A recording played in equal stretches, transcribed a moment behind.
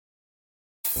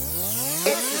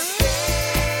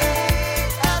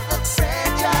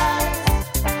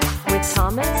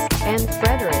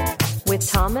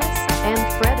Thomas and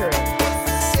Frederick.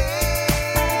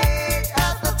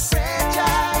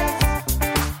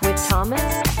 With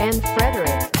Thomas and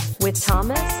Frederick. With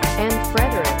Thomas and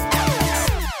Frederick.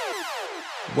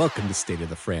 Welcome to State of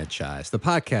the Franchise, the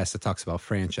podcast that talks about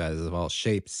franchises of all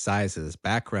shapes, sizes,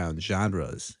 backgrounds,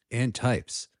 genres, and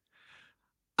types.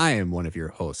 I am one of your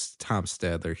hosts, Tom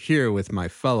Stadler, here with my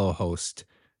fellow host,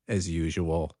 as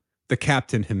usual, the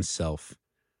captain himself,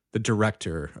 the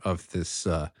director of this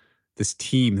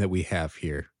team that we have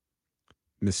here,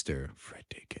 Mr. Fred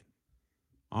Dakin.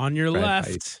 On your Fred left.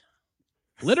 Height.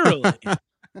 Literally.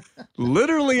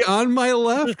 Literally on my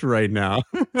left right now,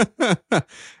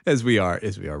 as we are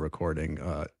recording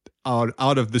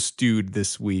out of the stewed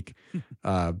this week.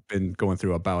 Been going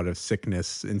through a bout of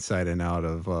sickness inside and out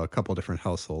of a couple different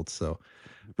households, so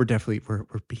we're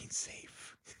being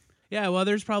safe. Yeah, well,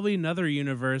 there's probably another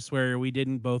universe where we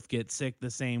didn't both get sick the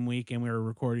same week and we were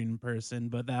recording in person,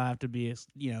 but that'll have to be,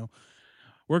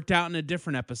 worked out in a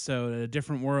different episode, a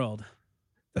different world.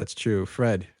 That's true,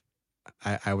 Fred.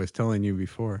 I was telling you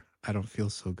before, I don't feel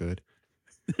so good.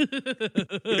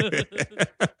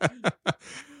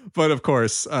 But of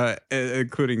course,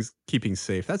 including keeping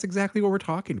safe. That's exactly what we're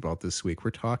talking about this week.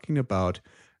 We're talking about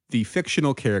the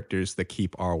fictional characters that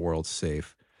keep our world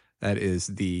safe. That is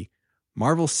the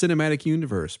Marvel Cinematic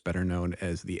Universe, better known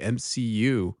as the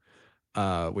MCU,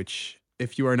 which,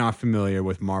 if you are not familiar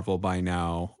with Marvel by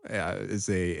now, is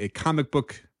a comic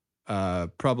book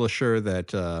publisher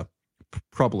that...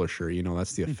 Publisher,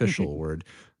 that's the official word,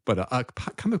 but a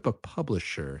comic book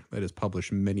publisher that has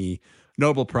published many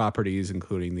notable properties,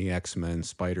 including the X-Men,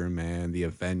 Spider-Man, the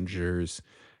Avengers,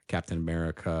 Captain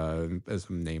America, as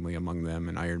namely among them,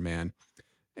 and Iron Man.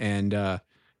 And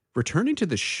returning to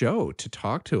the show to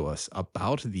talk to us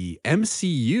about the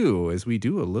MCU, as we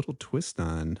do a little twist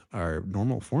on our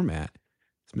normal format,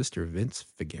 is Mr. Vince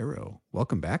Figueroa.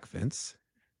 Welcome back, Vince.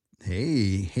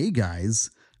 Hey guys.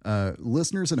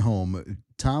 Listeners at home,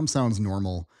 Tom sounds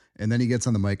normal, and then he gets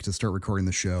on the mic to start recording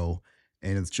the show,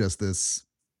 and it's just this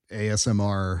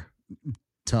ASMR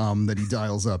Tom that he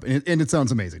dials up, and it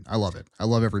sounds amazing. I love it. I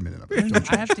love every minute of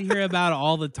it. I have to hear about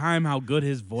all the time how good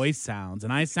his voice sounds,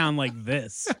 and I sound like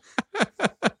this.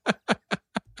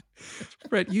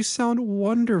 Brett, you sound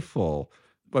wonderful,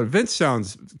 but Vince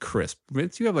sounds crisp.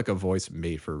 Vince, you have like a voice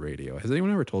made for radio. Has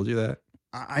anyone ever told you that?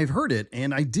 I've heard it,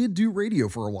 and I did do radio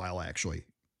for a while, actually.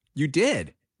 You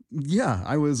did? Yeah,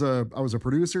 I was a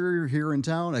producer here in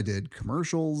town. I did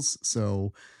commercials.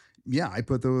 So yeah, I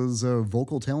put those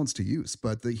vocal talents to use.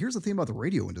 But here's the thing about the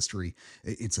radio industry.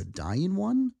 It's a dying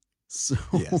one. So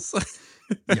yes.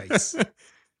 Yikes.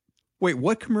 Wait,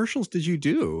 what commercials did you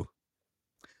do?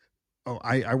 Oh,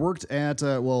 I worked at,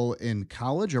 in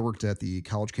college, I worked at the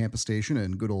college campus station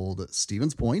in good old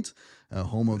Stevens Point,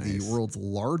 home of the world's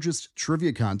largest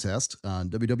trivia contest on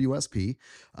WWSP.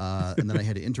 And then I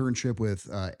had an internship with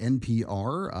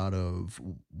NPR out of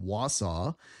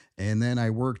Wausau. And then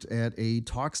I worked at a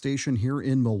talk station here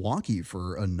in Milwaukee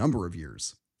for a number of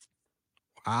years.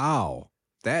 Wow.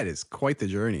 That is quite the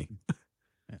journey.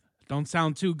 Don't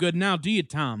sound too good now, do you,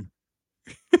 Tom?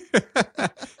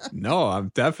 No,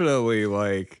 I'm definitely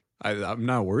I'm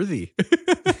not worthy.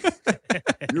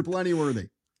 You're plenty worthy.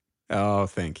 Oh,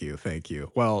 thank you.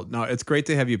 Well, no, it's great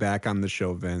to have you back on the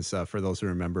show, Vince. For those who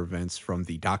remember Vince from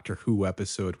the Doctor Who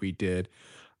episode we did,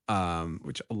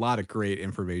 which a lot of great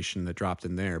information that dropped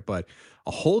in there, but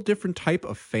a whole different type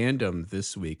of fandom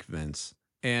this week, Vince.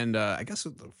 And I guess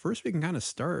first we can kind of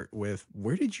start with,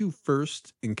 where did you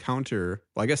first encounter,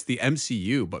 I guess the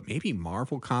MCU, but maybe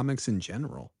Marvel comics in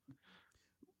general?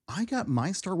 I got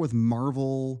my start with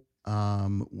Marvel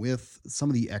with some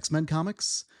of the X-Men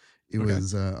comics. It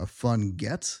was a fun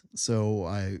get. So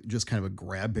I just kind of a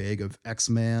grab bag of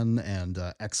X-Men and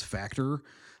X-Factor,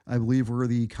 I believe, were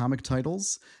the comic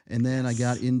titles. And then I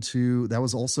got into, that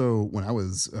was also when I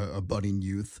was a budding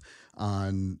youth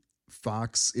on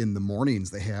Fox in the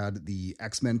mornings. They had the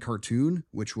X-Men cartoon,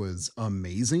 which was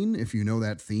amazing. If you know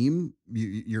that theme,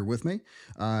 you're with me.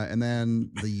 And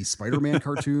then the Spider-Man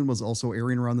cartoon was also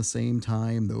airing around the same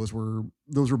time. Those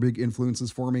were big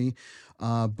influences for me.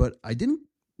 But I didn't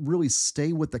really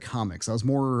stay with the comics. I was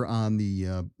more on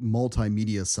the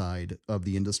multimedia side of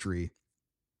the industry,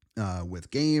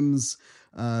 with games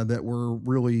that were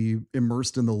really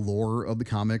immersed in the lore of the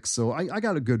comics. So I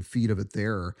got a good feed of it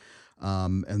there.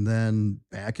 And then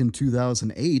back in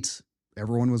 2008,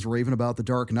 everyone was raving about The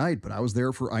Dark Knight, but I was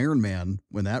there for Iron Man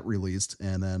when that released,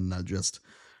 and then just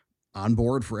on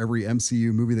board for every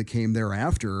MCU movie that came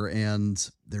thereafter. And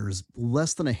there's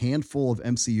less than a handful of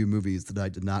MCU movies that I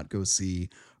did not go see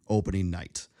opening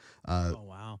night. Oh,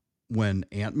 wow. when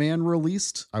Ant-Man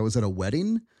released, I was at a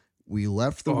wedding. We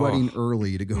left the wedding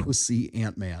early to go see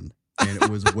Ant-Man, and it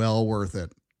was well worth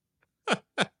it.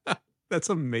 That's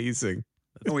amazing.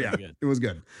 Oh yeah, it was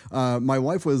good. My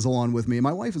wife was along with me.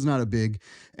 My wife is not a big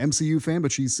MCU fan,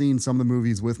 but she's seen some of the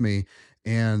movies with me,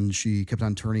 and she kept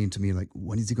on turning to me like,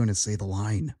 when is he going to say the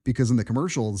line? Because in the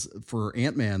commercials for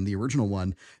Ant-Man, the original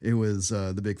one, it was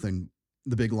the big thing.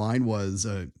 The big line was,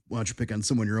 why don't you pick on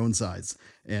someone your own size?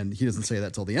 And he doesn't say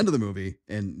that till the end of the movie,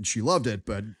 and she loved it,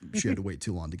 but she had to wait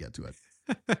too long to get to it.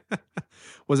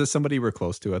 Was it somebody you were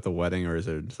close to at the wedding, or is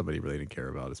it somebody you really didn't care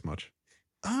about as much?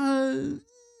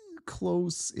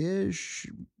 Close-ish.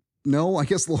 No, I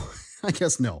guess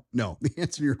no. No, the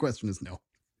answer to your question is no.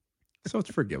 So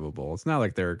it's forgivable. It's not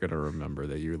like they're going to remember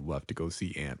that you left to go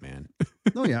see Ant-Man.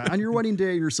 No, yeah. On your wedding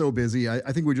day, you're so busy. I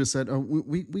think we just said, oh,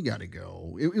 we got to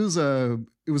go. It was a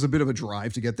bit of a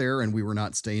drive to get there, and we were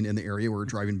not staying in the area. We were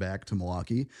driving back to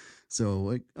Milwaukee. So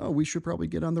like, oh, we should probably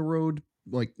get on the road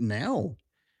like now.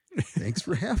 Thanks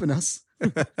for having us.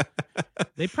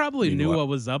 They probably knew what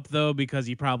was up though, because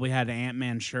you probably had an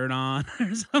Ant-Man shirt on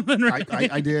or something. Right?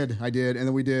 I did, and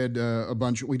then we did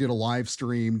we did a live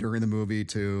stream during the movie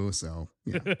too. So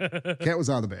yeah, cat was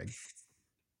out of the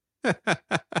bag.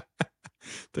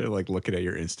 They're like looking at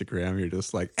your Instagram. You're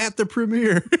just like, at the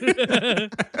premiere.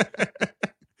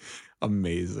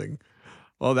 Amazing.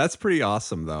 Well, that's pretty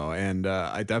awesome, though. And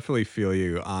I definitely feel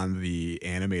you on the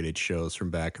animated shows from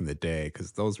back in the day,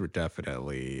 because those were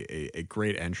definitely a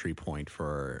great entry point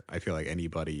for, I feel like,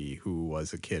 anybody who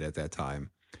was a kid at that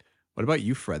time. What about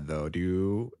you, Fred, though? Do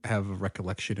you have a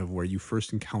recollection of where you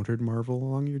first encountered Marvel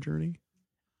along your journey?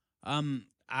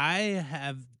 I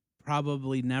have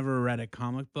probably never read a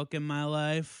comic book in my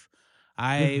life.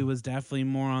 I was definitely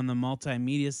more on the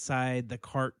multimedia side, the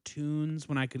cartoons,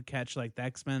 when I could catch like the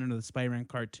X-Men or the Spider-Man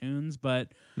cartoons.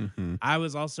 But I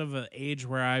was also of an age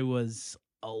where I was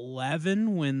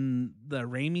 11 when the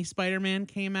Raimi Spider-Man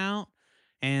came out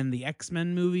and the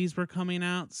X-Men movies were coming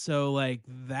out. So like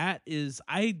that is,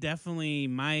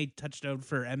 my touchstone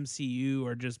for MCU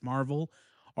or just Marvel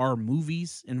are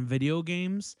movies and video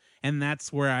games. And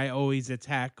that's where I always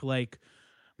attack like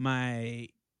my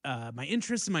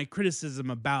interest and my criticism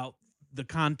about the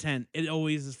content. It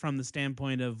always is from the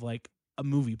standpoint of like a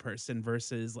movie person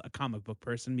versus a comic book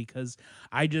person, because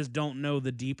I just don't know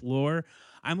the deep lore.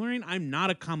 I'm learning I'm not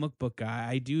a comic book guy.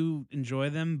 I do enjoy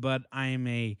them, but I'm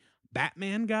a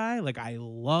Batman guy. Like I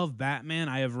love Batman.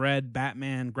 I have read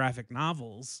Batman graphic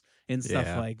novels and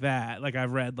stuff like that. Like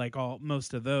I've read like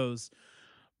most of those.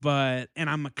 And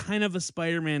I'm a kind of a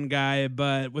Spider-Man guy,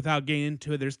 but without getting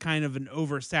into it, there's kind of an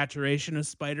oversaturation of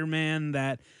Spider-Man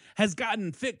that has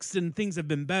gotten fixed and things have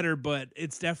been better, but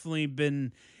it's definitely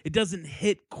it doesn't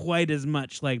hit quite as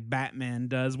much like Batman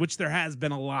does, which there has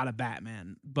been a lot of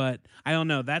Batman, but I don't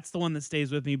know. That's the one that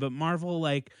stays with me. But Marvel,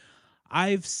 like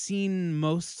I've seen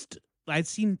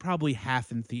probably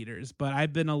half in theaters, but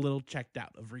I've been a little checked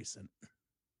out of recent.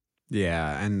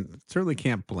 Yeah, and certainly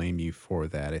can't blame you for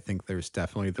that. I think there's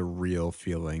definitely the real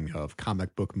feeling of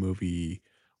comic book movie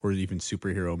or even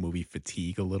superhero movie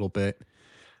fatigue a little bit,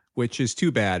 which is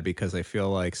too bad, because I feel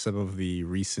like some of the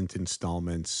recent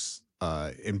installments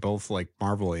in both like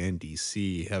Marvel and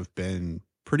DC have been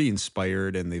pretty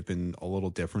inspired, and they've been a little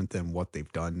different than what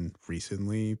they've done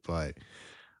recently. But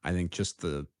I think just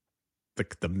the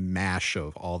mash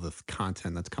of all the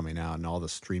content that's coming out and all the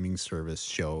streaming service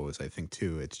shows, I think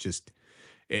too,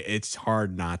 it's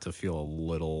hard not to feel a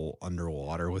little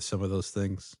underwater with some of those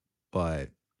things. But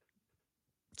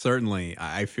certainly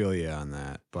I feel you on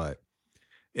that. But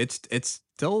it's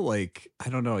still like, I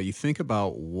don't know, you think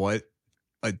about what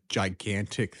a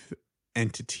gigantic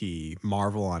entity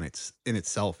Marvel in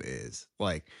itself is.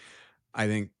 Like, I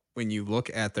think when you look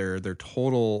at their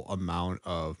total amount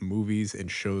of movies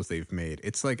and shows they've made,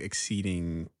 it's like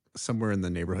exceeding somewhere in the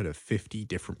neighborhood of 50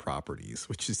 different properties,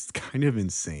 which is kind of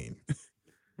insane.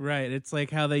 Right. It's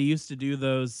like how they used to do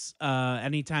those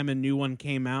anytime a new one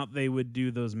came out, they would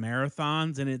do those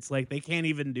marathons, and it's like they can't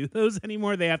even do those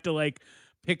anymore. They have to like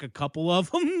pick a couple of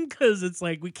them because it's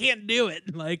like we can't do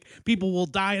it. Like people will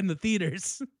die in the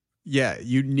theaters. Yeah,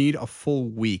 you need a full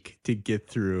week to get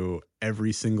through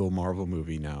every single Marvel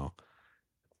movie now.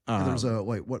 There's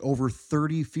over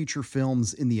 30 feature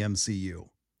films in the MCU.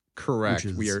 Correct.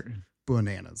 Which is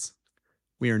bananas.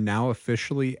 We are now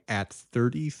officially at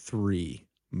 33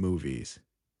 movies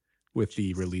with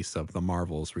the release of the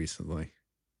Marvels recently.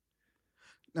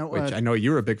 Now, which I know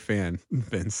you're a big fan,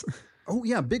 Vince. Oh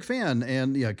yeah, big fan.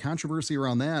 And yeah, controversy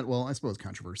around that. Well, I suppose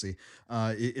controversy.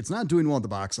 It's not doing well at the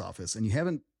box office, and you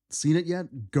haven't seen it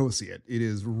yet, go see it. It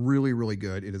is really, really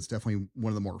good. It is definitely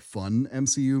one of the more fun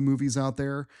MCU movies out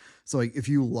there. So like if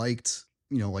you liked,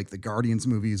 like the Guardians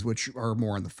movies, which are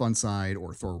more on the fun side,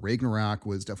 or Thor Ragnarok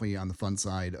was definitely on the fun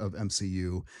side of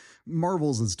MCU,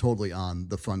 Marvel's is totally on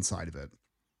the fun side of it.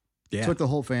 Yeah, Took the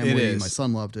whole it family. is. My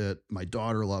son loved it. My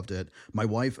daughter loved it. My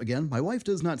wife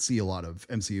does not see a lot of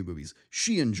MCU movies.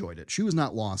 She enjoyed it. She was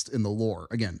not lost in the lore.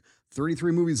 Again,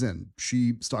 33 movies in,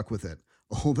 she stuck with it.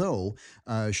 Although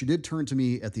she did turn to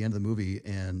me at the end of the movie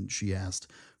and she asked,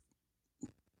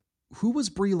 "Who was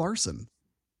Brie Larson?"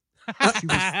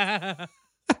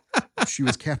 She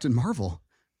was Captain Marvel.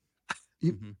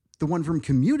 The one from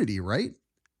Community, right?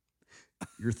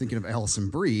 You're thinking of Allison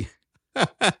Brie.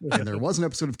 And there was an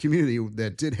episode of Community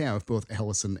that did have both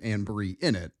Allison and Brie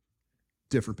in it.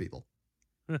 Different people.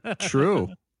 True.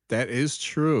 That is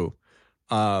true.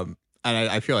 And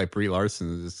I feel like Brie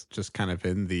Larson is just kind of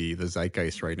in the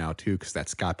zeitgeist right now too, because that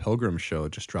Scott Pilgrim show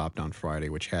just dropped on Friday,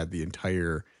 which had the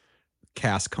entire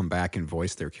cast come back and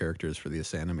voice their characters for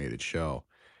this animated show.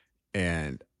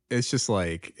 And it's just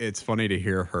like, it's funny to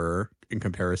hear her in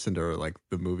comparison to like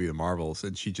the movie The Marvels,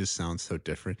 and she just sounds so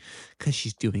different because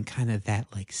she's doing kind of that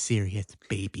like serious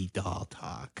baby doll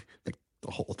talk like the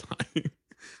whole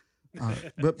time.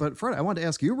 But Fred, I wanted to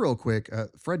ask you real quick.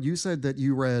 Fred, you said that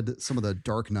you read some of the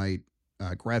Dark Knight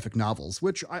graphic novels,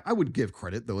 which I would give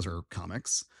credit; those are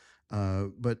comics.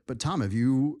 But Tom, are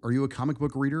you a comic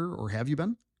book reader, or have you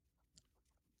been?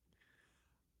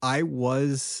 I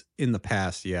was in the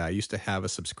past, yeah. I used to have a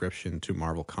subscription to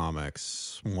Marvel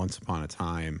Comics once upon a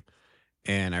time.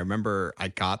 And I remember I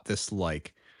got this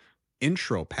like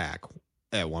intro pack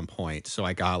at one point. So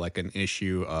I got like an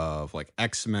issue of like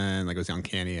X-Men, like it was the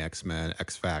Uncanny X-Men,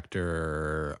 X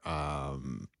Factor,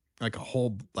 like a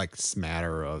whole like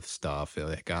smatter of stuff.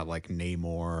 I got like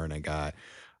Namor and I got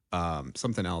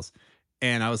something else.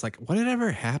 And I was like, what had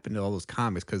ever happened to all those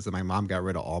comics? Because my mom got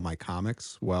rid of all my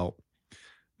comics. Well,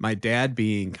 my dad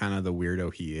being kind of the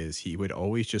weirdo he is, he would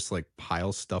always just like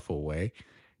pile stuff away.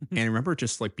 And I remember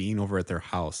just like being over at their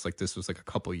house, like this was like a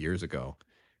couple years ago.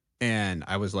 And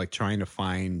I was like trying to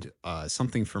find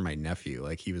something for my nephew.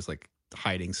 Like he was like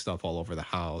hiding stuff all over the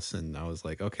house. And I was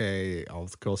like, okay, I'll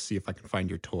go see if I can find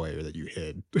your toy that you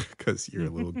hid because you're a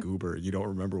little goober. You don't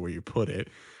remember where you put it.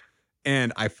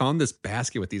 And I found this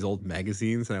basket with these old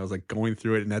magazines and I was like going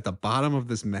through it. And at the bottom of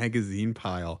this magazine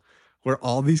pile were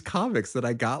all these comics that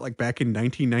I got like back in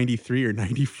 1993 or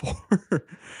 94.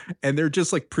 And they're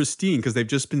just like pristine because they've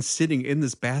just been sitting in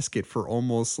this basket for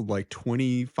almost like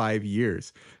 25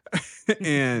 years.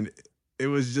 And it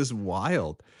was just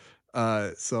wild.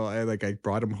 So I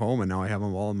brought them home and now I have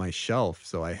them all on my shelf.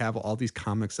 So I have all these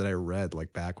comics that I read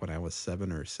like back when I was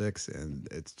 7 or 6, and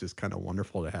it's just kind of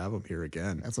wonderful to have them here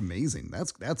again. That's amazing.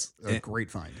 That's a great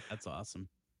find. That's awesome.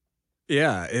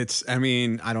 Yeah, I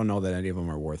mean, I don't know that any of them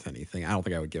are worth anything. I don't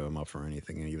think I would give them up for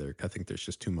anything either. I think there's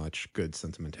just too much good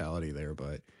sentimentality there.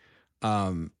 But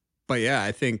yeah,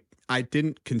 I think I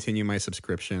didn't continue my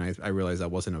subscription. I realized I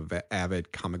wasn't an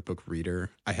avid comic book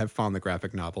reader. I have found the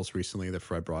graphic novels recently that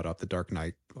Fred brought up, the Dark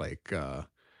Knight,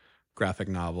 graphic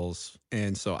novels.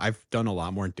 And so I've done a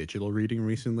lot more digital reading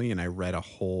recently, and I read a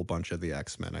whole bunch of the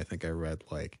X-Men. I think I read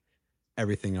like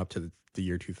everything up to the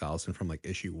year 2000 from like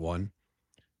issue 1.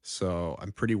 So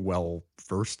I'm pretty well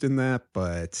versed in that,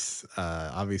 but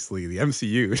obviously the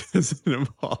MCU doesn't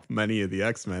involve many of the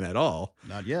X-Men at all.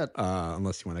 Not yet,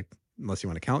 unless you want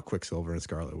to count Quicksilver and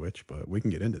Scarlet Witch, but we can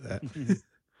get into that.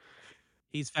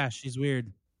 He's fast. She's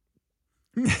weird.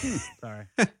 Sorry,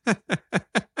 I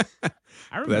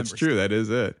remember. That's true. That is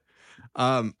it.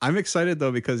 I'm excited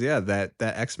though because that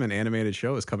X-Men animated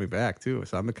show is coming back too.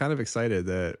 So I'm kind of excited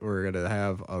that we're gonna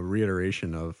have a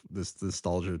reiteration of this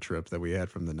nostalgia trip that we had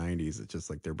from the 90s. It's just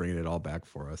like they're bringing it all back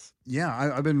for us.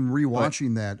 Yeah, I've been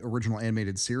rewatching that original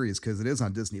animated series because it is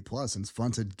on Disney Plus, and it's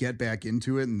fun to get back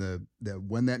into it. And the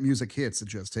when that music hits, it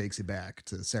just takes you back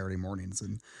to Saturday mornings.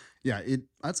 And yeah,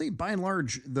 I'd say by and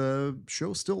large the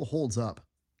show still holds up.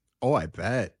 Oh, I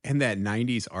bet. And that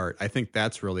 90s art, I think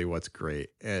that's really what's great,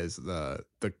 is the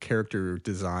character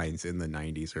designs in the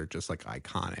 90s are just like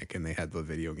iconic, and they had the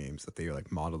video games that they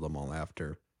like modeled them all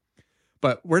after.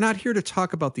 But we're not here to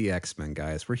talk about the X-Men,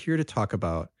 guys. We're here to talk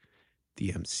about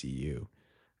the MCU.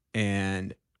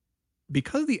 And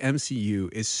because the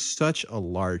MCU is such a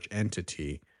large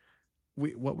entity,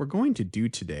 what we're going to do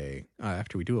today,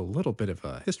 after we do a little bit of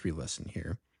a history lesson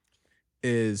here,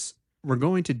 is we're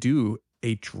going to do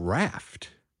a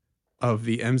draft of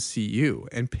the MCU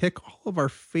and pick all of our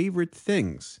favorite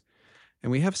things.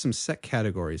 And we have some set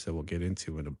categories that we'll get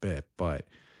into in a bit. But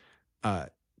to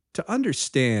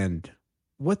understand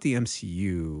what the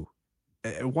MCU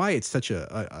why it's such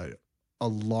a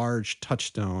large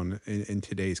touchstone in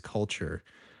today's culture,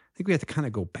 I think we have to kind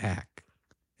of go back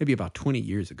maybe about 20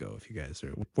 years ago if you guys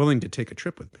are willing to take a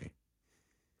trip with me.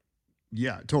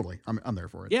 Yeah, totally. I'm there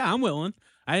for it. Yeah, I'm willing.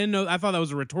 I didn't know. I thought that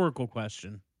was a rhetorical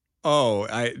question. Oh,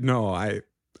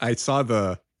 I saw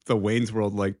the Wayne's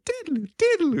World like diddle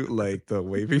diddle like the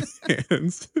waving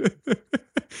hands,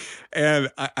 and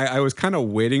I was kind of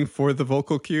waiting for the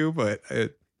vocal cue, but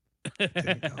it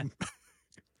didn't come.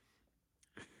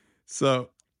 So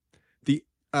the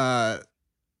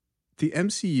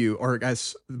MCU, or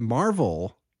as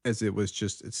Marvel, as it was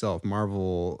just itself,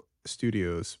 Marvel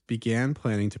Studios began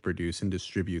planning to produce and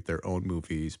distribute their own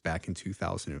movies back in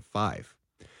 2005.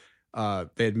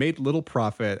 They had made little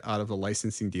profit out of the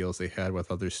licensing deals they had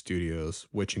with other studios,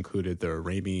 which included the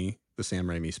Sam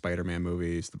Raimi Spider-Man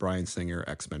movies, the Bryan Singer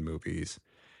X-Men movies,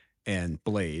 and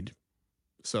Blade.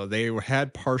 So they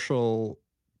had partial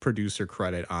producer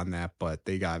credit on that, but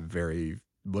they got very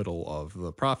little of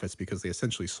the profits because they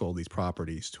essentially sold these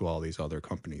properties to all these other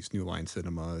companies, New Line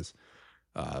Cinemas,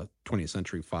 20th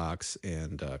Century Fox,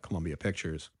 and Columbia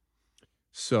Pictures.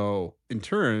 So in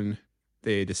turn,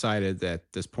 they decided that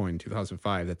at this point in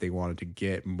 2005 that they wanted to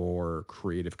get more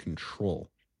creative control,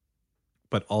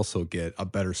 but also get a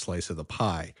better slice of the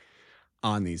pie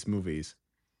on these movies.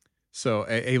 So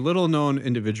a little known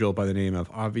individual by the name of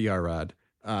Avi Arad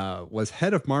was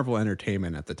head of Marvel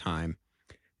Entertainment at the time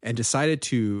and decided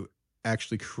to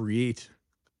actually create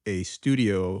a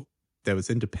studio that was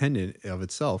independent of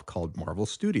itself called Marvel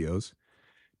Studios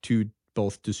to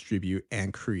both distribute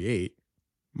and create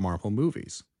Marvel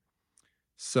movies.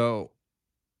 So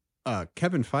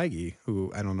Kevin Feige,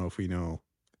 who I don't know if we know,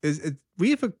 we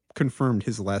have confirmed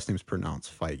his last name's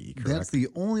pronounced Feige, correct? That's the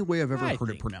only way I've ever I heard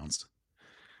it think. pronounced.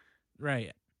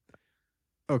 Right.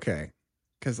 Okay.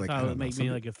 Because like, I Thought it don't would know, make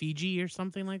me like a Fiji or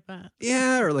something like that.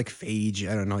 yeah, or like Phage.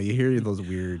 I don't know. You hear those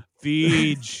weird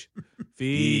Feege.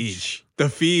 Feege. The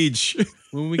Phage.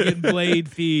 When we get Blade,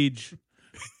 Feege.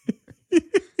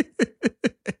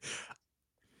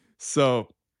 So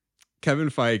Kevin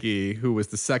Feige, who was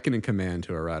the second in command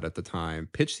to Arad at the time,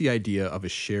 pitched the idea of a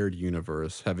shared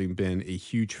universe, having been a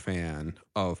huge fan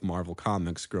of Marvel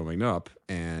Comics growing up.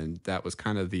 And that was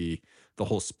kind of the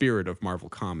whole spirit of Marvel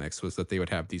Comics, was that they would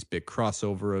have these big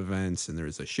crossover events, and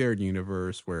there's a shared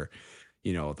universe where,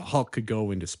 you know, the Hulk could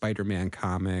go into Spider-Man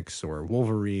comics, or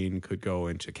Wolverine could go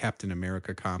into Captain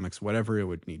America comics, whatever it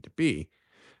would need to be.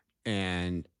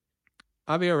 And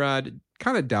Avi Arad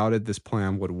kind of doubted this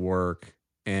plan would work,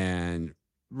 and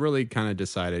really kind of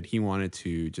decided he wanted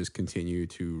to just continue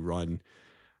to run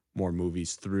more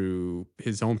movies through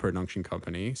his own production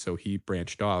company. So he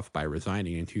branched off by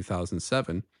resigning in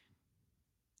 2007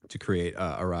 to create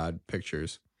Arad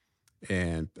Pictures,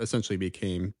 and essentially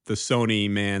became the Sony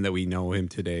man that we know him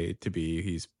today to be.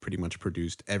 He's pretty much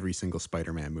produced every single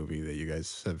Spider-Man movie that you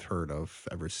guys have heard of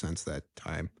ever since that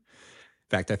time. In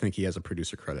fact, I think he has a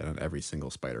producer credit on every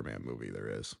single Spider-Man movie there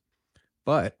is.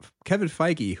 But Kevin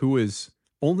Feige, who was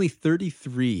only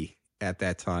 33 at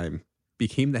that time,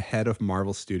 became the head of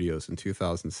Marvel Studios in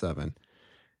 2007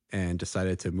 and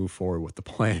decided to move forward with the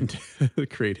plan to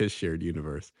create his shared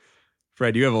universe.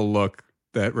 Fred, you have a look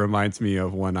that reminds me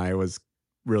of when I was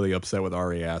really upset with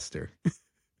Ari Aster.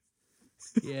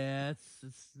 Yeah,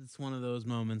 it's one of those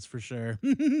moments for sure.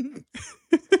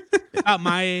 About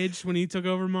my age when he took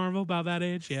over Marvel, about that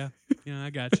age, yeah, I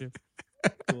got you.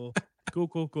 Cool.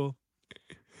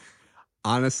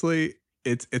 Honestly,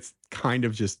 it's kind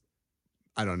of just,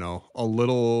 I don't know, a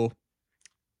little,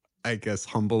 I guess,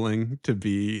 humbling to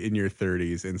be in your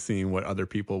 30s and seeing what other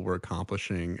people were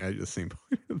accomplishing at the same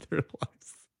point of their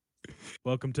lives.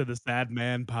 Welcome to the Sad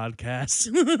Man podcast.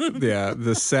 Yeah,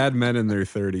 the Sad Men in Their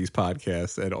 30s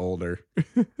podcast and older.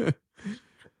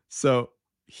 So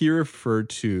he referred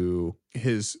to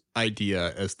his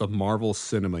idea as the Marvel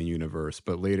Cinema Universe,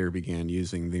 but later began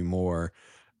using the more,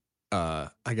 I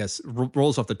guess,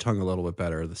 rolls off the tongue a little bit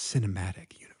better, the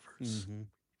Cinematic Universe. Mm-hmm.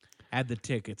 Add the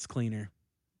tickets cleaner.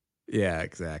 Yeah,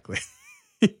 exactly.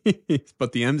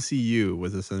 But the MCU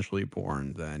was essentially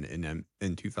born then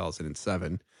in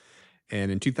 2007. And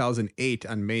in 2008,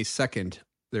 on May 2nd,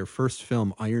 their first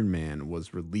film, Iron Man,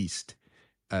 was released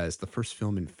as the first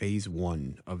film in phase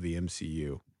 1 of the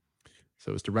MCU.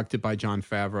 So it was directed by Jon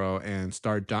Favreau and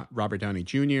starred Robert Downey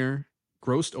Jr.,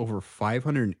 grossed over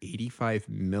 $585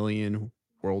 million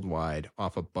worldwide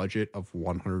off a budget of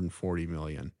 $140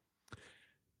 million,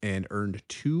 and earned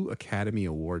 2 Academy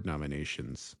Award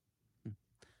nominations.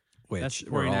 That's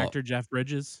supporting actor Jeff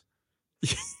Bridges.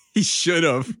 He should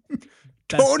have.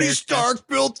 Tony Stark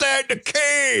built that in a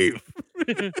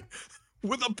cave.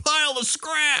 with a pile of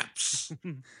scraps.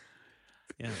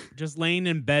 Yeah, just laying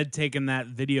in bed taking that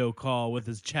video call with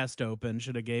his chest open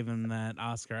should have gave him that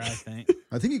Oscar, I think.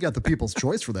 I think he got the People's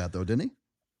Choice for that, though, didn't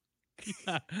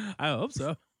he? I hope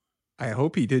so. I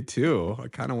hope he did too. I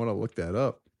kind of want to look that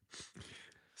up.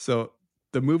 So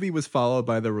the movie was followed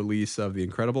by the release of The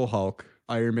Incredible Hulk,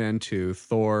 Iron Man 2,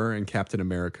 Thor, and Captain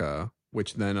America,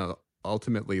 which then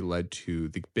ultimately led to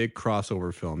the big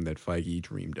crossover film that Feige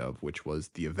dreamed of, which was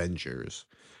The Avengers,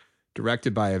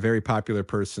 directed by a very popular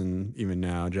person even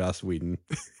now, Joss Whedon.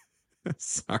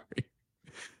 Sorry.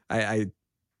 I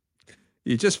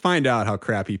you just find out how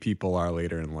crappy people are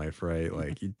later in life, right?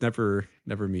 Like you never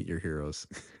meet your heroes.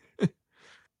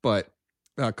 But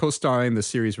co-starring the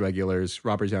series regulars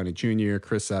Robert Downey Jr.,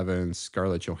 Chris Evans,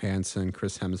 Scarlett Johansson,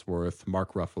 Chris Hemsworth,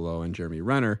 Mark Ruffalo, and Jeremy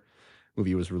Renner.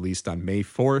 Movie was released on May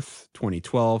 4th,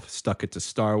 2012, stuck it to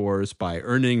Star Wars by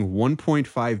earning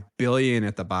 $1.5 billion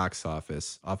at the box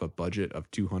office off a budget of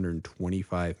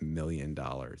 $225 million,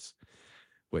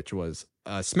 which was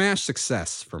a smash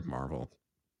success for Marvel.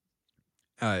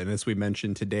 And as we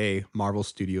mentioned today, Marvel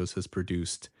Studios has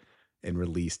produced and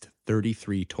released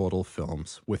 33 total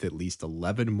films, with at least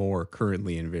 11 more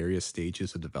currently in various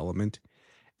stages of development,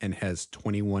 and has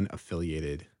 21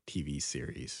 affiliated TV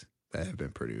series that have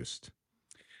been produced.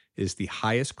 It is the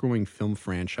highest growing film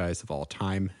franchise of all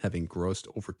time, having grossed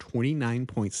over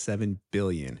 $29.7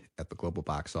 billion at the global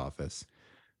box office,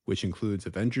 which includes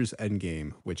Avengers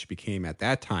Endgame, which became at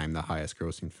that time the highest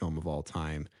grossing film of all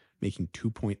time, making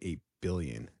 $2.8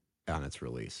 billion on its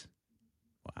release.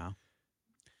 Wow.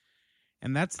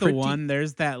 And that's the one,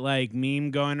 there's that like meme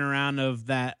going around of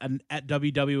that at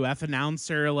WWF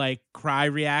announcer like cry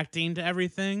reacting to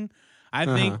everything. I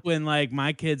think when like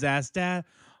my kids asked Dad,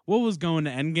 what was going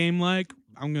to Endgame like?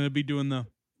 I'm going to be doing the,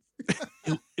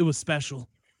 it was special.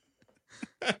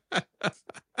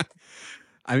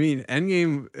 I mean,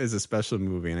 Endgame is a special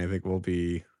movie, and I think we'll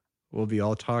be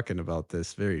all talking about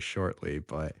this very shortly,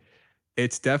 but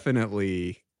it's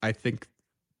definitely, I think,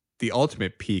 the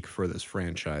ultimate peak for this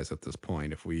franchise at this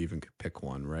point, if we even could pick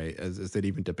one, right? Is it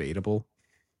even debatable?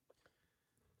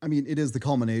 I mean, it is the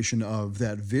culmination of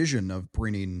that vision of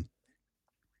bringing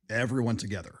everyone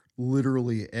together.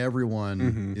 Literally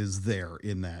everyone is there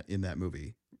in that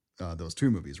movie, those two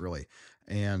movies, really.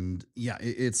 And yeah,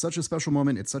 it's such a special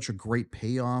moment. It's such a great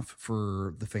payoff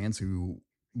for the fans who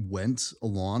went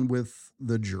along with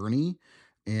the journey.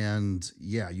 And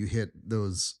yeah, you hit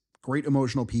those great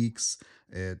emotional peaks.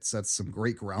 It sets some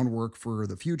great groundwork for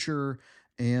the future.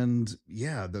 And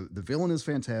yeah, the villain is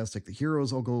fantastic. The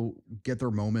heroes all go get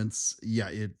their moments. Yeah,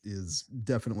 it is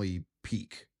definitely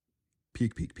peak.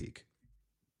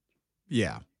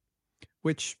 Yeah.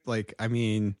 Which, like, I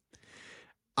mean,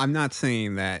 I'm not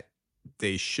saying that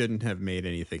they shouldn't have made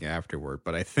anything afterward,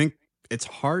 but I think it's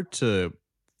hard to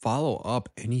follow up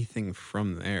anything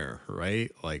from there, right?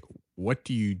 Like, what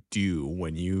do you do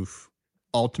when you've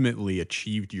ultimately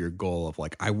achieved your goal of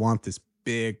like, I want this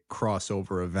big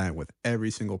crossover event with every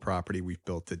single property we've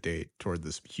built to date toward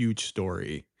this huge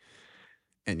story?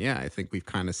 And yeah, I think we've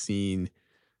kind of seen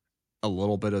a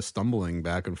little bit of stumbling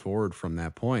back and forward from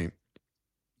that point.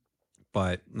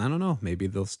 But I don't know, maybe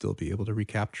they'll still be able to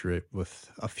recapture it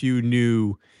with a few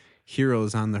new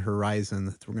heroes on the horizon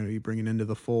that we're going to be bringing into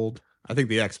the fold. I think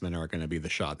the X-Men are going to be the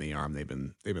shot in the arm they've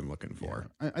been looking for.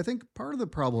 Yeah. I think part of the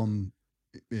problem,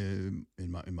 in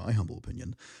my humble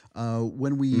opinion,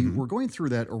 when we were going through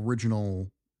that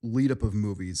original lead up of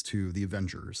movies to the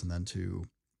Avengers and then to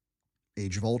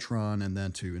Age of Ultron and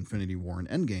then to Infinity War and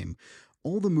Endgame,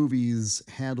 all the movies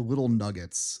had little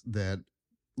nuggets that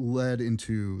led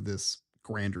into this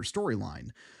grander storyline.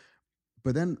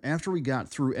 But then after we got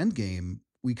through Endgame,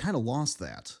 we kind of lost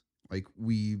that. Like,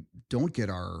 we don't get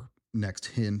our next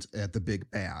hint at the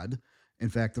big bad. In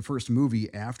fact, the first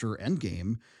movie after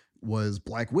Endgame was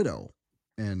Black Widow.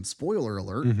 And spoiler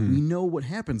alert, we know what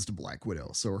happens to Black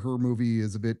Widow. So her movie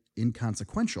is a bit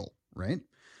inconsequential, right?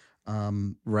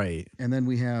 Right. And then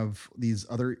we have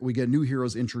we get new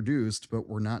heroes introduced, but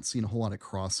we're not seeing a whole lot of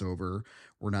crossover.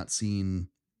 We're not seeing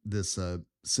this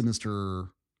sinister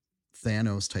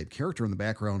Thanos type character in the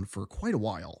background for quite a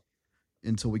while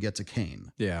until we get to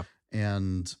Kane. Yeah.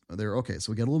 And so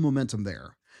we get a little momentum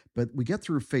there. But we get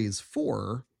through phase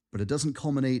 4, but it doesn't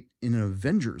culminate in an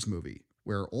Avengers movie,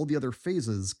 where all the other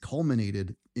phases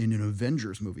culminated in an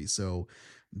Avengers movie. So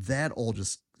that all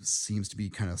just seems to be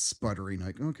kind of sputtering.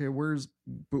 Like, okay, where's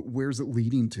it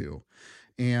leading to?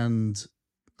 And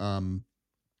I'm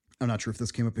not sure if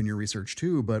this came up in your research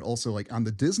too, but also like on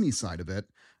the Disney side of it,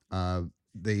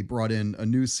 they brought in a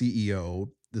new CEO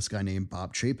this guy named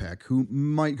Bob Chapek, who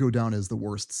might go down as the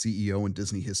worst CEO in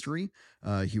Disney history.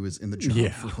 He was in the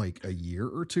job for like a year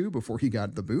or two before he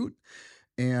got the boot.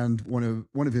 And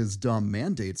one of his dumb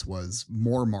mandates was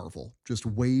more Marvel, just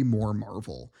way more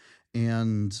Marvel.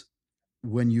 And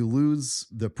when you lose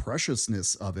the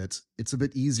preciousness of it, it's a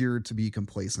bit easier to be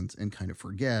complacent and kind of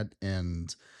forget.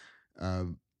 And,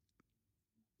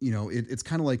 it's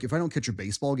kind of like, if I don't catch a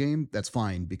baseball game, that's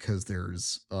fine because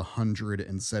there's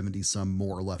 170 some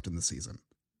more left in the season.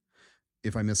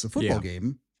 If I miss a football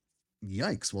game,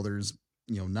 yikes. Well, there's,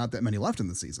 not that many left in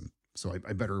the season. So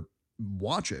I better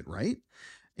watch it, right?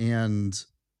 And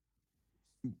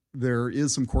there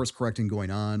is some course correcting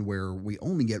going on where we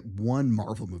only get one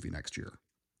Marvel movie next year.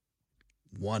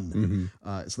 One.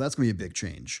 So that's going to be a big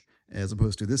change, as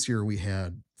opposed to this year we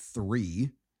had 3,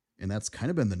 and that's kind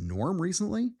of been the norm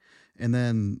recently. And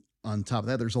then on top of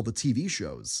that, there's all the TV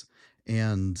shows,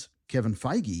 and Kevin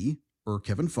Feige, or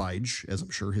Kevin Feige, as I'm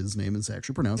sure his name is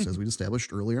actually pronounced, as we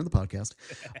established earlier in the podcast.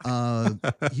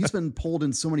 He's been pulled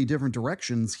in so many different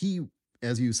directions. He,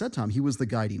 as you said, Tom, he was the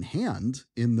guiding hand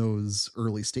in those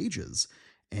early stages.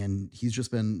 And he's just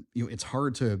been, it's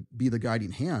hard to be the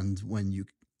guiding hand when you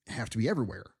have to be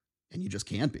everywhere, and you just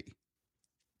can't be.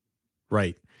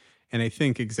 Right. And I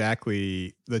think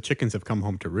exactly the chickens have come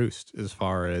home to roost as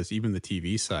far as even the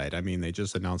TV side. I mean, they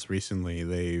just announced recently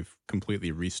they've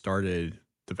completely restarted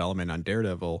development on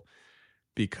Daredevil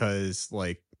because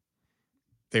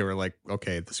they were like,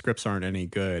 okay, the scripts aren't any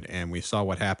good. And we saw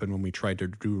what happened when we tried to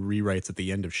do rewrites at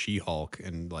the end of She-Hulk.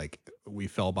 And we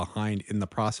fell behind in the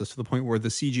process to the point where the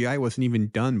CGI wasn't even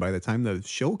done by the time the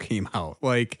show came out.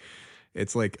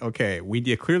 It's like, okay, we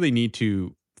clearly need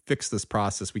to fix this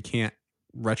process. We can't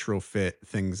retrofit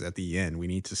things at the end. We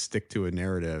need to stick to a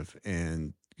narrative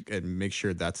and make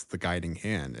sure that's the guiding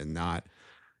hand, and not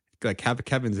have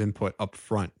Kevin's input up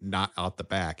front, not out the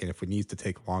back. And if it needs to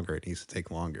take longer, it needs to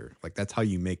take longer. That's how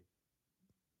you make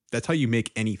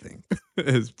anything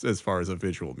as far as a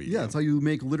visual medium. Yeah, that's how you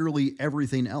make literally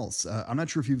everything else. I'm not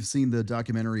sure if you've seen the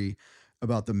documentary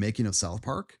about the making of South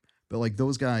Park, but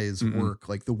those guys work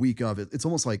the week of it. It's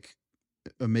almost like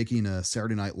making a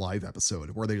Saturday Night Live episode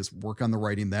where they just work on the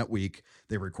writing that week.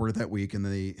 They record it that week, and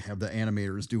they have the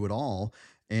animators do it all.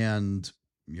 And,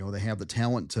 they have the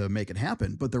talent to make it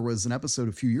happen. But there was an episode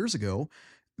a few years ago,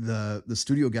 the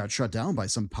studio got shut down by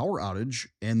some power outage,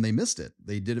 and they missed it.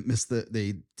 They didn't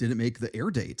make the air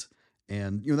date.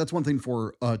 And, that's one thing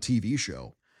for a TV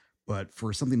show, but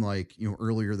for something like,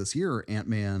 earlier this year,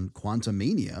 Ant-Man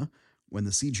Quantumania, when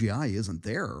the CGI isn't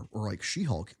there, or like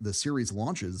She-Hulk, the series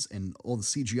launches and all the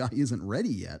CGI isn't ready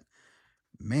yet,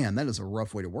 man, that is a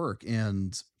rough way to work.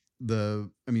 And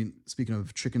speaking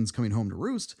of chickens coming home to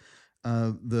roost,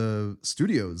 the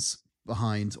studios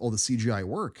behind all the CGI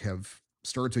work have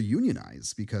started to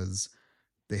unionize because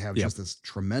they have just this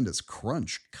tremendous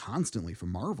crunch constantly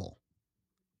from Marvel.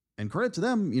 And credit to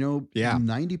them,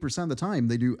 90% of the time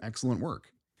they do excellent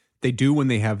work. They do when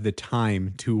they have the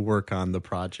time to work on the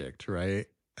project, right?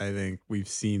 I think we've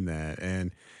seen that.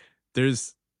 And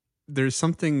there's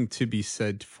something to be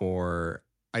said for,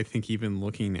 I think, even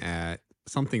looking at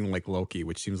something like Loki,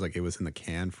 which seems like it was in the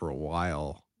can for a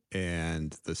while.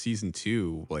 And the season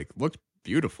 2 looked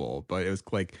beautiful, but it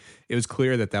was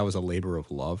clear that was a labor of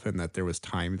love, and that there was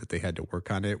time that they had to work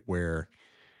on it, where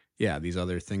these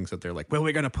other things that they're like, well,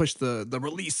 we're going to push the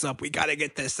release up. We got to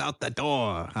get this out the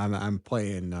door. I'm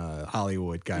playing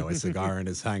Hollywood guy with a cigar in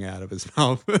his hang out of his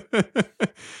mouth.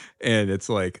 And it's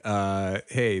like,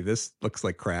 hey, this looks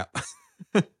like crap.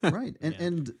 Right.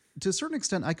 And to a certain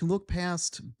extent, I can look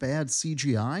past bad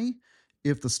CGI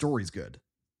if the story's good.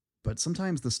 But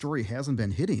sometimes the story hasn't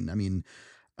been hitting. I mean,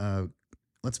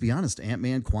 let's be honest,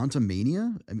 Ant-Man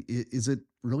Quantumania, is it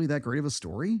really that great of a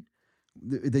story?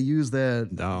 They use that.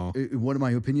 No. One of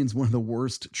my opinions, one of the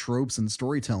worst tropes in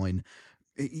storytelling.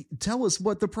 Tell us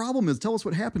what the problem is. Tell us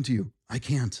what happened to you. I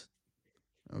can't.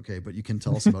 Okay, but you can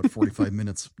tell us about 45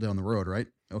 minutes down the road, right?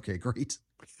 Okay, great.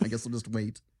 I guess I'll just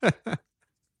wait.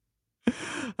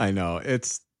 I know,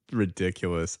 it's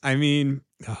ridiculous. I mean,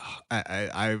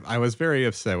 I was very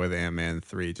upset with Ant-Man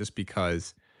 3 just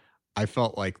because I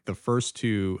felt like the first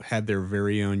 2 had their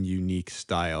very own unique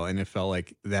style, and it felt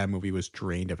like that movie was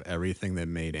drained of everything that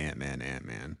made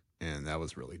Ant-Man, and that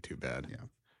was really too bad. Yeah,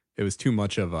 it was too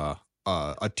much of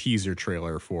a teaser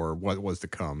trailer for what was to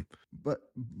come. But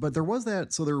there was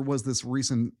that. So there was this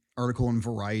recent article in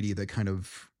Variety that kind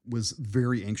of was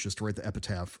very anxious to write the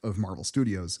epitaph of Marvel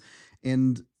Studios,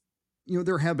 and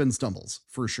there have been stumbles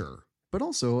for sure. But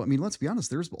also, let's be honest,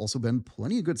 there's also been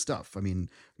plenty of good stuff.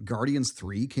 Guardians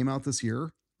 3 came out this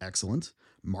year. Excellent.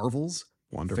 Marvel's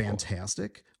Wonderful.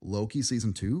 fantastic. Loki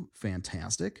season 2,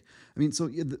 fantastic. I mean, so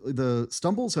the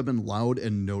stumbles have been loud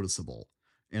and noticeable.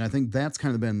 And I think that's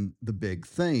kind of been the big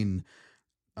thing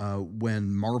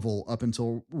when Marvel, up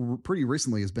until pretty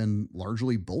recently, has been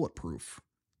largely bulletproof.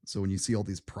 So when you see all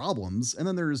these problems, and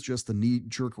then there's just the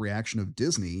knee-jerk reaction of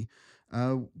Disney,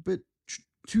 but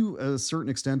to a certain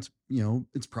extent,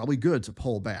 it's probably good to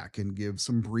pull back and give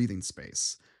some breathing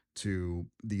space to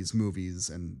these movies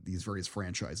and these various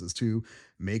franchises to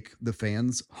make the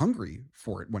fans hungry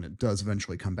for it when it does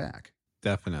eventually come back.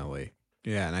 Definitely.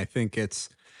 Yeah. And I think it's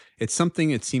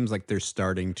something it seems like they're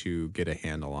starting to get a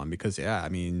handle on because, yeah, I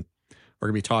mean, we're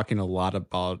going to be talking a lot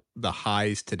about the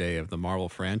highs today of the Marvel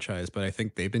franchise, but I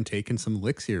think they've been taking some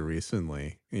licks here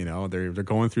recently. They're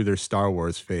going through their Star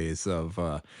Wars phase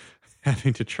of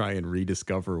having to try and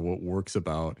rediscover what works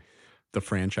about the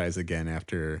franchise again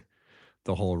after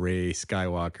the whole Rey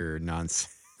Skywalker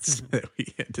nonsense that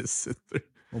we had to sit through.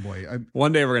 Oh boy!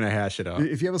 One day we're gonna hash it out.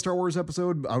 If you have a Star Wars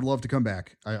episode, I would love to come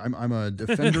back. I'm a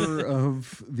defender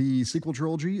of the sequel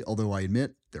trilogy, although I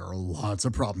admit there are lots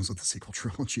of problems with the sequel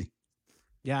trilogy.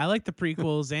 Yeah, I like the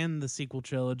prequels and the sequel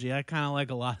trilogy. I kind of like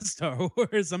a lot of Star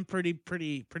Wars. I'm pretty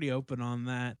open on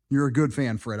that. You're a good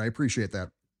fan, Fred. I appreciate that.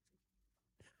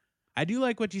 I do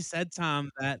like what you said, Tom.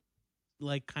 That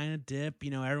like kind of dip.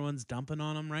 Everyone's dumping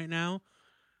on them right now.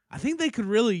 I think they could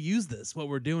really use this, what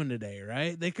we're doing today,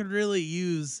 right? They could really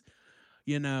use,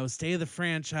 stay of the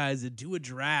franchise and do a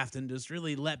draft and just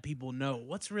really let people know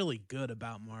what's really good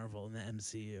about Marvel and the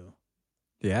MCU.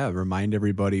 Yeah, remind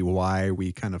everybody why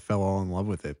we kind of fell all in love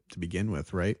with it to begin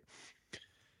with, right?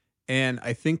 And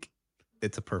I think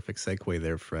it's a perfect segue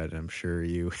there, Fred. I'm sure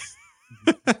you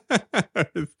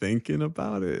are thinking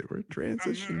about it. We're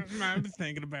transitioning. I'm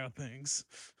thinking about things.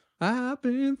 I've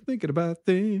been thinking about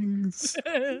things.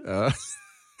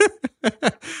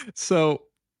 So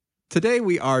today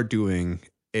we are doing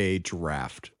a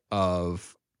draft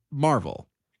of Marvel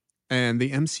and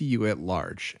the MCU at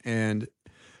large. And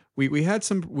we had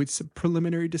some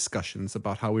preliminary discussions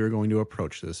about how we were going to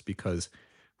approach this because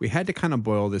we had to kind of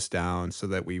boil this down so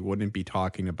that we wouldn't be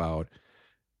talking about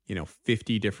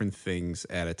 50 different things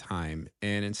at a time.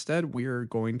 And instead we are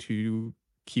going to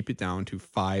keep it down to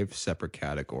 5 separate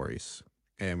categories.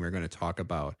 And we're going to talk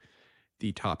about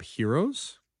the top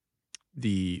heroes,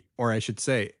 or I should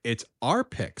say, it's our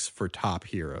picks for top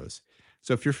heroes.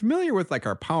 So if you're familiar with like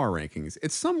our power rankings,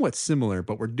 it's somewhat similar,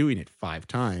 but we're doing it 5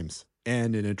 times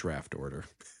and in a draft order.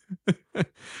 Yeah.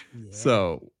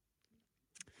 So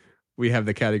we have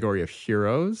the category of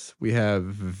heroes, we have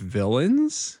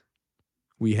villains,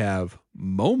 we have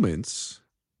moments,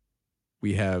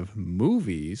 we have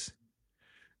movies.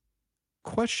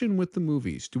 Question with the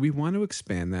movies. Do we want to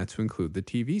expand that to include the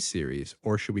TV series,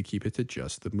 or should we keep it to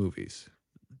just the movies?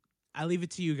 I leave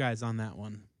it to you guys on that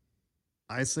one.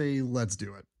 I say let's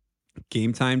do it.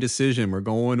 Game time decision. We're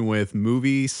going with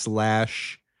movie /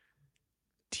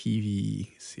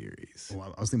 TV series.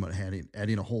 Well, I was thinking about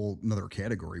adding a whole another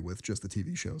category with just the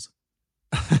TV shows.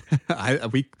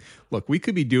 We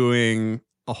could be doing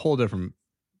a whole different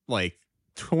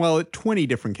 20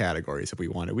 different categories if we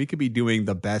wanted. We could be doing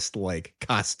the best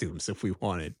costumes if we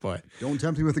wanted, but don't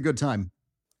tempt me with a good time.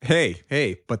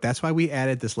 Hey, but that's why we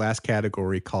added this last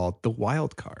category called the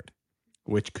wild card,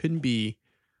 which can be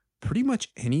pretty much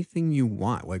anything you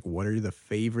want. Like, what are the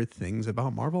favorite things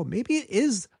about Marvel? Maybe it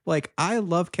is I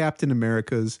love Captain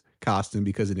America's costume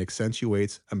because it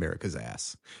accentuates America's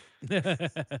ass.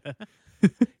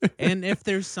 And if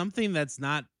there's something that's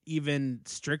not even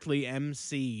strictly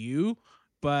MCU,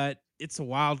 but it's a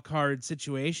wild card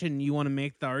situation, you want to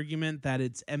make the argument that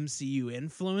it's MCU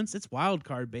influence, it's wild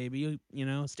card, baby.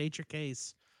 State your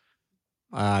case.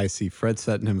 I see Fred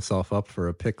setting himself up for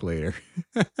a pick later.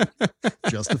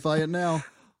 Justify it now.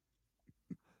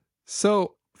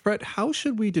 So, Fred, how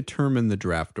should we determine the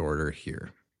draft order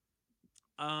here?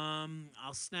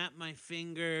 I'll snap my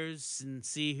fingers and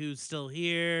see who's still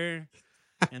here,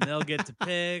 and they'll get to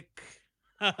pick.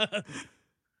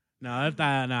 No,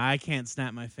 I can't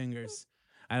snap my fingers.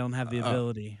 I don't have the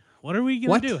ability. What are we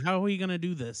gonna do? How are we gonna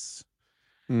do this?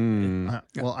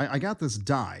 Well, I got this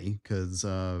die because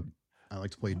I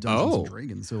like to play Dungeons and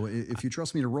Dragons. So if you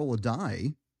trust me to roll a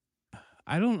die,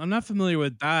 I'm not familiar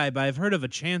with die, but I've heard of a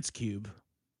chance cube.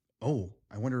 Oh,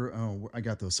 I wonder. Oh, I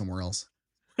got those somewhere else.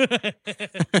 That's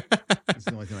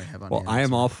the only thing I have on. Well, I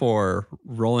am all for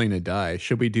rolling a die.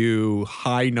 Should we do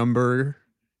high number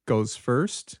goes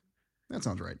first? That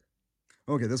sounds right.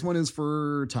 Okay, this one is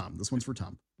for Tom. This one's for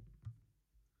Tom.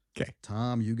 Okay.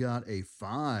 Tom, you got a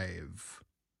 5.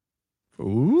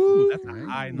 Ooh, that's a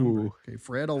high number. Okay,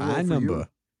 Fred, I'll roll for you.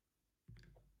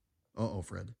 Uh-oh,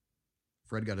 Fred.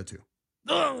 Fred got a 2.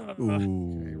 Ugh. Okay,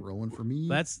 Ooh. rolling for me.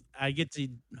 I get to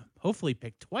hopefully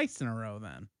pick twice in a row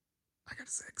then. I got a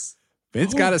 6.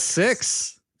 Vince got a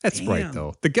 6. That's right, Damn.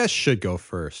 though. The guest should go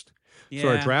first. Yeah. So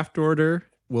our draft order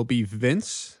will be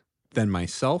Vince, then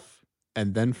myself,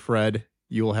 and then Fred.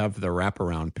 You will have the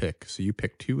wraparound pick. So you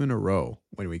pick 2 in a row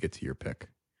when we get to your pick.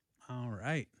 All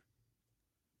right.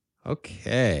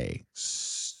 Okay.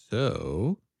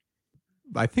 So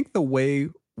I think the way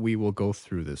we will go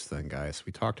through this thing, guys,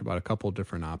 we talked about a couple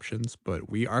different options, but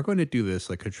we are going to do this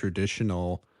like a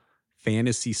traditional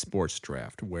fantasy sports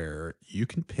draft where you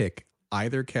can pick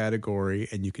either category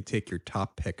and you can take your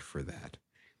top pick for that.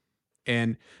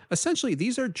 And essentially,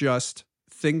 these are just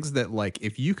things that, like,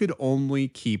 if you could only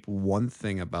keep one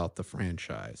thing about the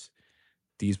franchise,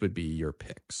 these would be your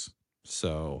picks.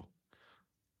 So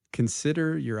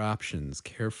consider your options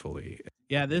carefully.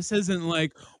 Yeah, this isn't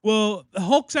like, well,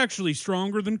 Hulk's actually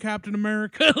stronger than Captain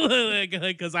America,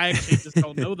 because I actually just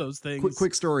don't know those things.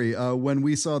 Quick story. When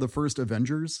we saw the first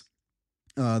Avengers,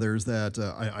 there's that.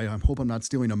 I hope I'm not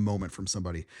stealing a moment from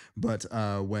somebody, but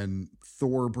when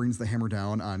Thor brings the hammer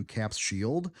down on Cap's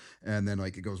shield, and then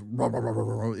like it goes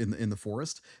in the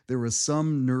forest, there was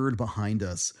some nerd behind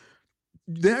us.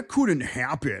 That couldn't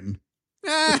happen.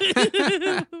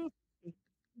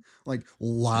 Like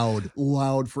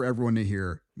loud for everyone to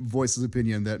hear. Voice his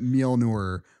opinion that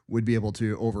Mjolnir would be able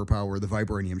to overpower the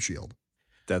vibranium shield.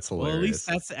 That's hilarious. Well, at least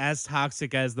that's as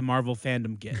toxic as the Marvel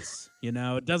fandom gets. You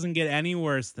know, it doesn't get any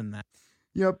worse than that.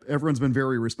 Yep, everyone's been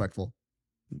very respectful.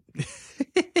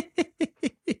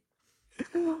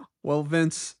 Well,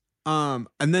 Vince, and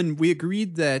then we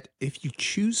agreed that if you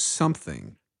choose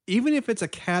something, even if it's a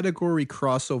category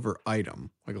crossover item,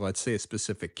 like let's say a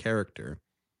specific character,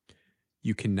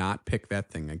 you cannot pick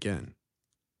that thing again.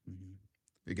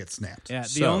 It gets snapped. Yeah, the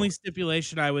So- only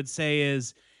stipulation I would say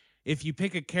is if you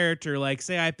pick a character, like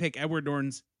say I pick Edward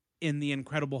Norton's in The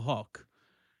Incredible Hulk,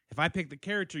 if I pick the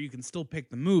character, you can still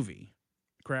pick the movie,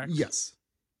 correct? Yes.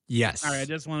 Yes. All right, I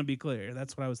just want to be clear.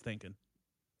 That's what I was thinking.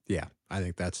 Yeah, I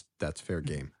think that's fair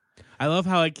game. I love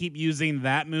how I keep using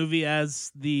that movie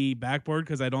as the backboard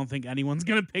because I don't think anyone's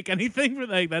gonna pick anything for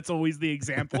that. That's always the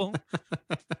example.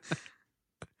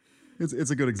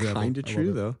 It's a good example. Kind of I love true,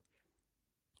 it. though.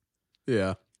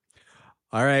 Yeah.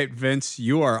 All right, Vince,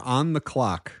 you are on the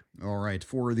clock. All right,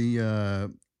 for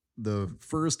the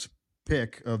first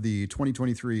pick of the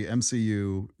 2023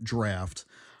 MCU draft,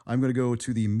 I'm going to go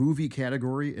to the movie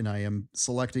category, and I am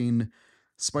selecting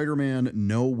Spider-Man: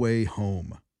 No Way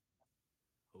Home.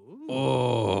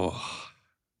 Oh,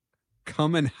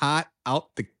 coming hot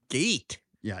out the gate.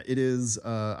 Yeah, it is.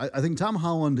 I think Tom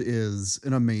Holland is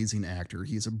an amazing actor.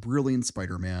 He's a brilliant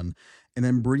Spider-Man, and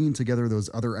then bringing together those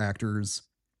other actors,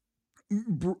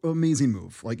 amazing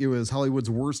move. Like, it was Hollywood's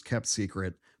worst kept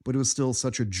secret, but it was still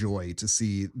such a joy to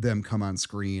see them come on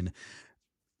screen.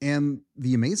 And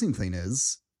the amazing thing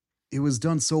is, it was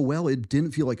done so well, it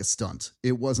didn't feel like a stunt.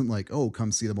 It wasn't like, oh,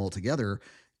 come see them all together.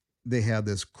 They had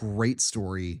this great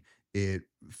story. It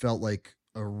felt like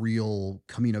a real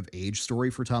coming of age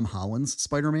story for Tom Holland's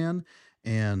Spider-Man.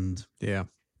 And Yeah.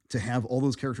 to have all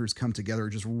those characters come together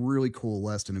just really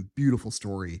coalesced in a beautiful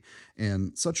story,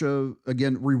 and such a,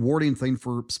 again, rewarding thing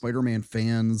for Spider-Man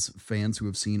fans who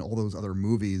have seen all those other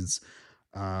movies.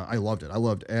 I loved it. I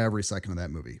loved every second of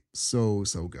that movie. So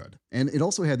good. And it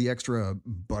also had the extra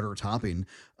butter topping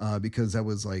because that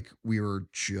was like, we were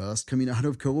just coming out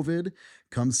of COVID,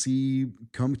 come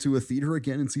to a theater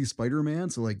again and see Spider-Man.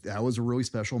 So like, that was a really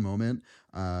special moment.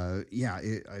 I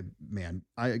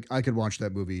could watch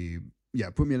that movie. Yeah,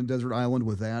 put me in a desert island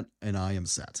with that, and I am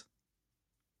set.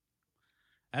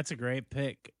 That's a great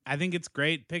pick. I think it's a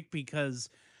great pick because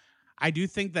I do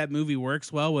think that movie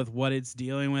works well with what it's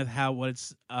dealing with, what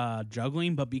it's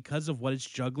juggling, but because of what it's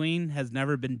juggling has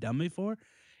never been done before,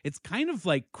 it's kind of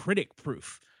like critic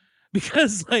proof.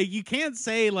 Because like you can't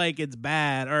say like it's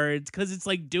bad, or it's because it's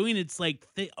like doing its like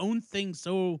own thing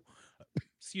so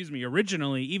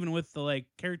originally, even with the like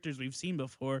characters we've seen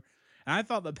before. And I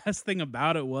thought the best thing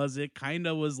about it was it kind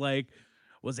of was like,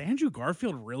 was Andrew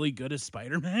Garfield really good as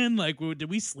Spider-Man? Like, did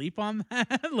we sleep on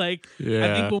that? Like, I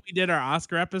Yeah. think when we did our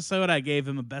Oscar episode, I gave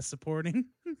him a Best Supporting.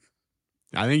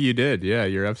 I think you did. Yeah,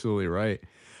 you're absolutely right.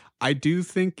 I do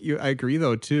think I agree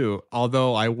though too.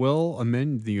 Although I will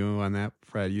amend you on that,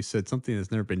 Fred. You said something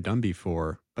that's never been done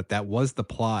before, but that was the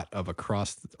plot of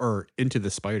Into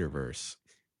the Spider-Verse.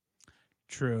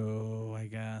 True, I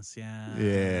guess. Yeah.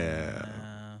 Yeah.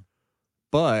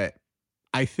 But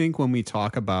I think when we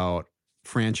talk about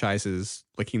franchises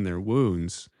licking their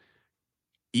wounds,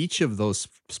 each of those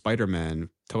Spider-Men,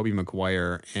 Tobey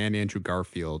Maguire and Andrew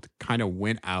Garfield, kind of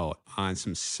went out on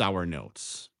some sour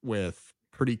notes with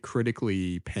pretty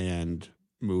critically panned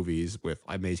movies with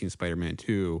Amazing Spider-Man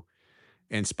 2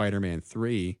 and Spider-Man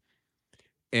 3.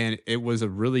 And it was a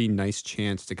really nice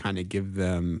chance to kind of give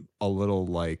them a little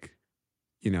like,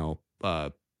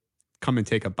 come and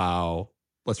take a bow.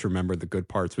 Let's remember the good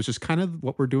parts, which is kind of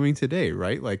what we're doing today,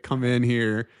 right? Like come in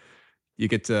here, you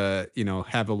get to,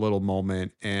 have a little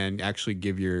moment and actually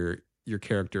give your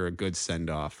character a good send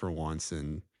off for once.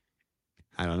 And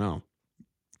I don't know.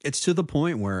 It's to the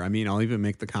point where, I'll even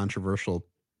make the controversial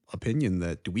opinion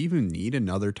that do we even need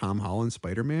another Tom Holland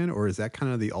Spider-Man, or is that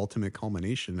kind of the ultimate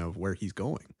culmination of where he's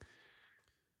going?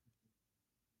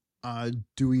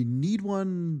 Do we need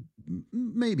one?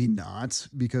 Maybe not,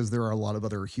 because there are a lot of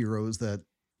other heroes that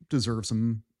deserve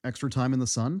some extra time in the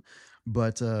sun.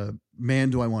 But man,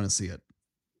 do I want to see it.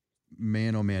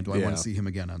 Man, oh man, do I want to see him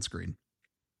again on screen.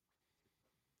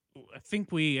 I think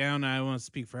I don't know, I want to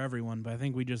speak for everyone, but I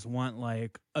think we just want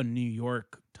like a New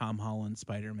York Tom Holland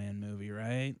Spider-Man movie,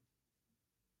 right?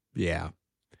 Yeah.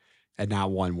 And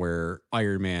not one where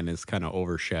Iron Man is kind of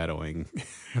overshadowing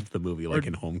the movie, like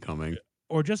in Homecoming.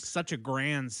 Or just such a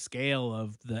grand scale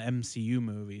of the MCU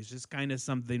movies. Just kind of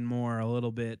something more a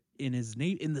little bit in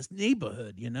in this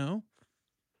neighborhood,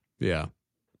 Yeah.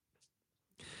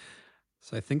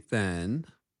 So I think then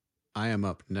I am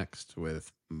up next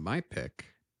with my pick.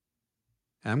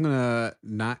 I'm going to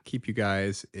not keep you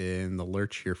guys in the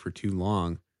lurch here for too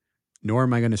long, nor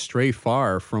am I going to stray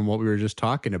far from what we were just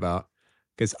talking about,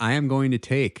 because I am going to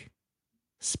take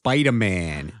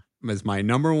Spider-Man as my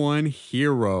number one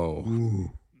hero.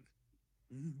 Ooh.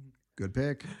 Good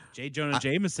pick. J. Jonah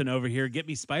Jameson over here. Get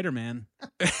me Spider-Man.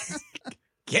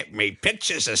 Get me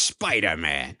pictures of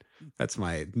Spider-Man. That's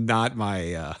not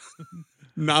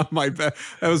my best.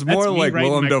 That was more like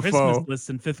Willem Dafoe. Christmas list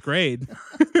in 5th grade.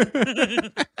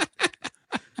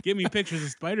 Give me pictures of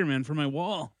Spider-Man for my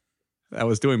wall. I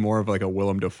was doing more of like a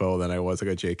Willem Dafoe than I was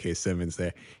like a J.K. Simmons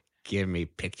there. Give me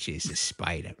pictures of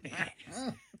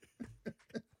Spider-Man.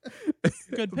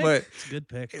 Good pick. But it's a good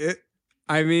pick.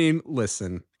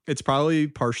 Listen, it's probably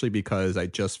partially because I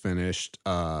just finished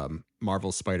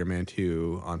Marvel's Spider-Man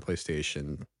 2 on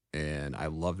PlayStation, and I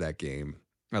love that game.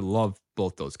 I love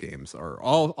both those games, or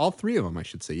all three of them, I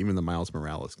should say, even the Miles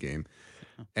Morales game.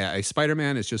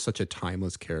 Spider-Man is just such a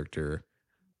timeless character.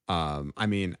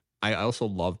 I also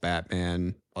love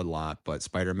Batman a lot, but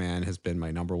Spider-Man has been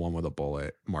my number one with a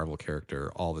bullet Marvel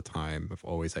character all the time. I've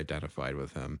always identified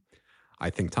with him. I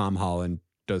think Tom Holland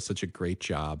does such a great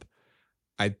job.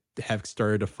 I have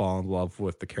started to fall in love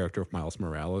with the character of Miles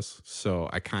Morales. So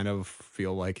I kind of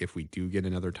feel like if we do get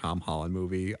another Tom Holland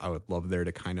movie, I would love there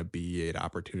to kind of be an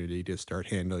opportunity to start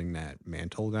handling that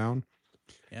mantle down.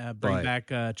 Yeah, bring back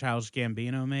Childish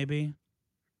Gambino, maybe.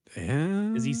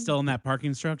 Yeah. Is he still in that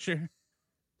parking structure?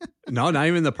 No, not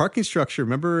even the parking structure.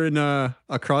 Remember in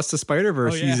Across the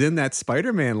Spider-Verse, he's in that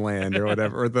Spider-Man land or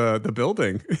whatever, or the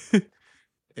building.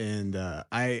 And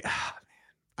I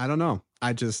don't know.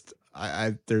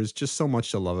 There's just so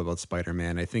much to love about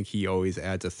Spider-Man. I think he always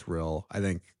adds a thrill. I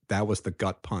think that was the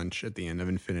gut punch at the end of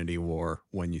Infinity War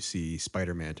when you see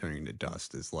Spider-Man turning to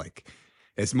dust. Is like,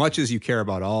 as much as you care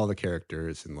about all the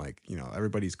characters and like,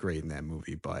 everybody's great in that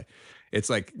movie, but it's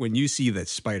like when you see that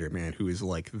Spider-Man, who is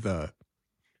like the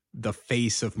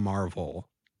face of Marvel,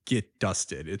 get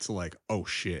dusted, it's like, oh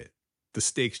shit, the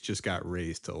stakes just got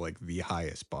raised to like the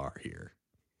highest bar here.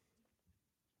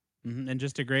 Mm-hmm. And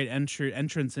just a great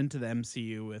entrance into the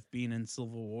MCU with being in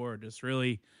Civil War. Just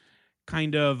really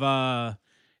kind of, I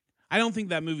don't think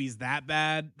that movie's that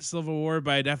bad, Civil War,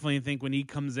 but I definitely think when he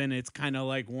comes in, it's kind of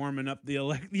like warming up the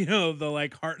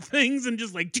like heart things and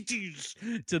just like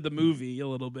to the movie a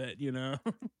little bit,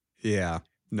 Yeah,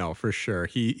 no, for sure.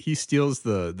 He steals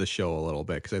the show a little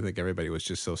bit because I think everybody was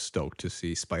just so stoked to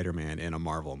see Spider-Man in a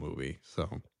Marvel movie.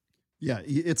 So. Yeah,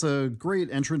 it's a great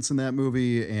entrance in that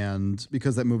movie, and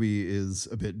because that movie is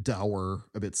a bit dour,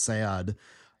 a bit sad,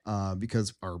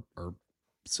 because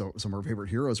some of our favorite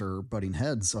heroes are butting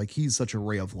heads. Like, he's such a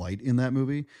ray of light in that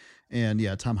movie, and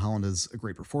yeah, Tom Holland is a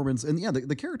great performance, and yeah,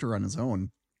 the character on his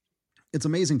own, it's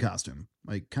amazing costume.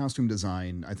 Like, costume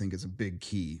design, I think, is a big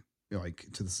key, like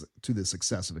to the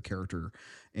success of a character,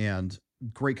 and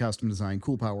great costume design,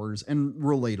 cool powers, and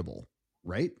relatable.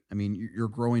 Right? I mean, you're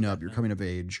growing up, you're coming of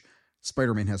age.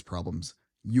 Spider-Man has problems.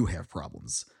 You have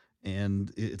problems.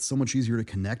 And it's so much easier to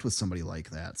connect with somebody like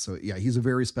that. So yeah, he's a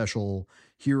very special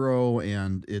hero,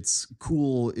 and it's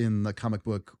cool in the comic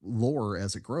book lore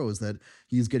as it grows that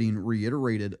he's getting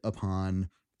reiterated upon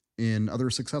in other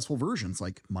successful versions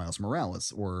like Miles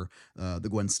Morales or the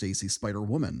Gwen Stacy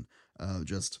Spider-Woman.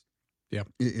 Just Yep.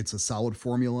 it's a solid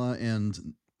formula,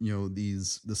 and the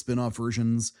spin-off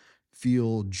versions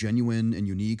feel genuine and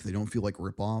unique. They don't feel like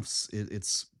rip-offs.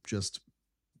 It's just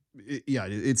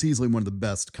it's easily one of the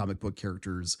best comic book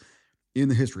characters in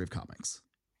the history of comics.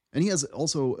 And he has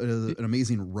also an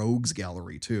amazing rogues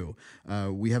gallery too.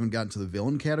 We haven't gotten to the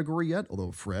villain category yet,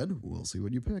 although Fred, we'll see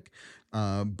what you pick.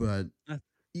 But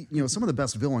some of the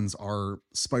best villains are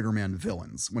Spider-Man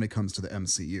villains when it comes to the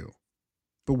MCU.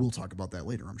 But we'll talk about that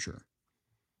later, I'm sure.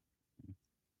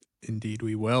 Indeed,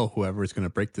 we will. Whoever's going to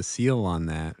break the seal on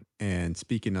that. And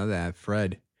speaking of that,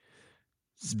 Fred.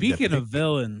 Speaking of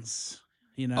villains,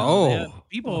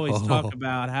 people always talk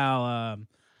about how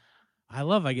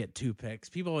I get 2 picks.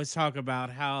 People always talk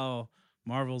about how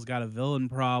Marvel's got a villain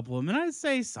problem, and I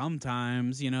say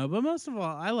sometimes, but most of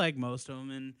all, I like most of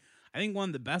them, and I think one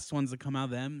of the best ones that come out of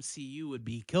the MCU would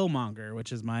be Killmonger,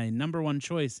 which is my number 1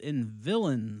 choice in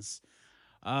villains.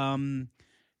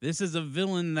 This is a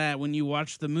villain that when you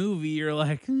watch the movie, you're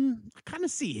like, I kind of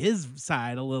see his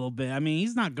side a little bit. I mean,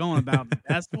 he's not going about the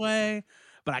best way,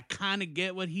 but I kind of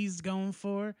get what he's going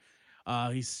for.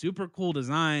 He's super cool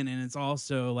design, and it's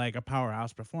also like a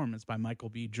powerhouse performance by Michael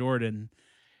B. Jordan.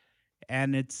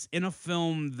 And it's in a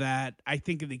film that I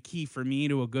think the key for me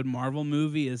to a good Marvel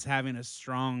movie is having a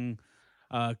strong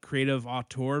creative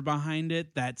auteur behind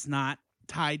it that's not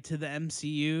tied to the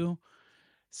MCU.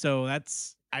 So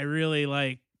I really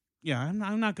like,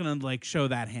 I'm not going to like show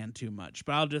that hand too much,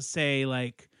 but I'll just say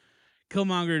like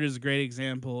Killmonger is a great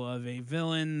example of a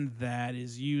villain that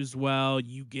is used well.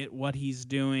 You get what he's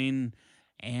doing,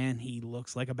 and he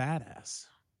looks like a badass.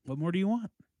 What more do you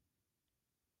want?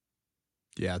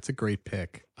 Yeah, it's a great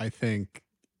pick. I think,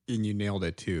 and you nailed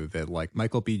it too, that like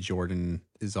Michael B. Jordan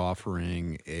is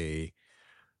offering a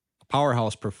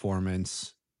powerhouse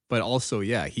performance, but also,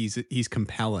 he's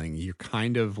compelling. You're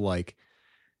kind of like,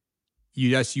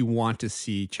 you want to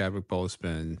see Chadwick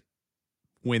Boseman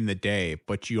win the day,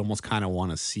 but you almost kind of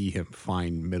want to see him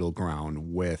find middle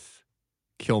ground with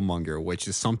Killmonger, which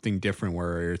is something different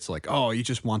where it's like, oh, you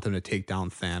just want them to take down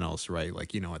Thanos, right?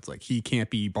 Like, it's like he can't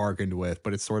be bargained with,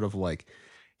 but it's sort of like,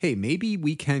 hey, maybe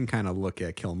we can kind of look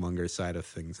at Killmonger's side of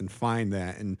things and find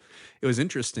that. And it was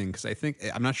interesting because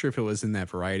I'm not sure if it was in that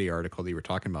Variety article that you were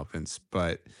talking about, Vince,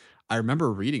 but I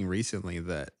remember reading recently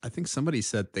that I think somebody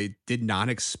said they did not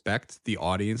expect the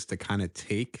audience to kind of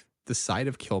take the side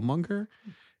of Killmonger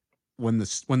when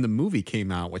the movie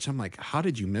came out, which I'm like, how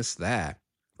did you miss that?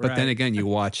 But then again, you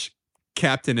watch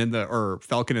Falcon and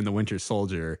the Winter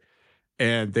Soldier,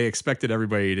 and they expected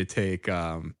everybody to take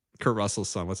Kurt Russell's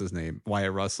son, what's his name,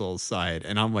 Wyatt Russell's side,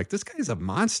 and I'm like, this guy's a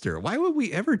monster. Why would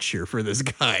we ever cheer for this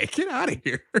guy? Get out of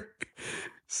here.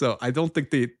 So I don't think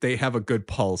they have a good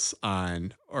pulse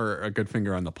on, or a good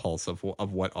finger on the pulse of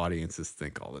what audiences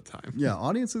think all the time. Yeah,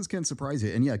 audiences can surprise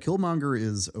you. And Killmonger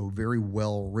is a very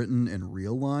well written and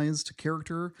realized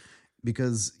character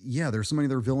because, there's so many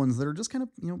other villains that are just kind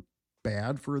of,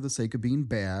 bad for the sake of being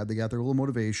bad. They got their little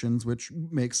motivations, which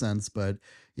makes sense. But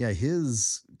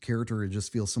his character, it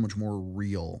just feels so much more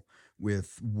real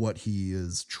with what he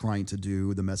is trying to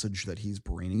do, the message that he's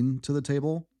bringing to the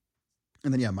table.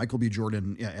 And then, Michael B.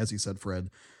 Jordan, as you said, Fred,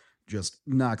 just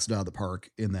knocks it out of the park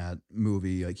in that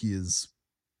movie. Like, he is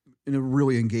a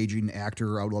really engaging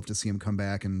actor. I would love to see him come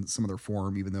back in some other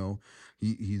form, even though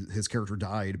his character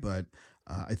died. But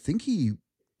I think he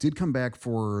did come back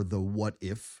for the What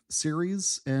If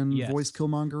series and voiced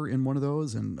Killmonger in one of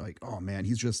those. And like, oh man,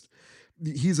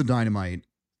 he's a dynamite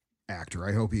actor.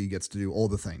 I hope he gets to do all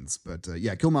the things. But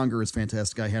Killmonger is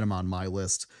fantastic. I had him on my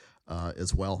list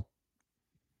as well.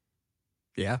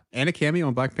 Yeah, and a cameo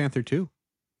in Black Panther 2.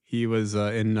 He was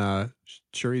in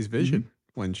Shuri's vision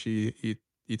when she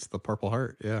eats the purple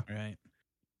heart. Yeah. Right.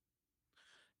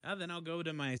 Now then I'll go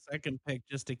to my second pick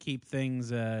just to keep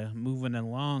things moving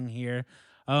along here.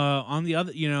 On the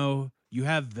other, you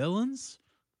have villains,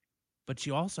 but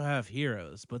you also have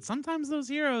heroes. But sometimes those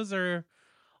heroes are a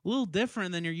little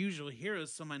different than your usual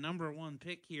heroes. So my number 1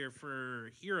 pick here for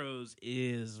heroes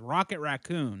is Rocket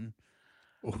Raccoon.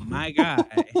 My guy.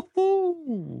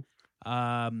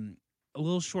 A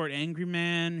little short angry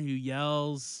man who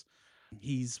yells.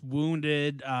 He's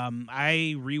wounded.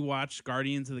 I rewatched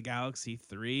Guardians of the Galaxy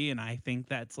 3, and I think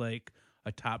that's like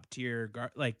a top tier,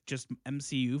 just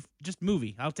MCU, just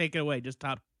movie. I'll take it away. Just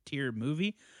top tier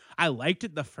movie. I liked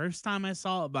it the first time I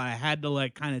saw it, but I had to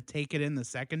like kind of take it in the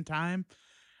second time.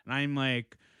 And I'm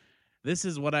like, this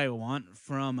is what I want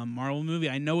from a Marvel movie.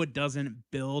 I know it doesn't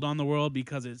build on the world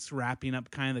because it's wrapping up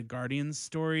kind of the Guardians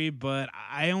story, but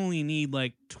I only need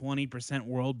like 20%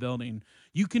 world building.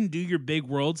 You can do your big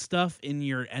world stuff in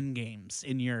your end games,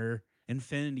 in your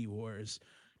Infinity Wars.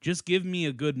 Just give me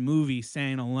a good movie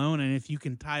standing alone, and if you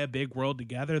can tie a big world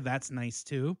together, that's nice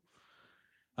too.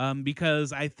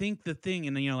 Because I think the thing,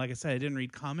 and like I said, I didn't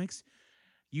read comics.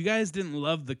 You guys didn't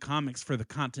love the comics for the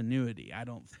continuity, I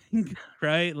don't think,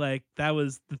 right? Like that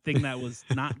was the thing that was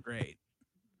not great.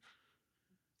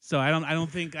 So I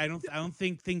don't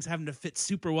think things having to fit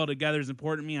super well together is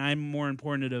important to me. I'm more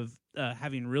important of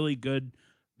having really good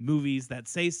movies that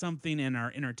say something and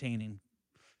are entertaining.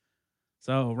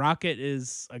 So Rocket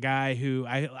is a guy who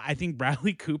I think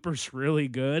Bradley Cooper's really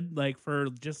good. Like for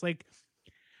just like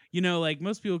like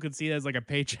most people could see it as like a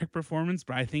paycheck performance,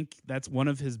 but I think that's one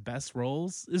of his best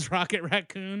roles is Rocket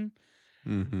Raccoon.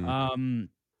 Mm-hmm.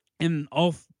 And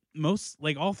all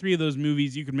three of those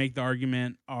movies, you could make the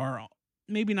argument are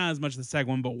maybe not as much the second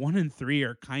one, but 1 and 3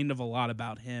 are kind of a lot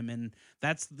about him, and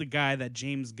that's the guy that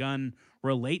James Gunn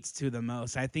relates to the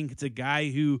most. I think it's a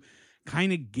guy who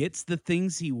kind of gets the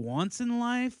things he wants in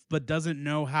life, but doesn't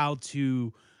know how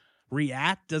to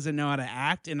react, doesn't know how to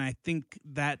act, and I think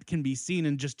that can be seen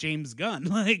in just James Gunn.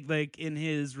 like in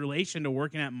his relation to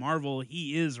working at Marvel,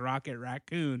 he is Rocket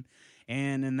Raccoon,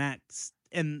 and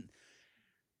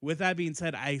with that being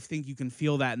said, I think you can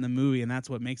feel that in the movie, and that's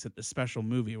what makes it a special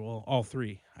movie. Well, all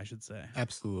three, I should say.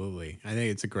 Absolutely. I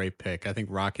think it's a great pick. I think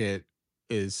Rocket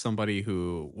is somebody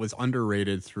who was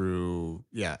underrated through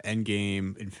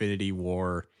Endgame, Infinity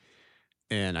War,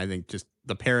 and I think just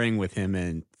the pairing with him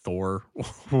and Thor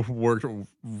worked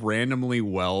randomly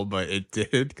well, but it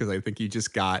did because I think you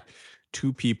just got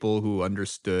two people who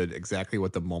understood exactly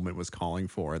what the moment was calling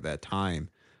for at that time.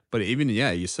 But even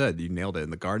you said you nailed it in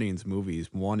the Guardians movies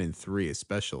 1 and 3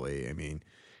 especially. I mean,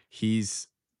 he's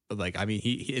like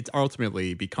he it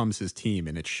ultimately becomes his team,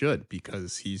 and it should,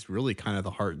 because he's really kind of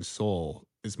the heart and soul,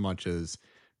 as much as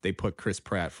they put Chris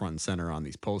Pratt front and center on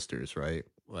these posters, right?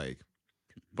 Like,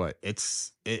 but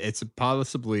it's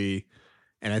possibly,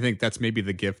 and I think that's maybe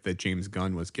the gift that James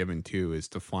Gunn was given too, is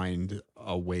to find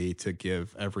a way to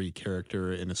give every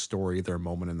character in a story their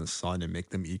moment in the sun and make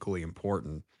them equally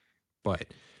important. But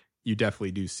you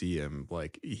definitely do see him,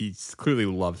 like, he clearly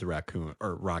loves Raccoon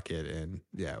or Rocket, and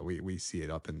we see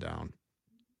it up and down.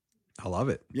 I love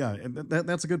it. Yeah, and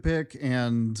that's a good pick,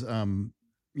 and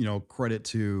credit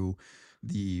to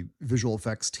the visual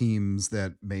effects teams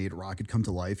that made Rocket come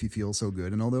to life. He feels so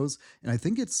good and all those. And I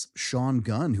think it's Sean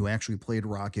Gunn who actually played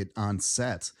Rocket on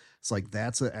set. It's like,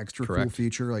 that's an extra cool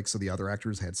feature. Like, so the other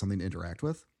actors had something to interact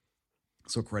with.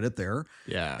 So credit there.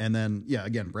 Yeah. And then,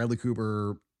 again, Bradley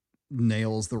Cooper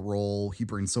nails the role. He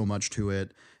brings so much to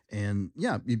it. And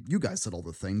you guys said all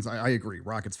the things. I agree.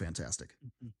 Rocket's fantastic.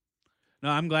 No,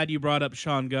 I'm glad you brought up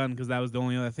Sean Gunn, because that was the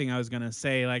only other thing I was going to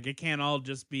say. Like, it can't all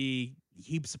just be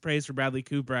heaps of praise for Bradley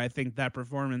Cooper. I think that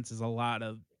performance is a lot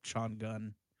of Sean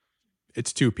Gunn.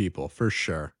 It's two people for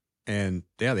sure. And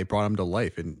they brought him to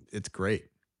life, and it's great,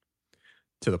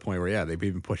 to the point where they've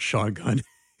even put Sean Gunn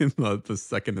in the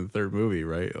second and third movie,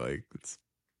 right? Like, it's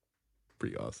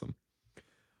pretty awesome.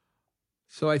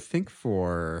 So I think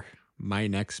for my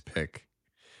next pick,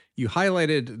 you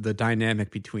highlighted the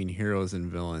dynamic between heroes and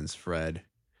villains, Fred,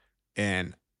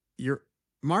 and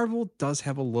Marvel does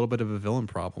have a little bit of a villain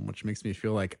problem, which makes me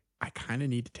feel like I kind of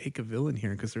need to take a villain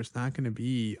here, because there's not going to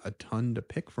be a ton to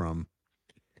pick from.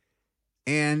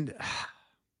 And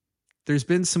there's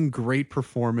been some great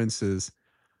performances,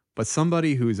 but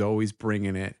somebody who's always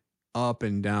bringing it up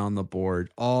and down the board,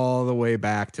 all the way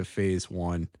back to phase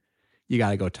 1, you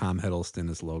got to go Tom Hiddleston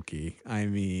as Loki. I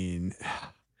mean,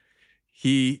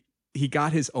 he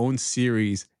got his own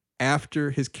series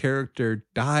after his character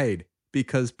died,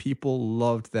 because people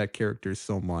loved that character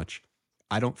so much.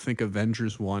 I don't think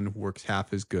Avengers 1 works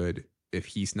half as good if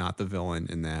he's not the villain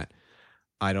in that.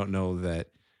 I don't know that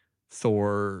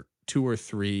Thor 2 or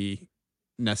 3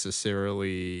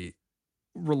 necessarily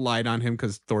relied on him,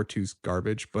 because Thor 2's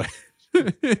garbage, but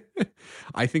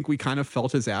I think we kind of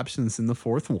felt his absence in the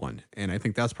fourth one. And I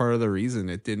think that's part of the reason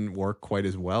it didn't work quite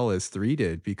as well as 3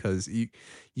 did, because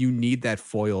you need that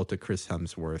foil to Chris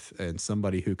Hemsworth, and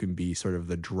somebody who can be sort of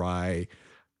that dry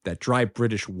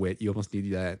British wit. You almost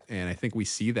need that. And I think we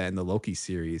see that in the Loki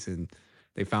series, and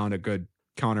they found a good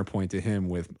counterpoint to him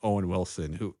with Owen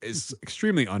Wilson, who is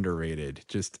extremely underrated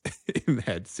just in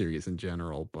that series in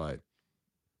general. But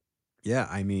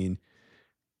I mean,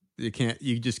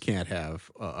 you just can't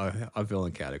have a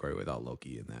villain category without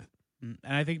Loki in that.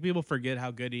 And I think people forget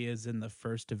how good he is in the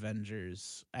first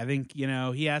Avengers. I think,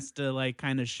 he has to like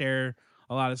kind of share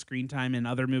a lot of screen time in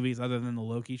other movies other than the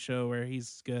Loki show where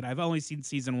he's good. I've only seen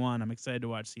season 1. I'm excited to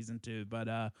watch season 2, but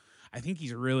I think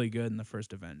he's really good in the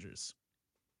first Avengers.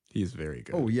 He's very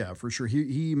good. Oh yeah, for sure.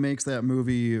 He makes that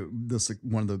movie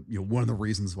one of the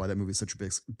reasons why that movie is such a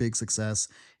big success.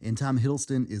 And Tom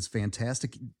Hiddleston is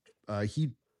fantastic.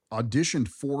 He auditioned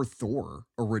for Thor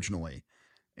originally,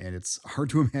 and it's hard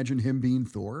to imagine him being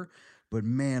Thor. But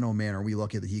man, oh man, are we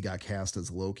lucky that he got cast as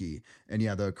Loki. And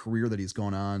yeah, the career that he's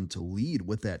gone on to lead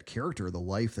with that character, the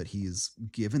life that he's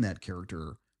given that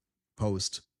character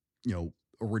post,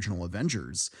 original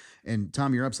Avengers. And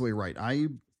Tom, you're absolutely right. I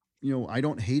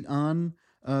don't hate on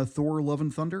Thor Love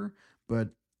and Thunder, but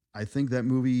I think that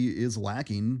movie is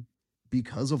lacking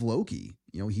because of Loki.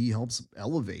 He helps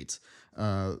elevate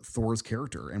Thor's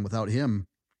character, and without him,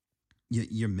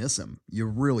 you miss him. You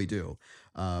really do.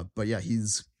 But yeah,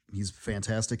 he's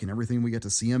fantastic in everything we get to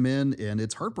see him in, and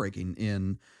it's heartbreaking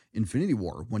in Infinity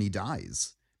War when he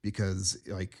dies, because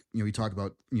you talk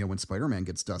about, when Spider-Man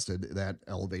gets dusted, that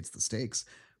elevates the stakes.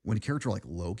 When a character like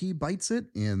Loki bites it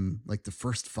in like the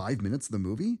first 5 minutes of the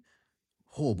movie,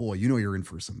 oh boy, you're in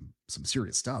for some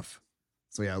serious stuff.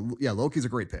 So yeah, Loki's a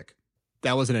great pick.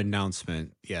 That was an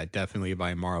announcement, definitely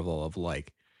by Marvel of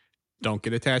like, don't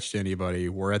get attached to anybody.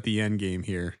 We're at the end game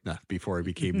here. Not before it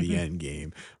became the end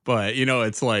game, but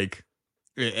it's like,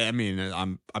 I mean,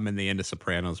 I'm in the end of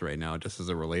Sopranos right now, just as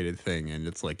a related thing, and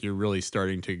it's like you're really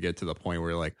starting to get to the point where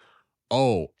you're like,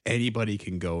 oh, anybody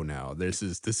can go now. This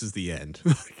is the end.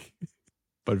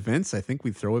 But Vince, I think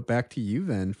we throw it back to you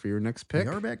then for your next pick.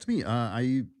 They are back to me.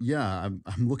 I'm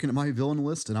looking at my villain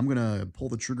list, and I'm gonna pull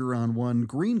the trigger on one.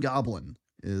 Green Goblin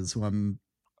is who I'm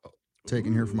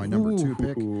taking here for my number 2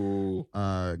 pick.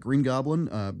 Green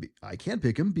Goblin. I can't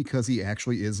pick him because he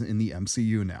actually is in the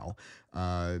MCU now.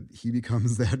 He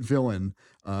becomes that villain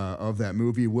of that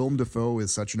movie. Willem Dafoe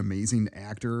is such an amazing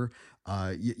actor.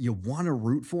 You want to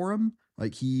root for him.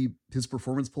 Like his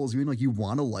performance pulls you in. Like you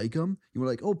want to like him. You were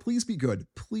like, oh, please be good.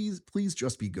 Please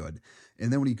just be good.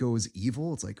 And then when he goes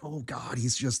evil, it's like, oh God,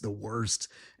 he's just the worst.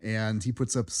 And he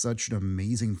puts up such an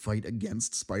amazing fight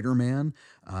against Spider-Man.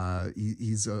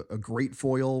 He's a great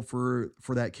foil for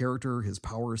that character. His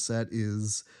power set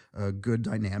is a good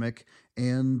dynamic,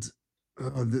 and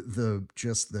the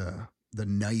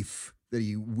knife that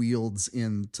he wields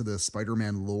into the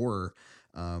Spider-Man lore,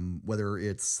 whether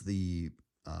it's the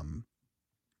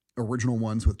original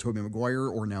ones with Tobey Maguire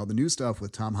or now the new stuff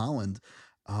with Tom Holland.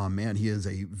 Man, he is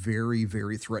a very,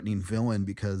 very threatening villain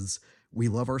because we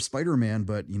love our Spider-Man,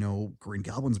 but Green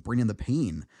Goblin's bringing the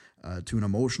pain to an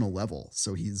emotional level.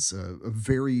 So he's a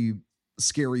very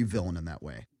scary villain in that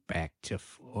way. Back to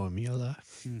formula.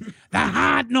 The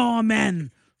Hard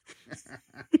Norman.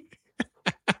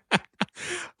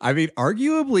 I mean,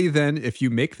 arguably then, if you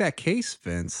make that case,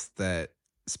 Vince, that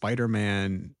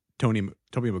Spider-Man,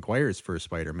 Tobey Maguire's first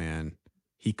Spider-Man,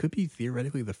 he could be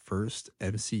theoretically the first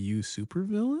MCU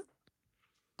supervillain?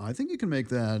 I think you can make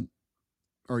that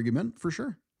argument for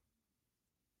sure.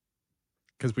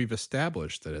 Because we've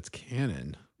established that it's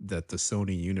canon that the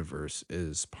Sony universe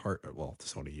is the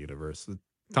Sony universe.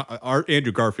 Our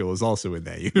Andrew Garfield is also in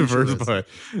that universe, Sure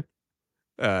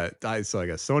but so I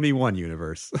guess Sony One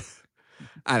universe.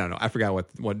 I don't know. I forgot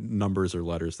what numbers or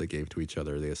letters they gave to each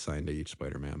other. They assigned to each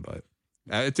Spider-Man, but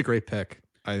it's a great pick.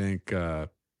 I think.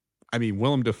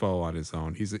 Willem Dafoe on his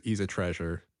own, he's a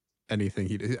treasure. Anything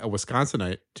a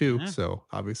Wisconsinite too, so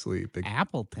obviously big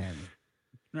Appleton,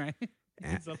 right?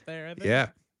 He's up there. I think. Yeah,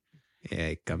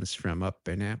 he comes from up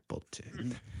in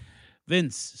Appleton.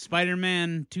 Vince,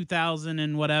 Spider-Man 2000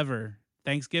 and whatever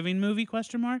Thanksgiving movie ?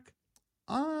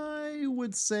 I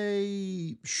would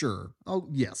say sure. Oh,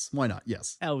 yes. Why not?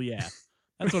 Yes. Hell yeah.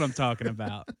 That's what I'm talking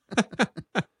about.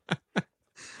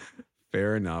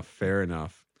 Fair enough.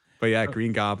 But yeah,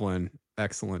 Green Goblin,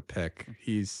 excellent pick.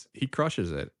 He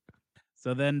crushes it.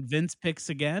 So then Vince picks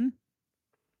again?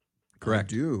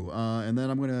 Correct. I do. And then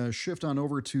I'm going to shift on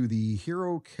over to the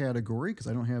hero category because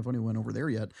I don't have anyone over there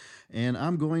yet. And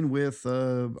I'm going with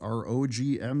our OG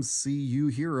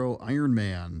MCU hero, Iron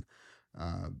Man.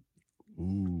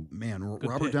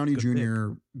 Robert Downey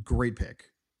Jr., great pick.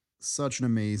 Such an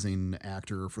amazing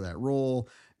actor for that role,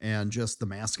 and just the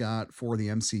mascot for the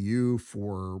MCU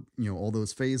for all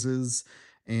those phases,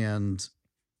 and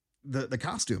the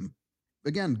costume.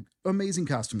 Again, amazing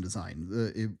costume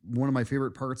design. One of my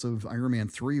favorite parts of Iron Man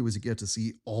 3 was you get to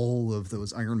see all of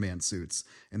those Iron Man suits,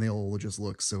 and they all just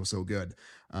look so good.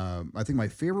 I think my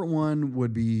favorite one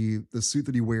would be the suit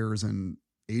that he wears in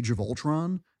Age of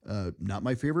Ultron. Not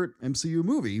my favorite MCU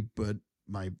movie, but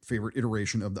my favorite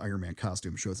iteration of the Iron Man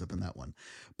costume shows up in that one.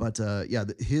 But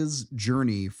his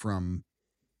journey from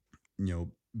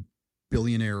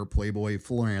billionaire playboy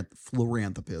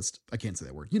philanthropist. I can't say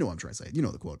that word. You know what I'm trying to say. You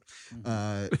know the quote.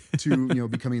 To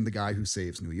becoming the guy who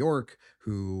saves New York,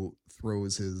 who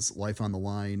throws his life on the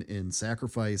line in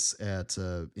sacrifice at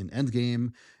in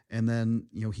Endgame, and then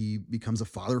he becomes a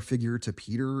father figure to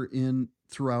Peter in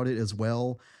throughout it as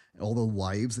well. All the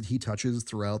lives that he touches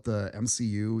throughout the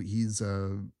MCU, he's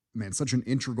man, such an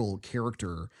integral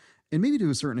character, and maybe to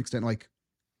a certain extent, like.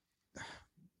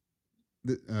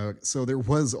 So there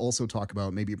was also talk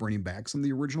about maybe bringing back some of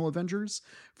the original Avengers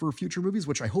for future movies,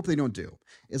 which I hope they don't do.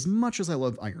 As much as I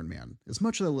love Iron Man, as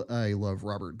much as I love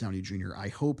Robert Downey Jr., I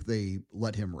hope they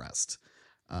let him rest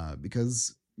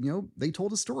because, they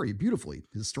told a story beautifully.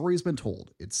 His story has been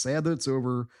told. It's sad that it's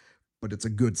over, but it's a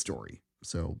good story.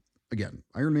 So again,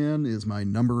 Iron Man is my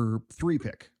number 3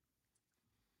 pick.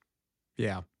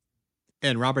 Yeah.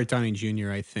 And Robert Downey Jr.,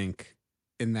 I think,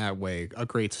 in that way, a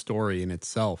great story in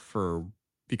itself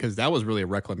because that was really a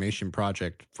reclamation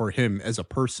project for him as a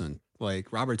person.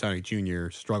 Like Robert Downey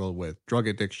Jr. struggled with drug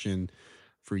addiction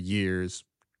for years,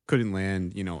 couldn't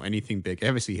land, anything big.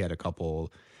 Obviously he had a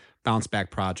couple bounce back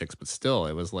projects, but still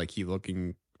it was like he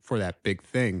looking for that big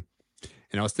thing.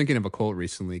 And I was thinking of a quote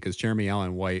recently because Jeremy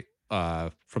Allen White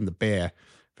from The Bear,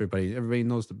 everybody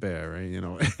knows The Bear,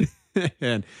 right?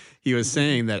 And he was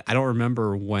saying that I don't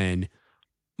remember when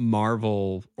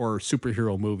Marvel or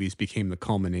superhero movies became the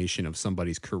culmination of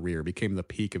somebody's career, became the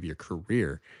peak of your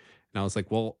career. And I was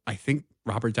like, well, I think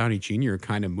Robert Downey Jr.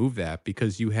 kind of moved that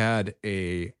because you had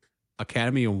a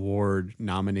Academy Award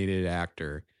nominated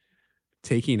actor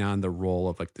taking on the role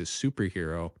of like this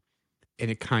superhero, and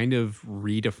it kind of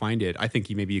redefined it. I think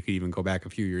maybe you could even go back a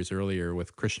few years earlier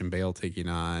with Christian Bale taking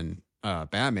on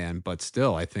Batman, but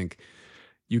still, I think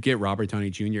you get Robert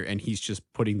Downey Jr. and he's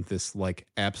just putting this like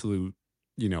absolute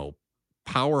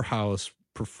powerhouse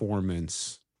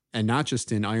performance, and not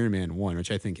just in Iron Man 1, which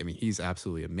I think, he's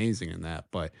absolutely amazing in that,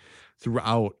 but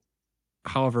throughout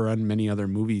however many other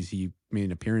movies he made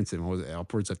an appearance in, what was it,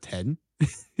 upwards of 10?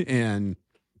 And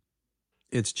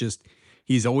it's just,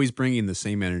 he's always bringing the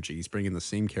same energy. He's bringing the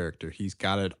same character. He's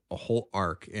got a whole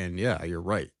arc. And yeah, you're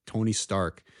right. Tony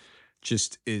Stark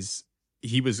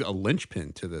he was a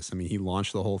linchpin to this. He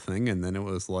launched the whole thing, and then it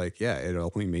was like, yeah, it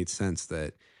only made sense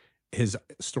that his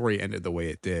story ended the way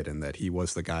it did, and that he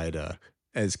was the guy to,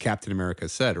 as Captain America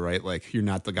said, right? Like, you're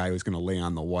not the guy who's going to lay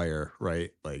on the wire,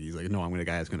 right? Like, he's like, no, I'm the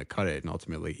guy who's going to cut it. And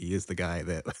ultimately he is the guy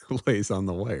that lays on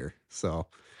the wire. So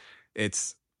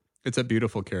it's a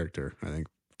beautiful character. I think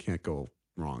can't go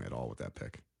wrong at all with that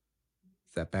pick.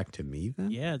 Is that back to me then?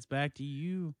 Yeah, it's back to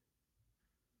you.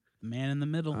 Man in the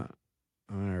middle.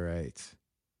 All right.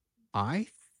 I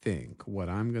think what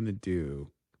I'm going to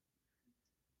do,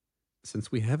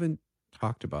 since we haven't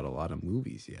talked about a lot of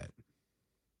movies yet,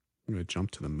 I'm going to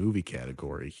jump to the movie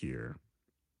category here.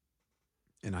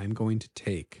 And I'm going to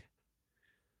take,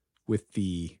 with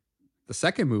the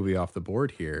second movie off the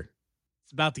board here,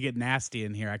 It's about to get nasty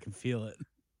in here. I can feel it.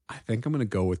 I think I'm going to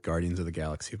go with Guardians of the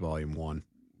Galaxy Volume 1.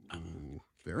 Ooh,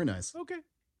 very nice. Okay.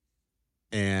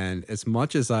 And as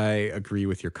much as I agree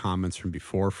with your comments from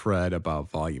before, Fred,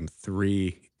 about Volume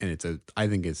 3, and I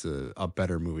think it's a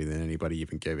better movie than anybody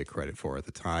even gave it credit for at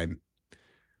the time.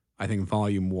 I think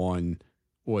Volume 1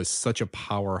 was such a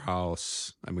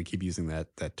powerhouse, and we keep using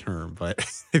that term, but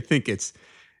I think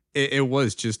it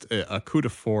was just a coup de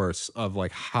force of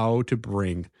like how to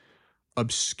bring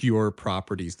obscure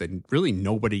properties that really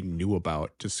nobody knew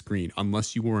about to screen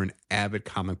unless you were an avid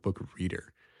comic book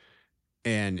reader.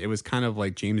 And it was kind of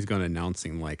like James Gunn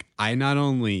announcing, like, I not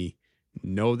only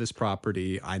know this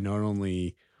property, I not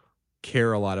only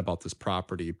care a lot about this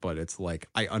property, but it's like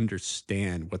I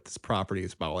understand what this property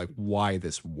is about, like why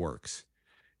this works.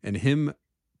 And him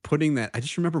putting that, I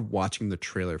just remember watching the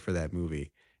trailer for that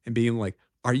movie and being like,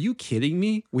 are you kidding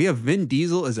me? We have Vin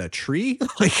Diesel as a tree?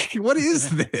 Like, what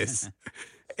is this?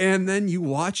 And then you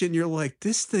watch it and you're like,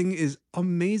 this thing is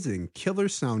amazing. Killer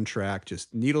soundtrack,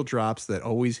 just needle drops that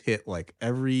always hit like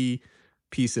every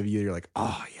piece of you. You're like,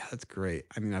 oh yeah, that's great.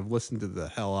 I mean, I've listened to the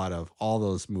hell out of all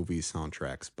those movie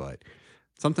soundtracks, but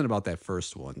something about that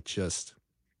first one, just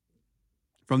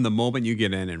from the moment you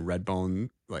get in and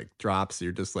Redbone like drops,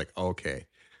 you're just like, okay,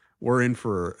 we're in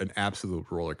for an absolute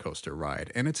roller coaster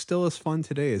ride. And it's still as fun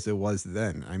today as it was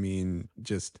then. I mean,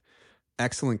 just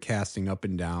excellent casting up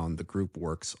and down. The group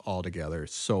works all together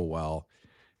so well.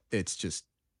 It's just,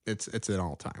 it's an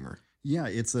all-timer. Yeah,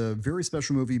 it's a very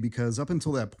special movie because up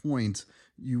until that point,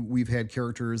 we've had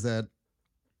characters that,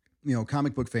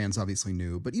 comic book fans obviously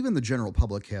knew, but even the general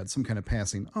public had some kind of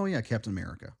passing, oh yeah, Captain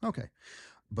America. Okay.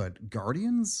 But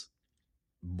Guardians,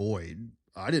 boy,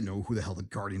 I didn't know who the hell the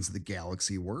Guardians of the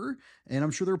Galaxy were, and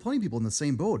I'm sure there were plenty of people in the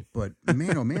same boat. But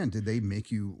man, oh man, did they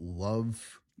make you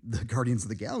love the Guardians of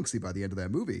the Galaxy by the end of that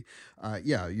movie?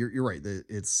 Yeah, you're right.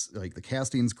 It's like the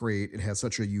casting's great. It has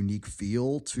such a unique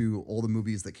feel to all the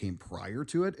movies that came prior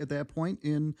to it at that point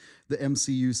in the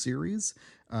MCU series.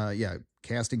 Yeah,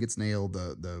 casting gets nailed.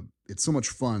 The it's so much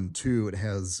fun too. It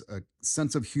has a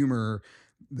sense of humor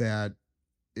that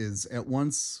is at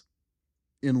once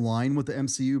in line with the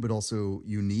MCU, but also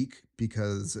unique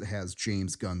because it has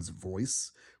James Gunn's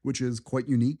voice, which is quite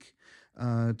unique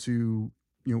to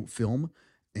film,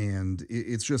 and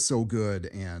it's just so good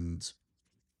and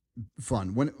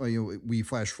fun. When we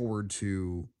flash forward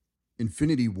to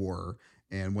Infinity War,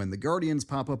 and when the Guardians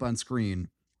pop up on screen,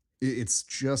 it's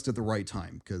just at the right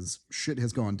time because shit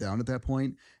has gone down at that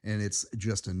point, and it's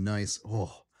just a nice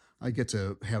I get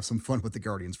to have some fun with the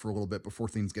Guardians for a little bit before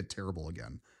things get terrible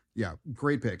again. Yeah,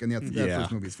 great pick, and that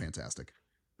first movie is fantastic.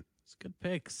 It's a good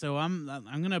pick. So I'm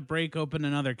gonna break open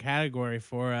another category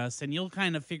for us, and you'll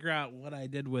kind of figure out what I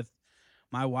did with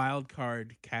my wild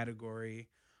card category.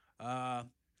 I'm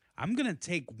gonna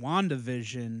take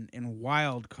WandaVision in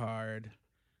wild card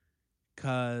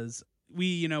because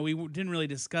we didn't really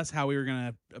discuss how we were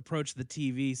gonna approach the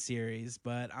TV series,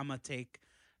 but I'm gonna take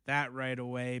that right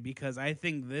away because I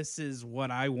think this is what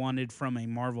I wanted from a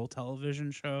Marvel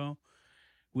television show,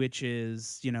 which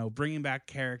is, bringing back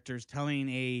characters, telling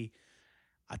a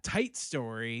tight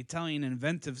story, telling an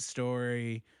inventive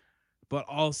story, but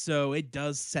also it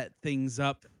does set things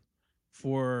up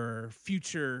for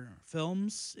future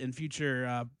films and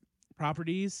future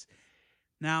properties.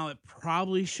 Now, it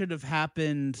probably should have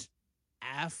happened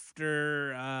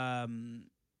after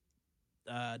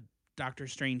Doctor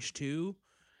Strange 2.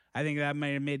 I think that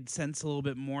might have made sense a little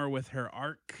bit more with her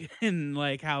arc and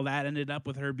like how that ended up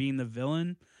with her being the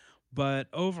villain. But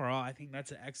overall, I think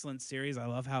that's an excellent series. I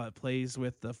love how it plays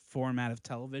with the format of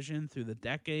television through the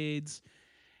decades.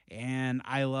 And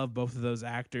I love both of those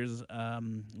actors,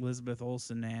 Elizabeth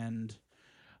Olsen and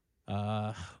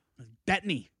Paul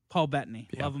Bettany.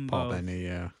 Yeah, love them Paul both. Bettany,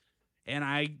 yeah. And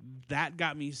that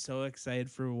got me so excited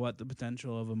for what the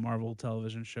potential of a Marvel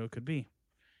television show could be.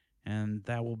 And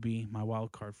that will be my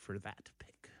wild card for that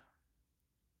pick.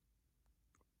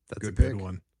 That's a good pick.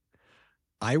 one.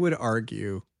 I would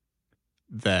argue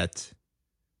that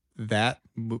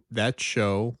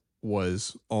show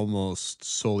was almost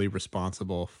solely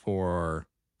responsible for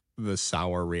the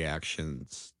sour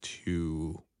reactions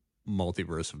to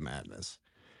Multiverse of Madness,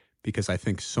 because I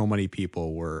think so many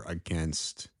people were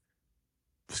against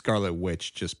Scarlet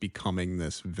Witch just becoming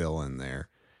this villain there,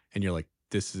 and you're like,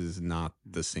 this is not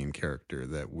the same character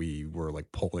that we were like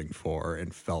pulling for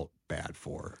and felt bad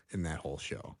for in that whole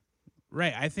show.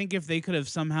 Right. I think if they could have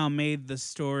somehow made the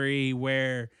story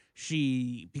where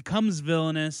she becomes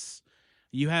villainous,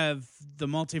 you have the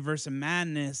Multiverse of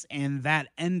Madness, and that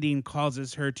ending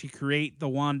causes her to create the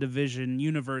WandaVision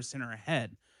universe in her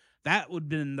head. That would have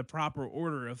been the proper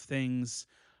order of things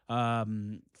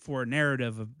for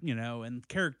narrative of, and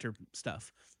character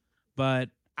stuff. But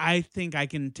I think I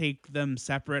can take them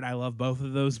separate. I love both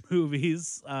of those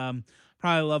movies.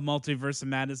 Probably love Multiverse of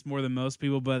Madness more than most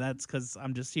people, but that's because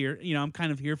I'm just here. I'm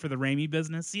kind of here for the Raimi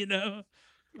business, Oh,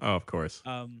 of course.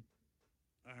 All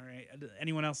right.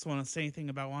 Anyone else want to say anything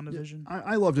about WandaVision?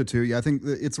 I loved it too. Yeah, I think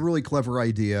it's a really clever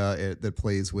idea that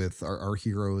plays with our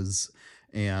heroes.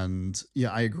 And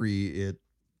yeah, I agree. It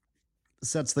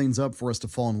sets things up for us to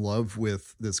fall in love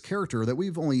with this character that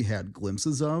we've only had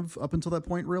glimpses of up until that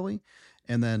point, really.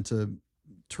 And then to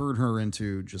turn her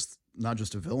into not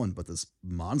just a villain, but this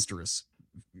monstrous,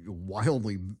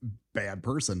 wildly bad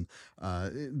person,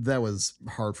 that was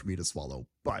hard for me to swallow.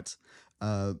 But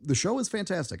the show is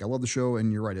fantastic. I love the show,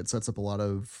 and you're right, it sets up a lot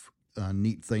of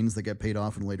neat things that get paid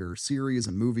off in later series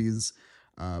and movies.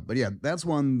 But yeah, that's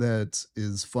one that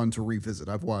is fun to revisit.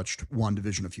 I've watched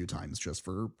WandaVision a few times just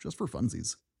for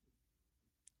funsies.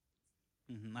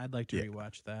 I'd like to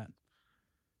rewatch that.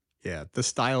 Yeah, the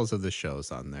styles of the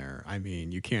shows on there, I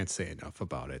mean, you can't say enough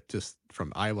about it. Just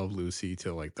from I Love Lucy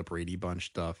to like the Brady Bunch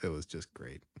stuff, it was just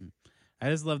great. I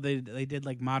just love they did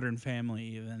like Modern Family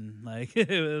even. Like,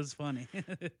 it was funny.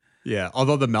 Yeah,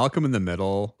 although the Malcolm in the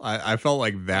Middle, I felt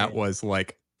like that was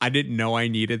like, I didn't know I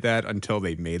needed that until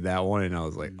they made that one, and I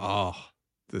was like, oh,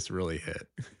 this really hit.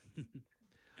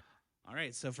 All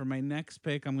right, so for my next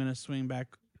pick, I'm going to swing back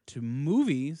to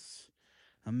movies.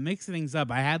 I'm mixing things up.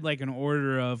 I had like an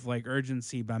order of like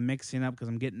urgency, but I'm mixing up because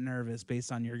I'm getting nervous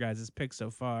based on your guys' pick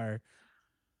so far.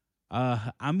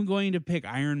 I'm going to pick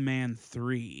Iron Man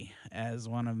 3 as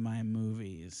one of my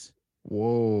movies.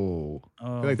 Whoa. I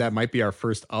feel like that might be our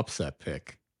first upset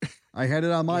pick. I had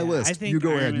it on my Yeah, I list. think You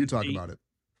go Iron ahead. You Man talk 3 about it.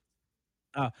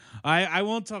 I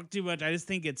won't talk too much. I just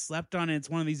think it's slept on. It's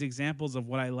one of these examples of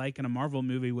what I like in a Marvel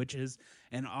movie, which is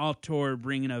an auteur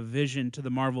bringing a vision to the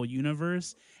Marvel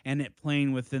universe and it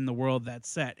playing within the world that's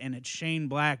set. And it's Shane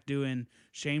Black doing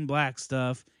Shane Black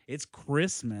stuff. It's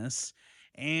Christmas,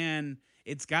 and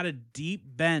it's got a deep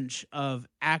bench of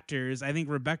actors. I think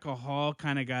Rebecca Hall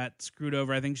kind of got screwed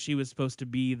over. I think she was supposed to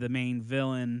be the main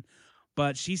villain,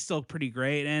 but she's still pretty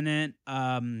great in it.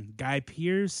 Guy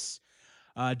Pearce.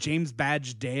 James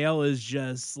Badge Dale is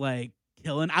just like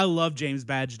killing. I love James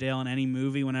Badge Dale in any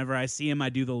movie. Whenever I see him, I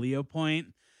do the Leo point.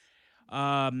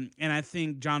 And I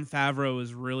think Jon Favreau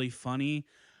is really funny.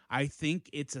 I think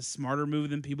it's a smarter movie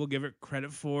than people give it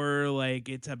credit for. Like,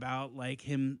 it's about like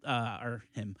Iron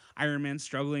Man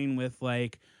struggling with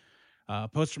like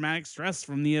post-traumatic stress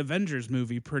from the Avengers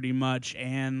movie pretty much,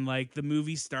 and like the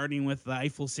movie starting with the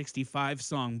Eiffel 65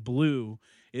 song Blue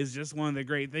is just one of the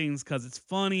great things because it's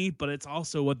funny, but it's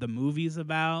also what the movie's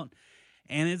about,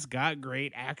 and it's got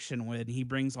great action when he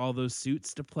brings all those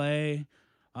suits to play.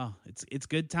 Oh, it's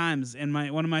good times. And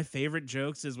one of my favorite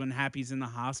jokes is when Happy's in the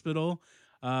hospital.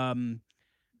 Tony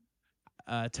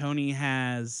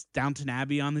has Downton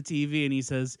Abbey on the TV, and he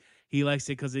says he likes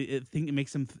it because it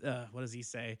makes him. What does he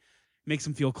say? Makes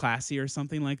him feel classy or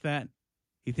something like that.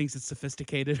 He thinks it's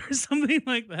sophisticated or something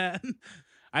like that.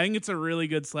 I think it's a really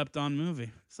good slept-on movie.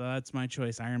 So that's my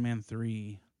choice, Iron Man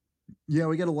 3. Yeah,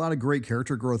 we get a lot of great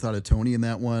character growth out of Tony in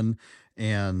that one.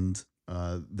 And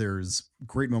there's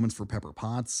great moments for Pepper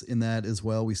Potts in that as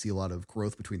well. We see a lot of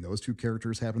growth between those two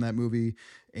characters happen in that movie.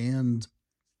 And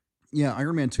yeah,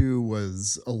 Iron Man 2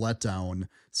 was a letdown.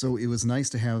 So it was nice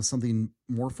to have something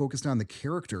more focused on the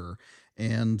character.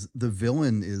 And the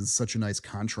villain is such a nice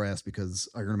contrast because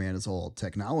Iron Man is all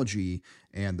technology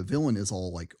and the villain is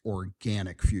all like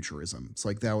organic futurism. So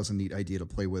like that was a neat idea to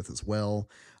play with as well.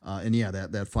 And yeah,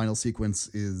 that final sequence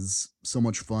is so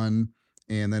much fun.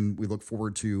 And then we look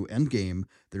forward to Endgame.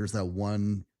 There's that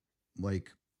one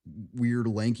like weird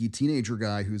lanky teenager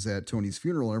guy who's at Tony's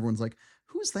funeral. Everyone's like,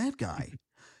 who's that guy?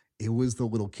 It was the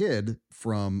little kid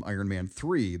from Iron Man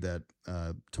 3 that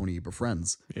Tony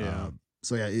befriends. Yeah.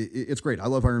 So yeah, it's great. I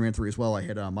love Iron Man 3 as well. I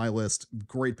had it on my list.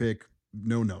 Great pick.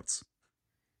 No notes.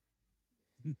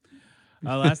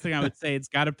 Last thing I would say, it's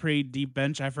got a pretty deep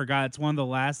bench. I forgot. It's one of the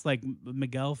last like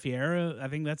Miguel Fiera, I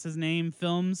think that's his name,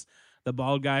 films. The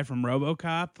bald guy from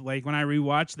RoboCop. Like when I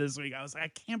rewatched this week, I was like,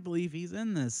 I can't believe he's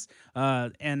in this.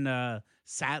 And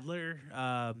Sadler,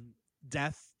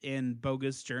 Death in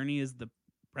Bogus Journey is the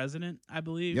president, I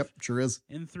believe. Yep, sure is.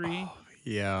 In 3. Oh,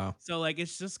 yeah. So like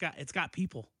it's got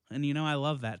people. And you know, I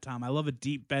love that, Tom. I love a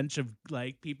deep bench of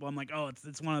like people. I'm like, oh,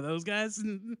 it's one of those guys.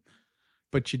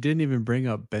 But you didn't even bring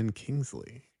up Ben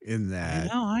Kingsley in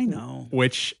that. I know.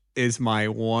 Which is my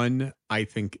one, I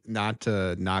think, not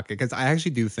to knock it, because I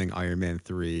actually do think Iron Man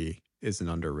 3 is an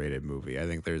underrated movie. I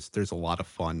think there's a lot of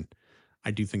fun.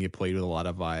 I do think it played with a lot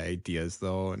of ideas,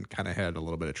 though, and kind of had a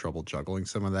little bit of trouble juggling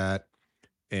some of that.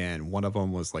 And one of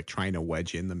them was like trying to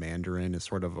wedge in the Mandarin as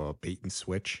sort of a bait and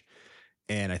switch.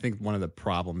 And I think one of the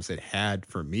problems it had,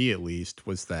 for me at least,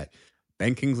 was that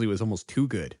Ben Kingsley was almost too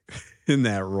good in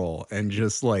that role. And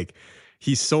just like,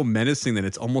 he's so menacing that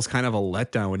it's almost kind of a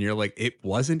letdown when you're like, it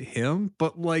wasn't him,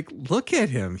 but like, look at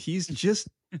him. He's just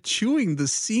chewing the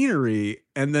scenery.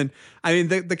 And then, I mean,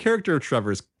 the character of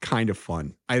Trevor is kind of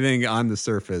fun. I think on the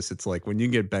surface, it's like when you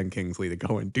get Ben Kingsley to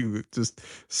go and do just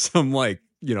some like,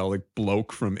 you know, like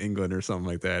bloke from England or something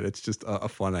like that. It's just a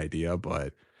fun idea,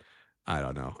 but I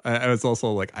don't know. I was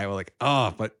also like,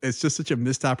 but it's just such a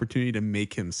missed opportunity to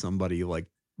make him somebody like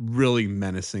really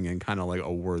menacing and kind of like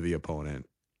a worthy opponent.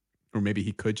 Or maybe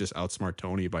he could just outsmart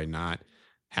Tony by not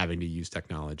having to use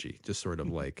technology. Just sort of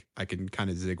like, I can kind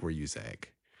of zig where you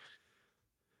zag.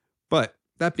 But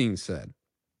that being said,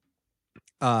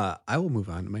 I will move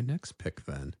on to my next pick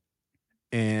then.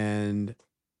 And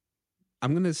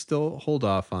I'm going to still hold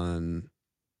off on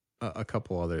a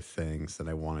couple other things that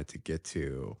I wanted to get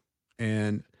to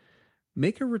and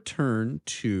make a return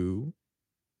to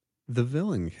the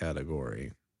villain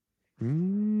category.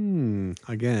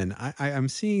 Again, I'm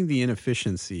seeing the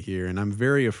inefficiency here, and I'm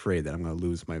very afraid that I'm going to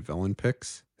lose my villain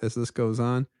picks as this goes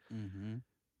on. Mm-hmm.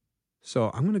 So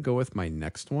I'm going to go with my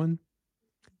next one,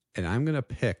 and I'm going to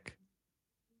pick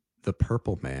the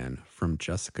Purple Man from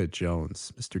Jessica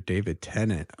Jones, Mr. David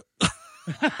Tennant.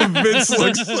 Vince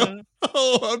looks so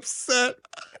upset.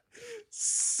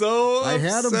 So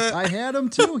upset. I had him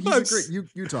too. He's a great.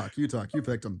 You talk. You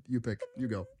picked him. You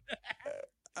go.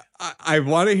 I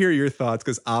want to hear your thoughts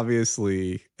because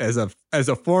obviously, as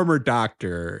a former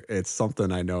doctor, it's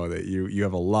something I know that you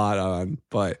have a lot on.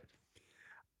 But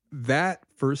that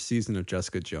first season of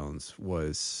Jessica Jones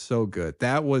was so good.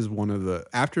 That was one of the,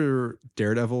 after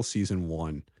Daredevil season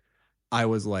 1, I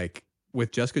was like,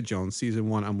 with Jessica Jones season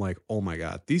 1, I'm like, oh my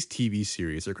God, these TV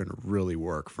series are going to really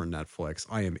work for Netflix.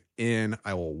 I am in.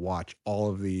 I will watch all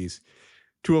of these.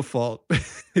 To a fault, I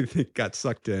think got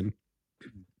sucked in.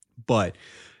 But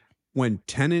when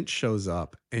Tennant shows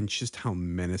up and just how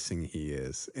menacing he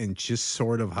is and just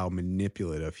sort of how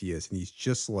manipulative he is, and he's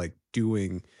just like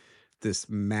doing this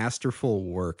masterful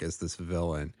work as this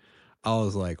villain, I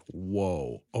was like,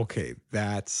 whoa, okay,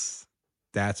 that's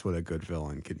what a good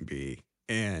villain can be.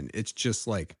 And it's just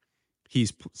like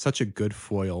he's such a good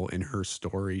foil in her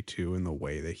story too, in the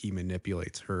way that he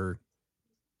manipulates her.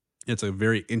 It's a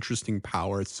very interesting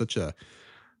power. It's such a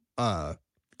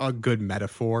good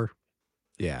metaphor.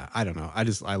 Yeah, I don't know.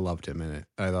 I loved him in it.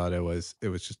 I thought it was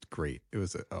just great. It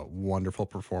was a wonderful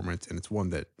performance, and it's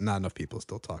one that not enough people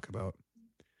still talk about.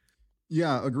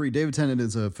 Yeah, agree. David Tennant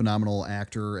is a phenomenal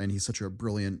actor, and he's such a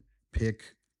brilliant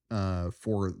pick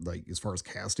for like as far as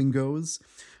casting goes.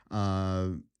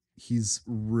 He's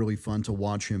really fun to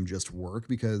watch him just work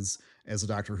because as a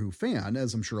Doctor Who fan,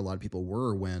 as I'm sure a lot of people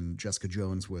were when Jessica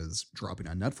Jones was dropping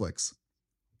on Netflix,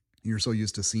 you're so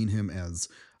used to seeing him as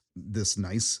this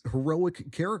nice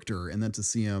heroic character, and then to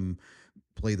see him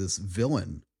play this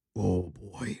villain, oh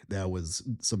boy, that was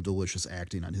some delicious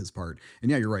acting on his part.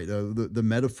 And yeah, you're right, the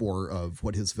metaphor of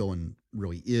what his villain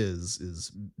really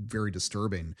is very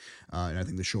disturbing, and I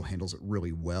think the show handles it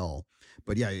really well.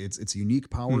 But yeah, it's a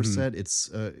unique power set. It's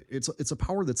a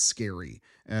power that's scary,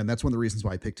 and that's one of the reasons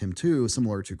why I picked him too.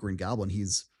 Similar to Green Goblin,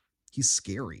 he's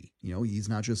scary. You know, he's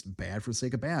not just bad for the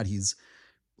sake of bad. He's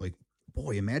like,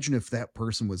 boy, imagine if that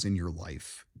person was in your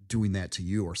life doing that to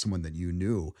you or someone that you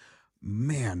knew.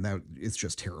 Man, that it's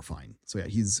just terrifying. So yeah,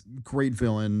 he's great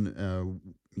villain.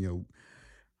 You know,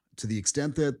 to the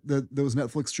extent that those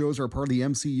Netflix shows are part of the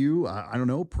MCU, I don't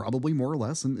know, probably more or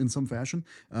less in some fashion.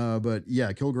 But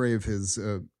yeah, Kilgrave is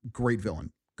a great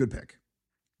villain. Good pick.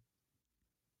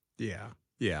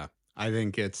 Yeah. I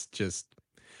think it's just,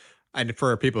 and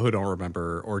for people who don't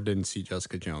remember or didn't see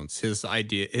Jessica Jones, his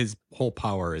whole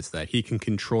power is that he can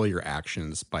control your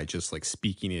actions by just like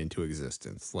speaking it into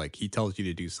existence. Like he tells you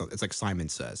to do something. It's like Simon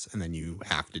Says, and then you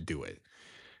have to do it.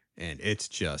 And it's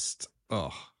just,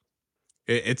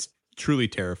 it's truly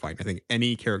terrifying. I think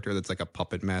any character that's like a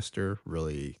puppet master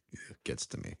really gets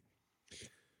to me.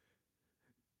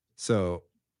 So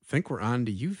I think we're on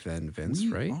to you then, Vince,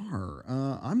 right? We are.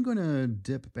 I'm going to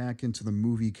dip back into the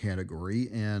movie category,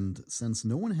 and since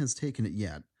no one has taken it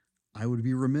yet, I would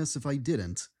be remiss if I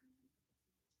didn't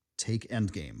take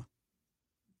Endgame.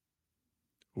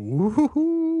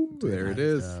 Ooh, there it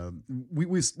is.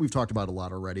 We've talked about it a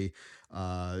lot already.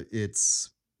 It's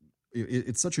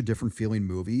such a different feeling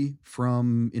movie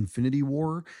from Infinity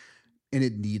War, and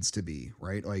it needs to be,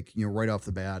 right? Like, you know, right off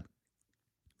the bat,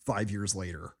 5 years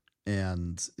later,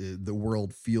 and the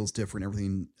world feels different.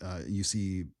 Everything, you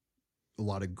see a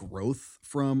lot of growth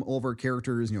from all of our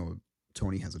characters. You know,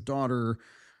 Tony has a daughter.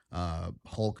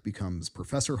 Hulk becomes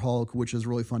Professor Hulk, which is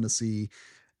really fun to see.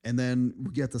 And then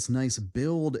we get this nice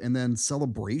build and then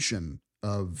celebration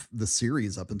of the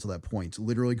series up until that point,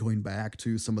 literally going back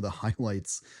to some of the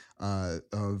highlights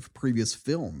of previous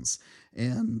films.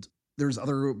 And there's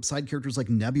other side characters like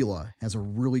Nebula has a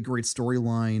really great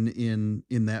storyline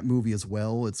in that movie as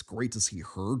well. It's great to see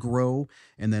her grow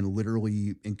and then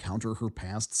literally encounter her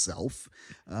past self.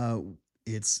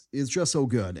 It's just so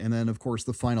good. And then of course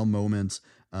the final moment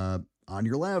on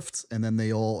your left, and then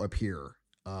they all appear.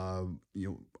 You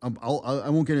know, I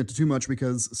won't get into too much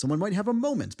because someone might have a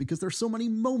moment, because there's so many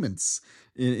moments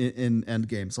in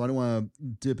Endgame. So I don't want to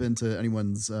dip into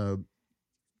anyone's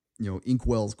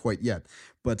inkwells quite yet,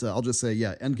 but I'll just say,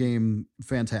 yeah, Endgame,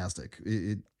 fantastic.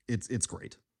 It's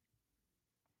great.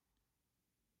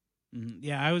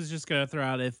 Yeah, I was just gonna throw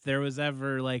out, if there was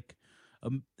ever like,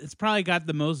 it's probably got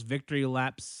the most victory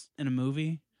laps in a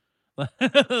movie,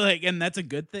 like, and that's a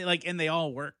good thing. Like, and they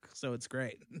all work, so it's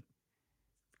great.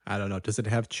 I don't know. Does it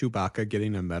have Chewbacca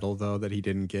getting a medal though that he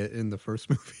didn't get in the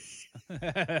first movie?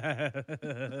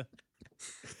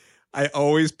 I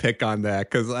always pick on that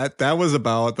because that was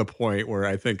about the point where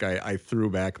I think I threw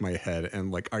back my head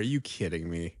and like, are you kidding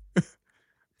me?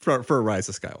 for Rise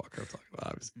of Skywalker, I'm talking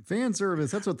about, obviously. Fan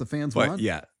service. That's what the fans but want.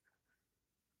 Yeah.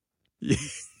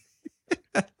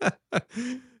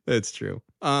 That's true.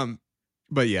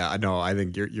 But yeah, I know. I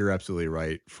think you're absolutely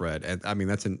right, Fred. And I mean,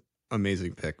 that's an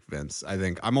amazing pick, Vince. I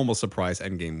think I'm almost surprised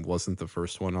Endgame wasn't the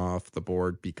first one off the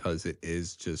board, because it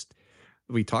is just,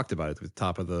 we talked about it at the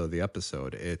top of the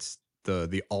episode. It's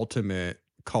the ultimate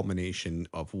culmination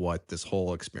of what this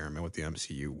whole experiment with the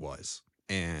MCU was.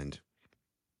 And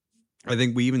I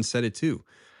think we even said it too.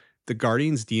 The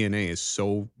Guardians DNA is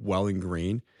so well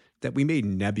ingrained that we made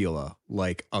Nebula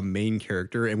like a main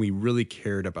character and we really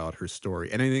cared about her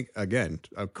story. And I think, again,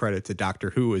 a credit to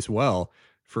Doctor Who as well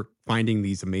for finding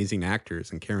these amazing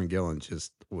actors. And Karen Gillan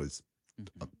just was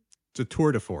a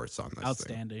tour de force on this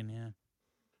Outstanding, thing.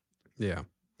 Yeah.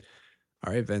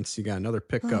 All right, Vince, you got another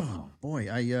pickup. Oh boy,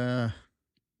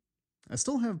 I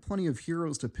still have plenty of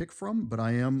heroes to pick from, but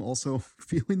I am also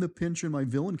feeling the pinch in my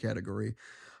villain category.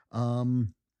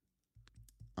 I'm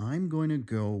going to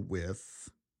go with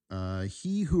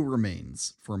He Who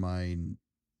Remains for my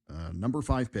number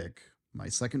 5 pick, my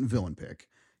second villain pick.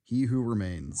 He Who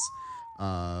Remains.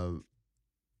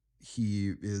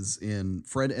 He is in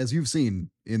Fred, as you've seen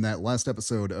in that last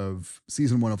episode of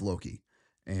season 1 of Loki,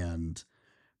 and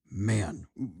man,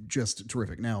 just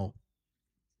terrific. Now,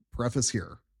 preface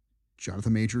here.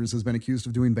 Jonathan Majors has been accused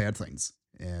of doing bad things,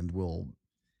 and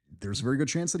there's a very good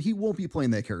chance that he won't be playing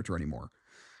that character anymore.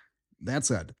 That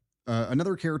said,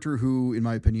 another character who, in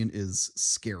my opinion, is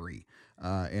scary,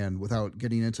 and without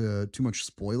getting into too much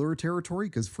spoiler territory,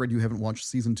 because Fred, you haven't watched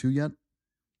season 2 yet?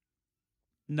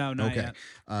 No, not yet.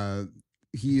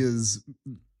 His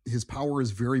power is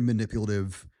very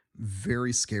manipulative,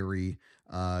 very scary,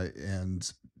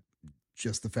 and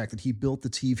just the fact that he built the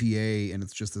TVA and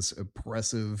it's just this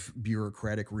oppressive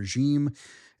bureaucratic regime.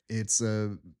 It's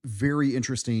a very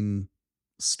interesting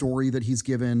story that he's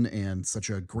given and such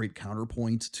a great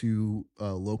counterpoint to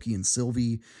Loki and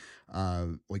Sylvie.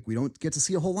 Like, we don't get to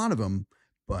see a whole lot of him,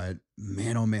 but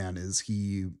man, oh man, is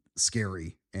he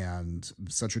scary, and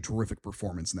such a terrific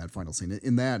performance in that final scene.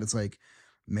 In that, it's like,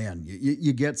 man,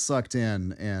 you get sucked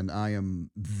in, and I am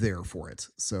there for it.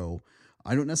 So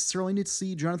I don't necessarily need to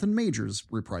see Jonathan Majors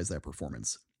reprise that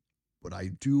performance, but I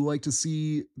do like to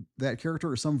see that character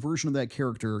or some version of that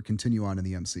character continue on in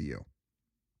the MCU.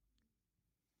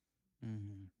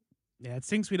 Yeah, it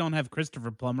stinks we don't have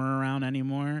Christopher Plummer around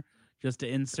anymore just to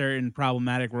insert in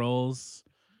problematic roles.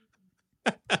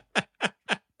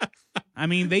 I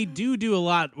mean, they do a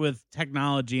lot with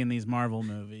technology in these Marvel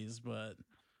movies, but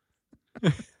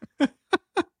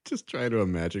just try to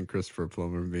imagine Christopher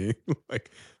Plummer being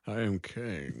like, I am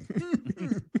king.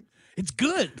 It's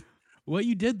good. What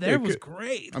you did there was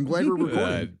great. I'm glad we're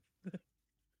recording.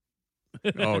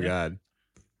 Oh God.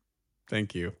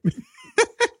 Thank you.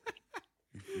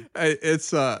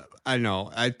 I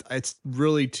know. It's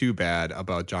really too bad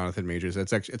about Jonathan Majors.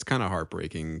 It's kind of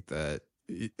heartbreaking that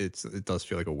it does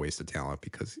feel like a waste of talent,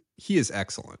 because he is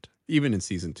excellent. Even in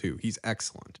season 2, he's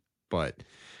excellent. But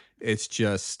it's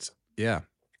just,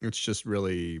 it's just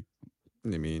really,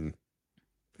 I mean,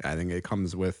 I think it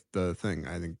comes with the thing.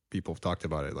 I think people have talked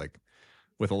about it. Like,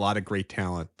 with a lot of great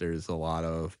talent, there's a lot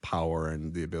of power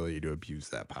and the ability to abuse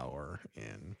that power.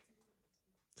 And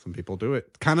some people do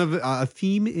it. Kind of a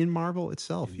theme in Marvel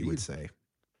itself, you would say.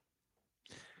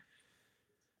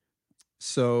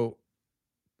 So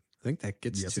I think that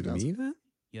gets to me then.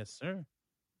 Yes, sir.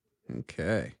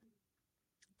 Okay.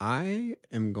 I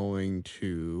am going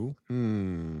to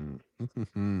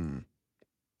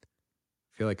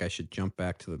feel like I should jump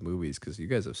back to the movies, because you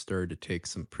guys have started to take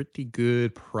some pretty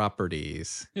good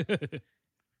properties.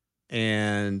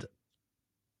 And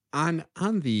on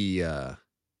the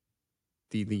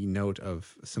note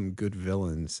of some good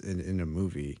villains in a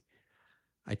movie,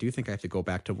 I do think I have to go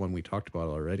back to one we talked about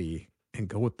already and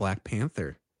go with Black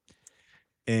Panther.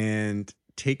 And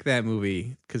take that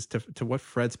movie, because to what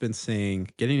Fred's been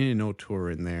saying, getting an auteur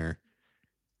in there,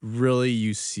 really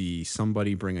you see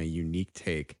somebody bring a unique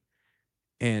take.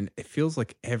 And it feels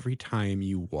like every time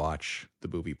you watch the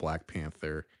movie Black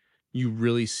Panther, you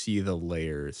really see the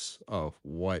layers of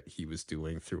what he was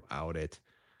doing throughout it.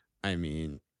 I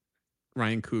mean,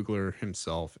 Ryan Coogler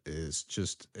himself is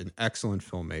just an excellent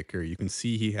filmmaker. You can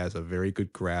see he has a very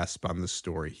good grasp on the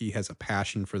story. He has a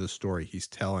passion for the story he's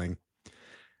telling.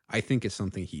 I think it's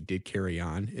something he did carry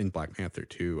on in Black Panther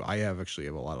 2. I actually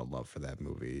have a lot of love for that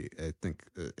movie. I think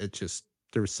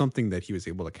there was something that he was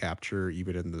able to capture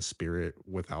even in the spirit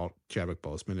without Chadwick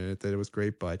Boseman in it that it was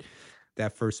great. But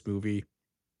that first movie,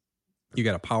 you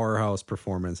got a powerhouse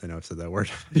performance. I know I've said that word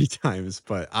many times,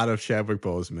 but out of Chadwick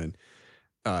Boseman,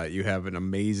 you have an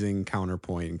amazing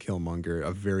counterpoint in Killmonger,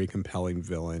 a very compelling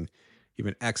villain. You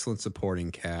have an excellent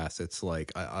supporting cast. It's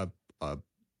like a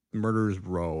murderer's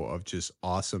row of just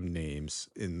awesome names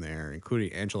in there,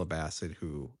 including Angela Bassett,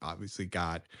 who obviously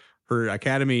got her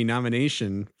Academy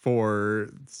nomination for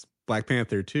Black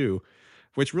Panther 2,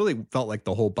 which really felt like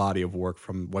the whole body of work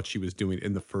from what she was doing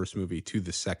in the first movie to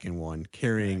the second one,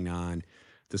 carrying on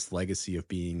this legacy of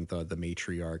being the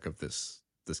matriarch of this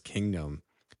kingdom.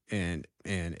 and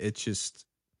it's just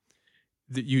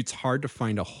it's hard to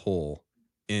find a hole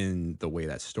in the way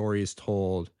that story is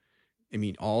told. I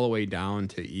mean, all the way down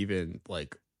to even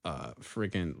like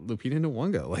freaking Lupita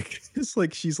Nyong'o. Like it's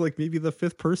like she's like maybe the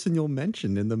fifth person you'll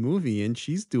mention in the movie, and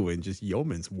she's doing just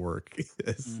yeoman's work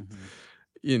as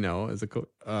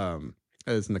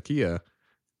as Nakia.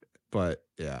 But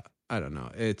yeah, I don't know.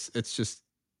 It's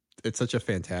such a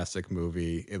fantastic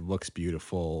movie. It looks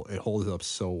beautiful. It holds up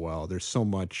so well. There's so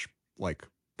much like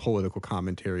political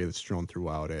commentary that's thrown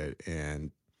throughout it,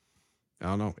 and I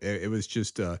don't know. It was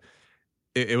just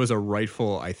it was a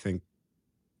rightful, I think,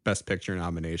 Best Picture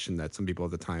nomination that some people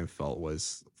at the time felt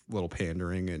was a little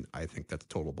pandering, and I think that's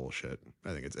total bullshit.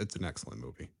 I think it's an excellent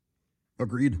movie.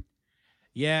 Agreed.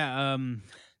 Yeah,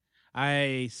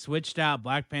 I switched out.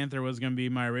 Black Panther was going to be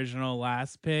my original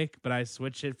last pick, but I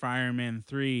switched it for Iron Man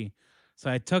 3.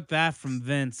 So I took that from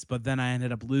Vince, but then I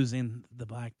ended up losing the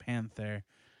Black Panther.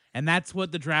 And that's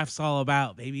what the draft's all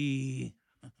about, baby.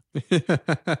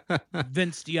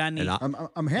 Vince, do you got any,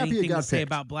 I'm happy anything it got to say picked.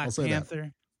 about Black I'll say that.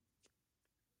 Panther?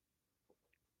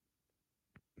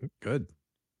 Good.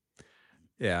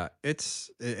 Yeah,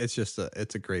 it's just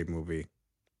it's a great movie.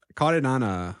 I caught it on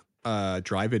a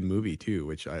drive-in movie too,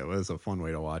 which was a fun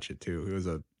way to watch it too. It was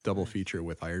a double feature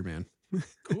with Iron Man.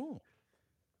 Cool.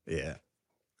 Yeah.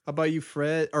 How about you,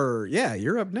 Fred? Or yeah,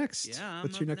 you're up next. Yeah,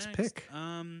 what's your next pick?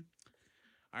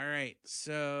 All right,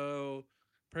 so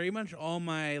pretty much all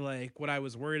my what I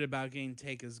was worried about getting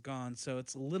take is gone. So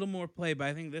it's a little more play, but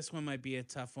I think this one might be a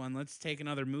tough one. Let's take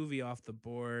another movie off the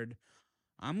board.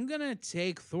 I'm gonna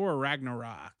take Thor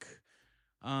Ragnarok.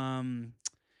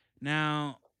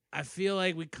 Now I feel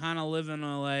like we kind of live in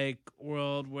a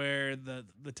world where the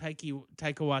Taika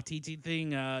Waititi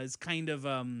thing is kind of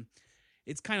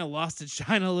it's kind of lost its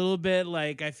shine a little bit.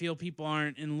 Like I feel people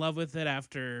aren't in love with it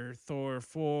after Thor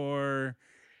 4.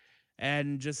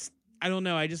 And just, I don't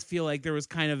know. I just feel like there was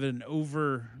kind of there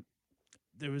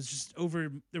was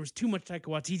too much Taika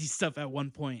Waititi stuff at one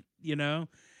point,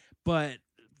 but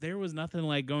there was nothing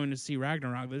like going to see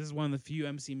Ragnarok. This is one of the few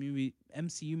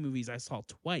MCU movies I saw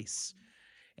twice.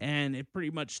 And it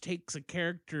pretty much takes a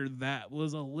character that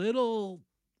was a little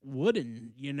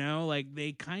wooden,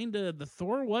 the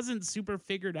Thor wasn't super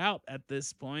figured out at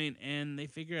this point, and they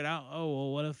figured out, oh,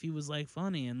 well, what if he was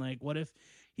funny, and what if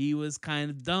he was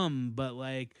kind of dumb, but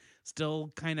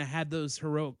still kind of had those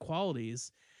heroic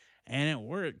qualities, and it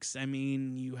works. I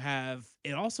mean,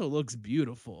 it also looks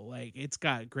beautiful. It's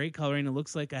got great coloring. It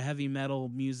looks like a heavy metal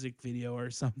music video or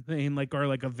something,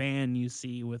 or a van you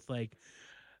see with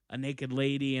a naked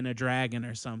lady and a dragon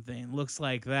or something. It looks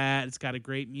like that. It's got a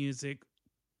great music.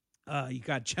 You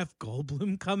got Jeff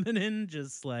Goldblum coming in,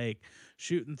 just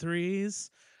shooting threes.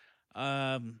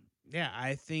 Yeah,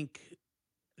 I think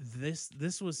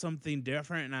this was something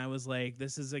different, and I was like,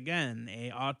 this is again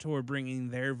a auteur bringing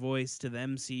their voice to the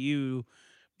MCU,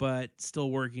 but still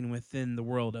working within the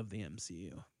world of the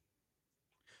MCU.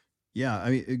 Yeah, I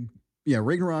mean,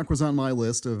 Ragnarok was on my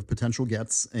list of potential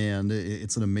gets, and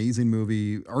it's an amazing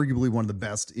movie, arguably one of the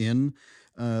best in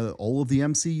all of the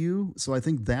MCU. So I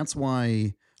think that's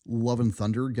why Love and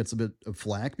Thunder gets a bit of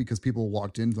flack, because people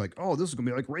walked in like, oh, this is going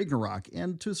to be like Ragnarok.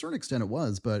 And to a certain extent it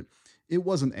was, but it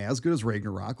wasn't as good as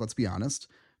Ragnarok, let's be honest.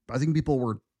 But I think people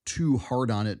were too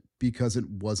hard on it because it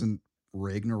wasn't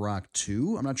Ragnarok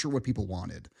 2. I'm not sure what people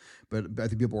wanted, but I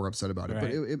think people were upset about it. Right.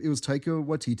 But it was Taika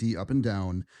Waititi up and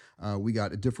down. We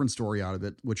got a different story out of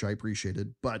it, which I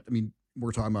appreciated. But I mean,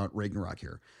 we're talking about Ragnarok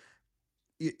here.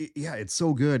 Yeah, it's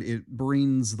so good. It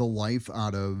brings the life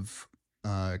out of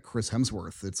Chris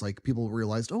Hemsworth. It's like people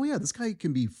realized, oh yeah, this guy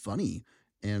can be funny,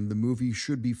 and the movie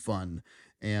should be fun.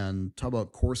 And talk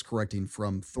about course correcting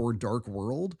from Thor Dark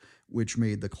World, which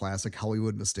made the classic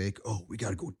Hollywood mistake. Oh, we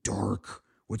got to go dark.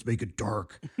 Let's make it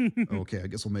dark. Okay, I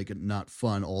guess we'll make it not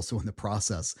fun also in the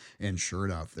process. And sure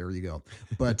enough, there you go.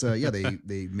 But yeah,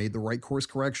 they made the right course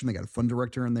correction. They got a fun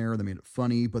director in there. They made it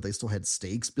funny, but they still had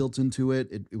stakes built into it.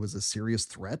 It was a serious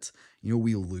threat.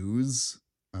 We lose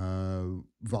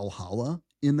Valhalla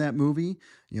in that movie.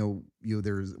 We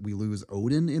lose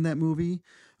Odin in that movie.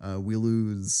 We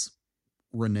lose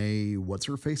Renee, what's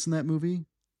her face in that movie?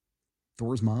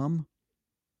 Thor's mom?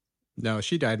 No,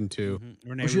 she died in 2.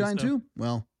 Mm-hmm. Oh, she died in 2?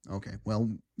 Well, okay.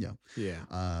 Well, yeah. Yeah.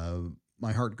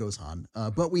 My heart goes on.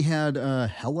 But we had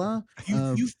Hela.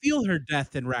 You feel her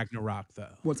death in Ragnarok,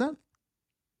 though. What's that?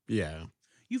 Yeah.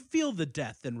 You feel the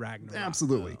death in Ragnarok.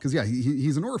 Absolutely. Because, yeah,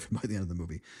 he's an orphan by the end of the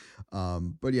movie.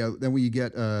 But, yeah, then we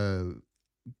get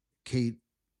Kate,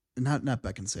 not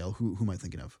Beckinsale. Who am I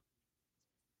thinking of?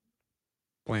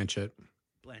 Blanchett,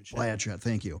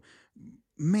 thank you.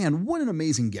 Man, what an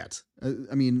amazing get.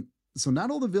 I mean, So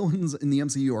not all the villains in the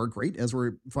MCU are great, as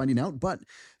we're finding out, but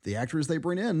the actors they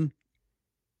bring in,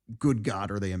 good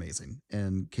God, are they amazing.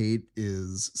 And Kate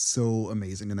is so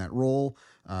amazing in that role.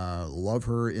 Love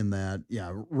her in that.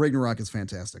 Yeah, Ragnarok is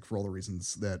fantastic for all the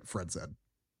reasons that Fred said.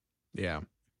 Yeah.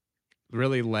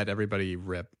 Really let everybody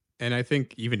rip. And I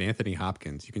think even Anthony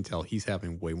Hopkins, you can tell he's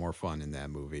having way more fun in that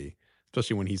movie,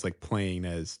 especially when he's like playing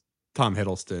as Tom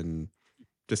Hiddleston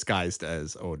disguised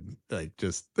as Odin, like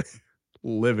just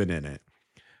living in it.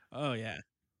 Oh yeah.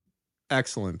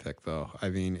 Excellent pick, though. I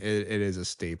mean, it is a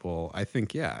staple. I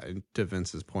think, yeah, and to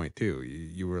Vince's point, too,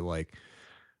 you were like,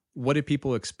 what did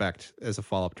people expect as a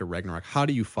follow up to Ragnarok? How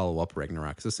do you follow up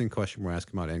Ragnarok? It's the same question we're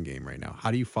asking about Endgame right now. How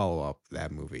do you follow up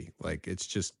that movie? Like,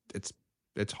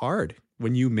 it's hard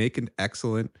when you make an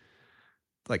excellent,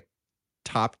 like,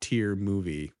 top tier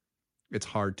movie. It's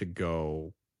hard to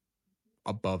go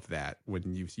above that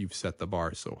when you've set the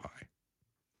bar so high.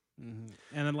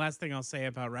 And the last thing I'll say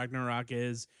about Ragnarok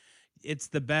is it's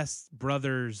the best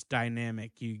brothers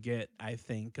dynamic you get, I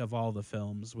think, of all the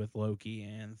films with Loki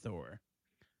and Thor.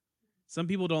 Some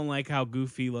people don't like how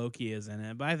goofy Loki is in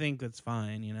it, but I think that's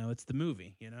fine. You know, it's the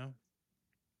movie, you know?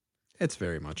 It's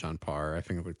very much on par. I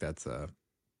think that's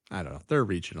I don't know. They're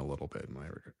reaching a little bit in my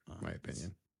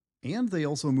opinion. And they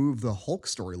also move the Hulk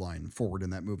storyline forward in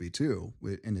that movie too.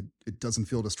 And it doesn't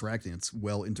feel distracting. It's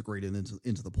well integrated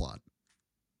into the plot.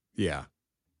 Yeah.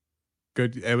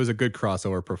 Good. It was a good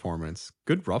crossover performance.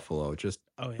 Good Ruffalo. Just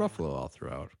Ruffalo all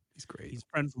throughout. He's great. He's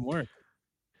a friend from work.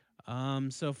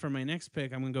 So for my next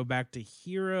pick, I'm gonna go back to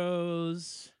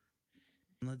heroes.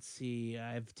 Let's see.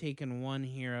 I've taken one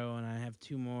hero and I have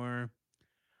two more.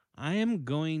 I am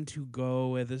going to go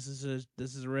with this is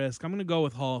a risk. I'm gonna go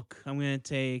with Hulk. I'm gonna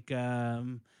take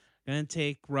Ruffalo,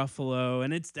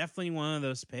 and it's definitely one of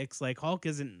those picks. Like Hulk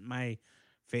isn't my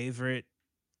favorite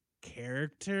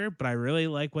character, but I really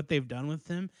like what they've done with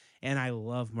him, and I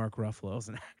love Mark Ruffalo as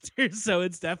an actor. So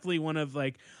it's definitely one of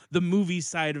like the movie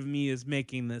side of me is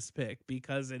making this pick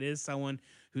because it is someone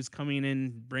who's coming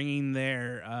in bringing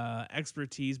their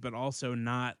expertise, but also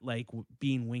not like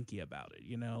being winky about it.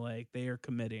 You know, like they are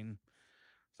committing.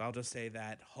 So I'll just say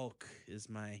that Hulk is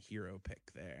my hero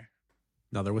pick there.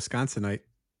 Another Wisconsinite.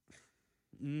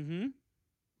 Mm-hmm.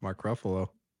 Mark Ruffalo,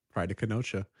 Pride of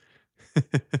Kenosha.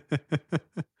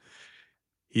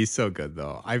 He's so good,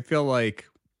 though. I feel like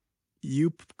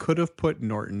you could have put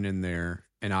Norton in there,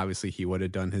 and obviously he would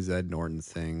have done his Ed Norton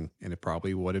thing, and it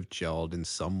probably would have gelled in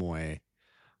some way.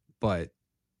 But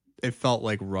it felt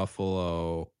like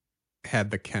Ruffalo had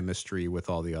the chemistry with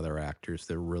all the other actors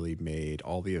that really made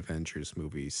all the Avengers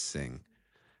movies sing.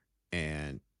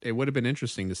 And it would have been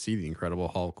interesting to see the Incredible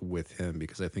Hulk with him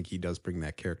because I think he does bring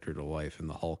that character to life, and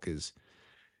the Hulk is...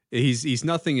 He's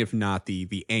nothing if not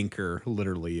the anchor,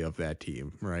 literally, of that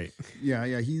team, right?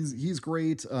 Yeah, he's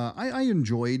great. I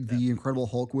enjoyed the Incredible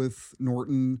Hulk with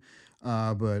Norton,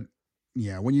 but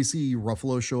yeah, when you see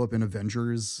Ruffalo show up in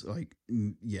Avengers, like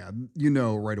yeah, you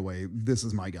know right away this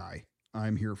is my guy.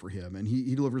 I'm here for him, and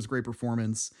he delivers a great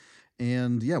performance.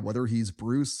 And yeah, whether he's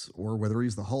Bruce or whether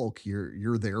he's the Hulk,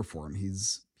 you're there for him.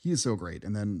 He is so great.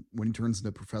 And then when he turns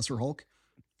into Professor Hulk,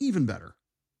 even better.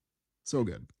 So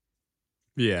good.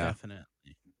 Yeah.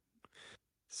 Definitely.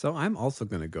 So I'm also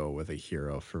going to go with a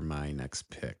hero for my next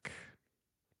pick.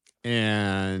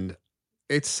 And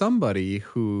it's somebody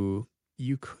who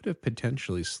you could have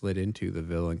potentially slid into the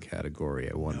villain category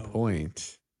at one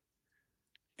point.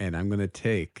 And I'm going to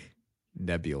take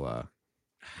Nebula.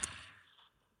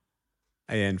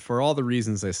 And for all the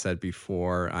reasons I said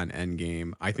before on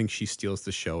Endgame, I think she steals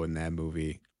the show in that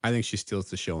movie. I think she steals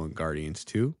the show in Guardians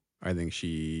 2. I think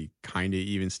she kind of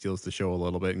even steals the show a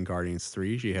little bit in Guardians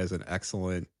 3. She has an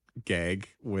excellent gag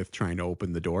with trying to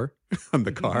open the door on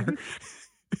the car.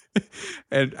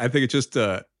 And I think it's just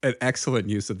an excellent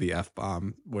use of the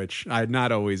F-bomb, which I'm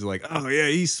not always like, oh yeah,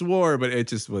 he swore, but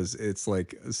it's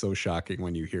like so shocking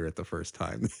when you hear it the first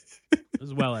time. It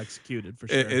was well executed for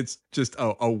sure. It's just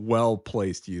a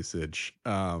well-placed usage.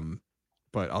 But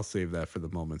I'll save that for the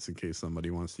moments in case somebody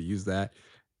wants to use that.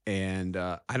 And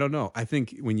I don't know. I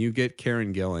think when you get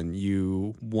Karen Gillan,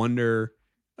 you wonder,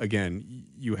 again,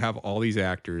 you have all these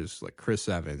actors like Chris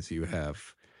Evans, you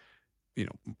have,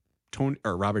 Tony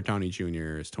or Robert Downey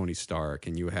Jr. as Tony Stark,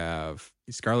 and you have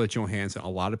Scarlett Johansson, a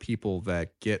lot of people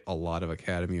that get a lot of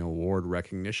Academy Award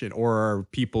recognition or are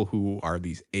people who are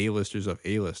these A-listers of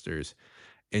A-listers.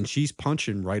 And she's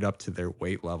punching right up to their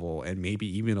weight level and maybe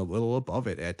even a little above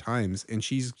it at times. And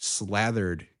she's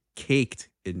slathered, caked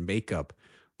in makeup.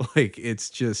 Like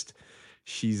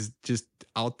she's just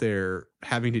out there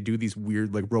having to do these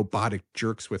weird like robotic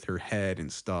jerks with her head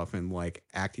and stuff and like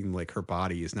acting like her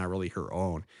body is not really her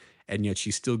own. and yet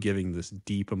she's still giving this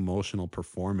deep emotional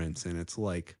performance. And it's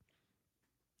like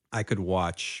I could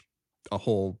watch a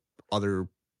whole other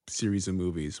series of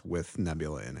movies with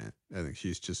Nebula in it. I think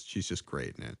she's just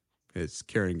great in it. It's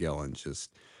Karen Gillan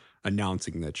just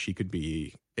announcing that she could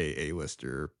be a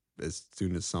A-lister as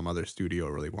soon as some other studio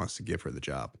really wants to give her the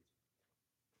job.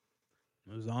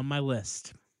 It was on my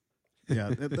list.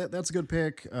 Yeah, that's a good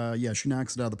pick. Yeah, she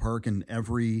knocks it out of the park in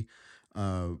every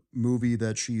movie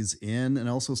that she's in, and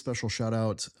also special shout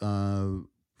out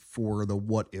for the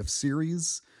What If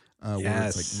series, where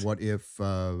it's like, what if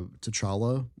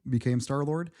T'Challa became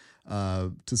Star-Lord?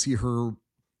 To see her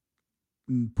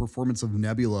performance of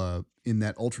Nebula in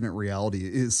that alternate reality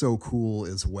is so cool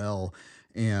as well.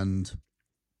 And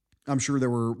I'm sure there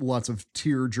were lots of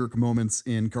tear jerk moments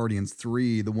in Guardians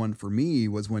 3. The one for me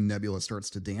was when Nebula starts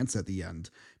to dance at the end,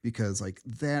 because like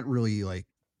that really like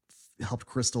helped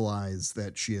crystallize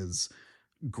that she has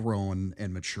grown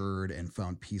and matured and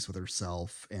found peace with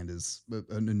herself and is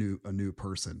a new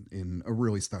person in a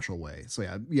really special way. So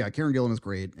yeah, Karen Gillan is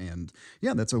great, and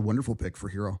yeah, that's a wonderful pick for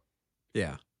hero.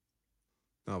 Yeah.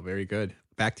 Oh, very good.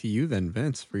 Back to you then,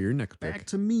 Vince, for your next pick. Back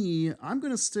to me. I'm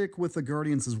going to stick with the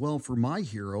Guardians as well for my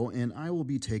hero, and I will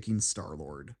be taking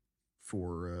Star-Lord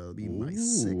for my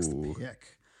sixth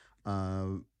pick.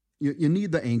 You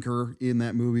need the anchor in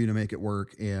that movie to make it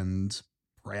work, and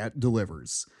Pratt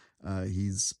delivers.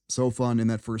 He's so fun in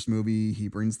that first movie. He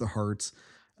brings the heart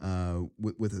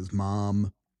with his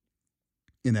mom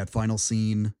in that final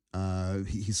scene.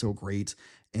 He's so great.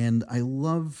 And I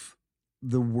love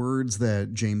the words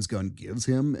that James Gunn gives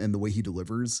him and the way he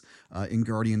delivers. In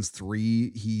Guardians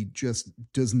 3, he just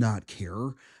does not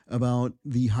care about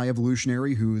the High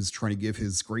Evolutionary who's trying to give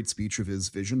his great speech of his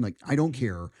vision. Like, I don't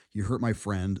care. You hurt my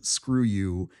friend. Screw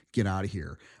you. Get out of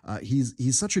here.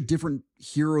 He's such a different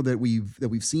hero that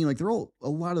we've seen. Like, they're all, a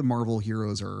lot of Marvel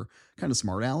heroes are kind of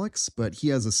smart Alex, but he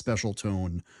has a special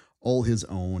tone all his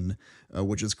own,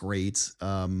 which is great.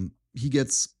 He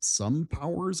gets some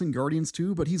powers in Guardians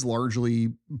 2, but he's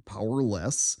largely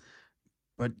powerless.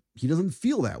 But he doesn't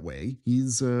feel that way.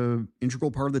 He's an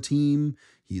integral part of the team.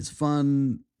 He's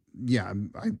fun. Yeah,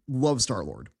 I love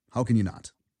Star-Lord. How can you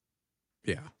not?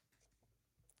 Yeah.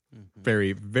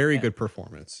 Very, very good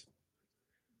performance.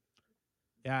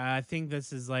 Yeah, I think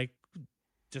this is like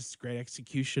just great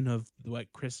execution of what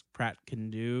Chris Pratt can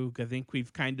do. I think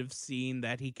we've kind of seen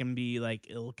that he can be like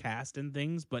ill cast in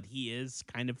things, but he is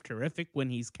kind of terrific when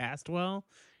he's cast well.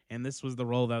 And this was the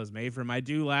role that was made for him. I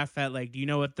do laugh at, like, do you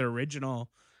know what the original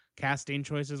casting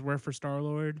choices were for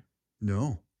Star-Lord?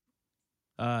 No.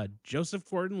 Joseph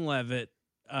Gordon-Levitt,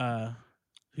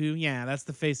 who, yeah, that's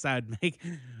the face I'd make,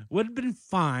 would have been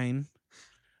fine.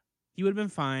 He would have been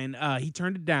fine. He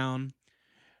turned it down.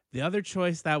 The other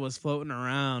choice that was floating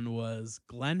around was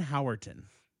Glenn Howerton.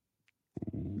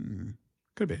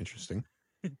 Could be interesting.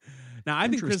 Now, I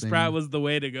think Chris Pratt was the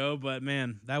way to go, but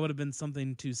man, that would have been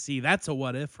something to see. That's a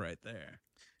what if right there.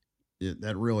 Yeah,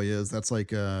 that really is. That's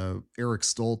like Eric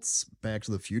Stoltz Back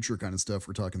to the Future kind of stuff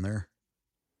we're talking there.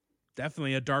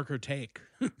 Definitely a darker take.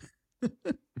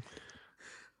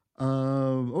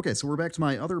 Okay, so we're back to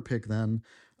my other pick then.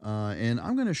 And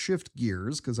I'm going to shift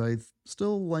gears because I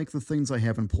still like the things I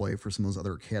have in play for some of those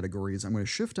other categories. I'm going to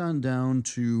shift on down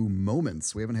to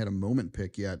moments. We haven't had a moment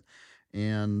pick yet.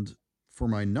 And for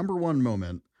my number one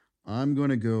moment, I'm going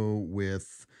to go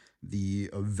with the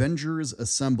Avengers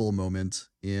Assemble moment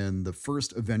in the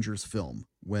first Avengers film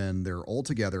when they're all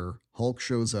together. Hulk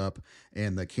shows up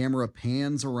and the camera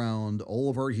pans around all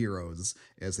of our heroes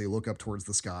as they look up towards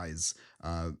the skies.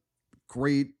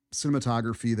 Great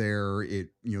cinematography there.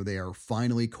 They are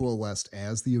finally coalesced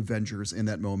as the Avengers in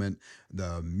that moment.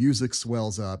 The music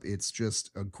swells up. It's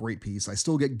just a great piece. I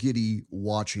still get giddy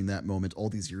watching that moment all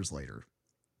these years later.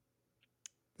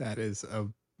 That is a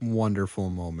wonderful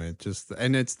moment.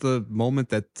 And it's the moment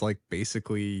that's like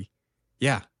basically,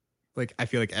 yeah, like I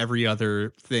feel like every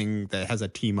other thing that has a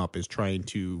team up is trying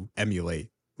to emulate,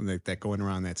 like that going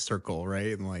around that circle,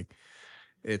 right? And like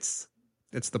it's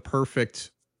the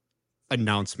perfect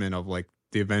announcement of like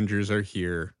the Avengers are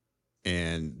here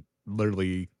and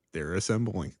literally they're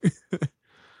assembling.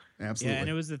 Absolutely. Yeah, and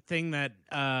it was the thing that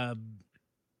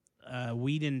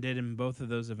Whedon did in both of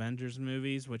those Avengers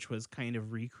movies, which was kind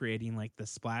of recreating like the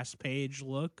splash page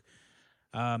look.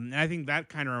 And I think that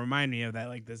kind of reminded me of that,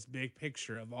 like this big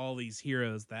picture of all these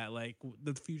heroes that like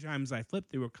the few times I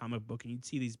flipped through a comic book and you'd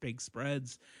see these big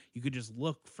spreads, you could just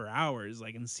look for hours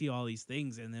like and see all these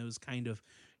things. And it was kind of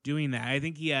doing that. I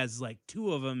think he has like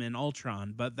two of them in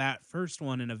Ultron, but that first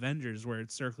one in Avengers where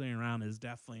it's circling around is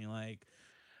definitely like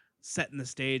setting the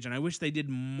stage, and I wish they did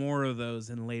more of those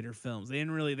in later films. They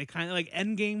kind of like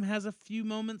Endgame has a few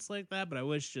moments like that, but I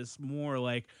wish just more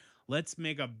like, let's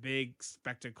make a big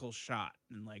spectacle shot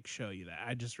and like show you that.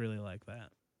 I just really like that.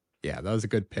 Yeah, that was a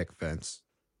good pick, Vince.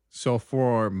 So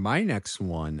for my next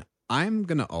one, I'm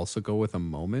going to also go with a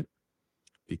moment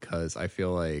because I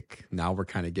feel like now we're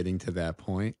kind of getting to that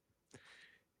point.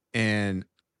 And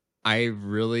I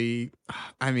mean,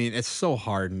 it's so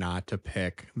hard not to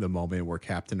pick the moment where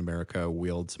Captain America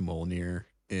wields Mjolnir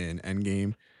in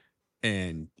Endgame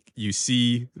and you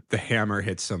see the hammer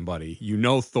hit somebody. You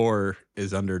know Thor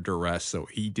is under duress, so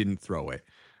he didn't throw it.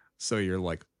 So you're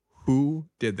like, who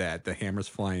did that? The hammer's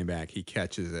flying back. He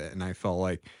catches it. And I felt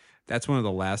like that's one of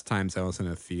the last times I was in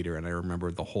a theater, and I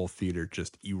remember the whole theater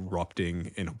just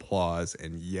erupting in applause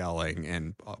and yelling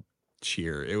and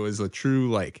cheer. It was a true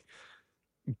like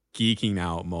geeking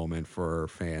out moment for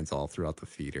fans all throughout the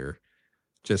theater.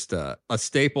 Just a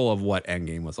staple of what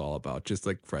Endgame was all about. Just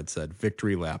like Fred said,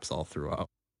 victory laps all throughout.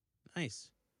 Nice.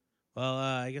 Well,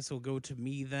 I guess we'll go to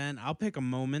me then. I'll pick a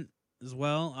moment as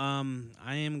well.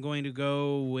 I am going to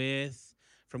go with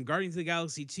from Guardians of the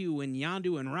Galaxy 2 when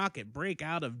Yondu and Rocket break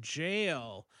out of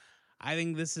jail. I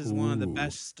think this is one of the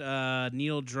best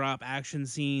needle drop action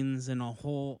scenes in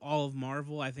all of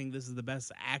Marvel. I think this is the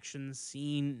best action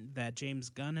scene that James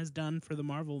Gunn has done for the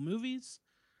Marvel movies.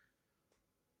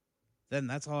 Then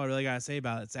that's all I really got to say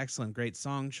about it. It's excellent. Great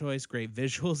song choice, great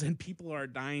visuals, and people are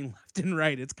dying left and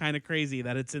right. It's kind of crazy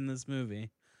that it's in this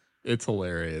movie. It's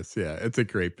hilarious. Yeah, it's a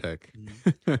great pick.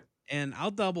 And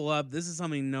I'll double up. This is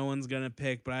something no one's going to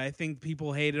pick, but I think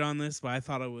people hated on this, but I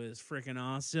thought it was freaking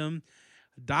awesome.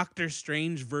 Doctor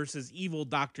Strange versus Evil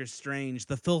Doctor Strange,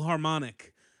 the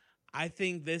Philharmonic. I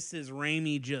think this is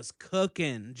Raimi just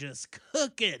cooking.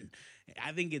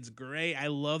 I think it's great. I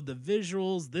love the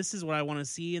visuals. This is what I want to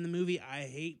see in the movie. I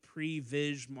hate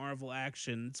pre-vis Marvel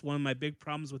action. It's one of my big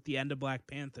problems with the end of Black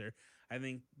Panther. I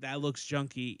think that looks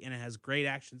junky, and it has great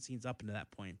action scenes up into that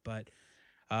point. But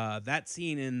that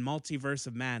scene in Multiverse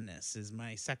of Madness is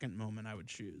my second moment I would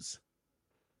choose.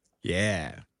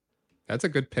 Yeah. That's a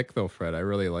good pick, though, Fred. I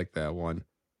really like that one.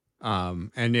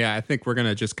 And yeah, I think we're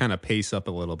gonna just kind of pace up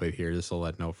a little bit here, just to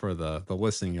let know for the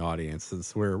listening audience,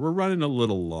 since we're running a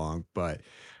little long. But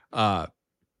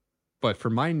for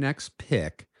my next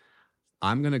pick,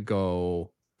 I'm gonna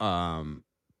go down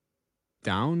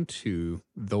to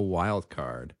the wild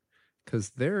card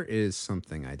because there is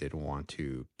something I did want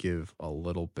to give a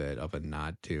little bit of a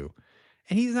nod to.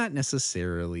 And he's not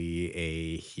necessarily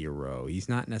a hero. He's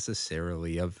not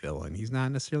necessarily a villain. He's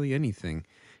not necessarily anything.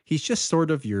 He's just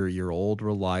sort of your old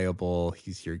reliable.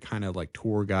 He's your kind of like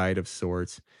tour guide of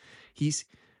sorts. Let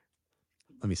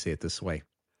me say it this way.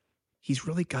 He's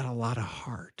really got a lot of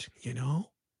heart, you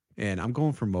know? And I'm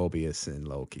going for Mobius in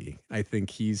Loki. I think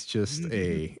he's just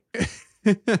a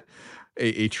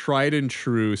tried and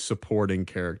true supporting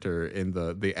character in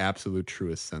the absolute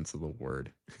truest sense of the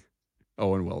word.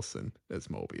 Owen Wilson as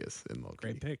Mobius in Loki.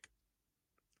 Great pick.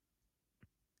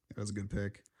 That was a good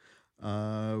pick.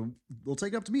 We'll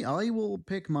take it up to me. I will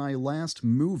pick my last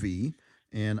movie,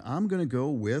 and I'm going to go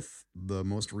with the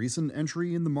most recent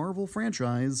entry in the Marvel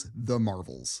franchise, The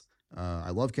Marvels. I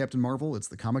love Captain Marvel. It's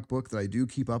the comic book that I do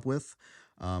keep up with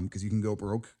because you can go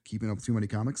broke keeping up with too many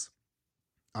comics.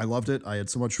 I loved it. I had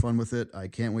so much fun with it. I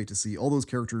can't wait to see all those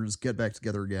characters get back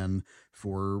together again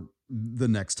for the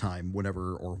next time,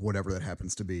 whatever that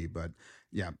happens to be. But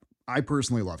yeah, I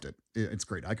personally loved it. It's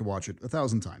great. I could watch it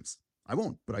 1,000 times. I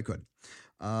won't, but I could.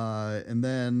 And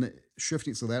then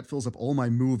shifting, so that fills up all my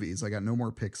movies. I got no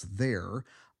more picks there.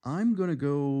 I'm going to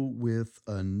go with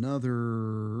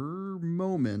another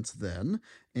moment then.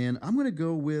 And I'm going to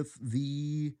go with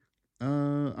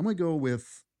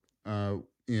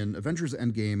in Avengers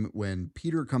Endgame when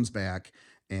Peter comes back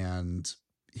and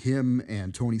him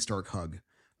and Tony Stark hug.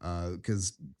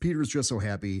 Because Peter's just so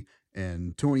happy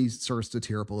and Tony starts to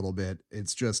tear up a little bit.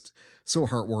 It's just so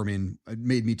heartwarming. It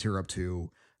made me tear up too.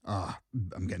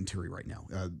 I'm getting teary right now.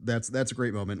 That's a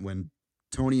great moment when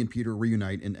Tony and Peter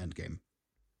reunite in Endgame.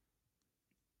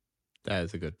 That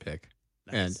is a good pick.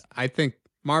 Nice. And I think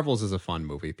Marvels is a fun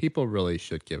movie. People really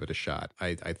should give it a shot.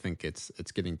 I think it's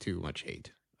getting too much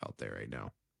hate out there right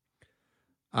now.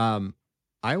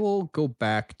 I will go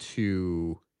back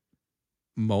to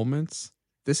moments.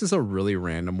 This is a really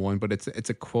random one, but it's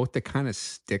a quote that kind of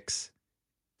sticks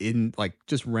in like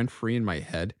just rent free in my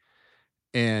head.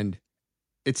 And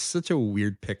it's such a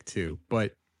weird pick too,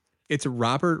 but it's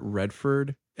Robert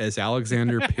Redford as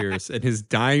Alexander Pierce in his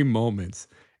dying moments.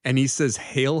 And he says,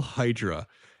 "Hail Hydra."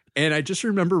 And I just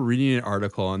remember reading an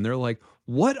article and they're like,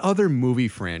 what other movie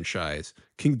franchise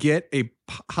can get a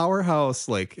powerhouse,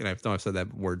 like, and I've said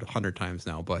that word 100 times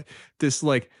now, but this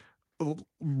like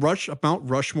Mount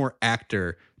Rushmore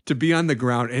actor to be on the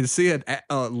ground and say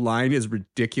a line as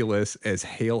ridiculous as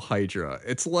 "Hail Hydra."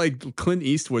 It's like Clint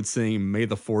Eastwood saying "May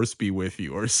the Force be with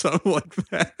you" or something like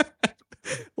that.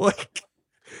 Like,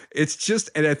 it's just,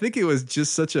 and I think it was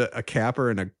just such a capper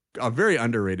and a very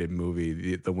underrated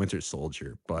movie, the Winter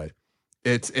Soldier. But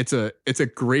it's a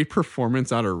great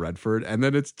performance out of Redford, and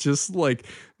then it's just like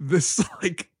this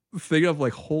like thing of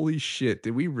like, holy shit,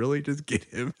 did we really just get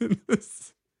him in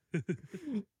this?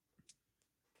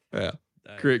 Yeah.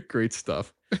 Great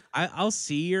stuff. I'll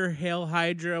see your Hail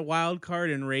Hydra wild card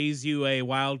and raise you a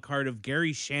wild card of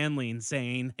Gary Shandling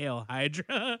saying Hail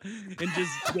Hydra. And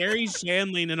just Gary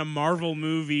Shandling in a Marvel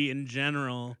movie in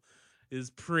general is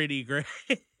pretty great.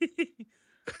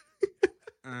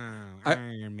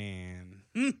 Iron Man.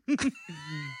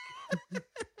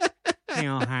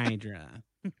 Hail Hydra.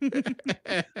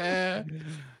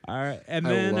 All right, and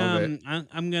then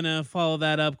I'm gonna follow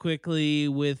that up quickly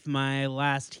with my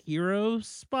last hero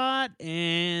spot,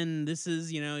 and this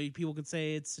is, people could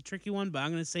say it's a tricky one, but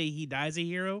I'm gonna say he dies a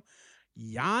hero.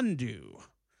 Yondu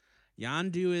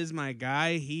is my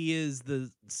guy. He is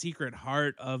the secret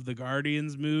heart of the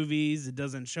Guardians movies. It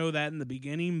doesn't show that in the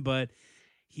beginning, but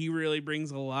he really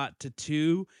brings a lot to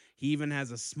 2. He even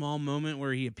has a small moment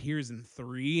where he appears in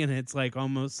 3, and it's like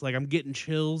almost like I'm getting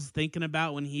chills thinking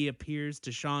about when he appears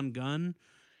to Sean Gunn.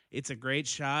 It's a great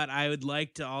shot. I would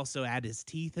like to also add his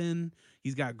teeth in.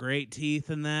 He's got great teeth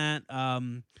in that.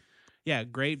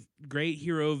 Great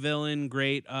hero villain,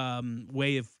 great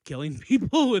way of killing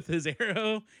people with his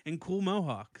arrow, and cool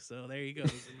mohawk. So there you go.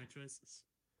 Those are my choices.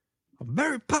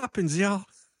 Mary Poppins, y'all.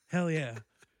 Hell yeah.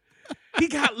 He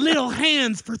got little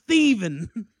hands for thieving.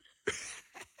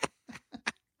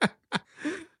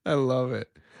 I love it.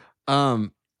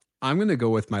 I'm gonna go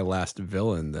with my last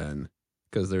villain then,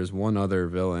 because there's one other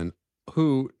villain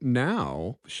who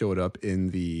now showed up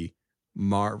in the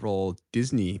Marvel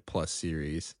Disney Plus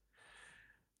series.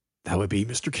 That would be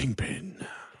Mr. Kingpin.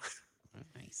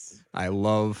 Nice. I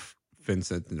love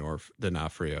Vincent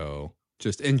D'Onofrio.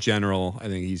 Just in general, I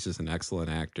think he's just an excellent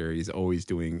actor. He's always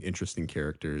doing interesting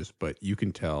characters, but you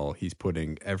can tell he's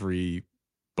putting every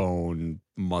bone,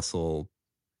 muscle,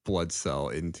 blood cell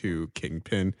into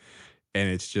Kingpin, and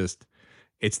it's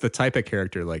the type of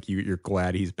character like you're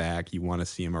glad he's back. You want to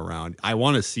see him around. I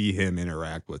want to see him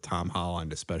interact with Tom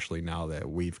Holland, especially now that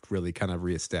we've really kind of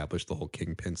reestablished the whole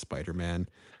Kingpin Spider-Man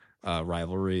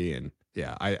rivalry. And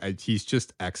yeah, he's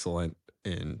just excellent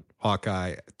in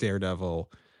Hawkeye,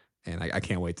 Daredevil, and I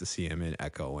can't wait to see him in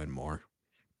Echo and more.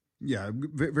 Yeah,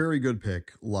 very good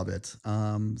pick. Love it.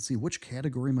 Let's see, which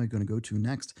category am I going to go to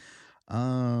next?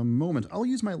 Moment. I'll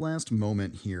use my last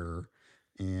moment here,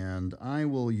 and I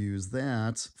will use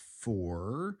that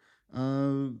for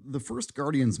the first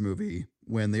Guardians movie.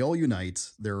 When they all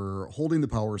unite, they're holding the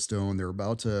Power Stone. They're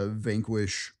about to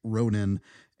vanquish Ronan,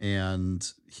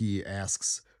 and he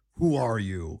asks, "Who are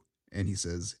you?" And he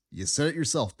says, "You said it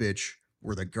yourself, bitch.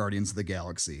 We're the Guardians of the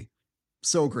Galaxy."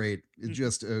 So great. It's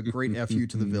just a great FU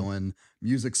to the villain.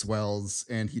 Music swells,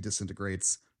 and he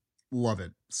disintegrates. Love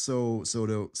it. So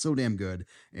damn good,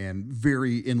 and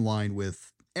very in line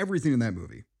with everything in that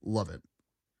movie. Love it.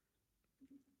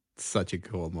 Such a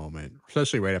cool moment,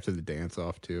 especially right after the dance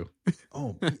off too.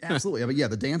 Oh, absolutely. But yeah,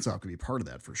 the dance off could be part of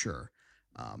that for sure.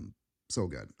 So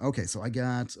good. Okay, so I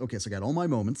got all my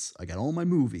moments. I got all my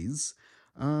movies.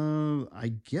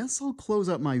 I guess I'll close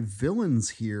out my villains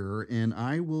here, and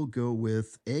I will go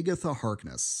with Agatha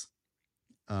Harkness.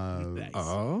 Nice.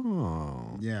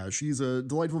 Oh, yeah, she's a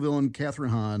delightful villain.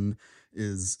 Catherine Hahn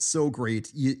is so great.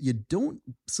 You don't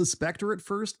suspect her at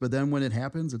first, but then when it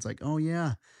happens, it's like, oh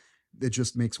yeah, it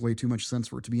just makes way too much sense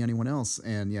for it to be anyone else.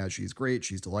 And yeah, she's great.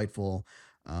 She's delightful.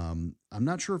 I'm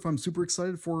not sure if I'm super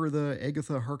excited for the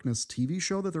Agatha Harkness TV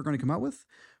show that they're going to come out with,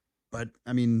 but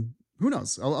I mean, who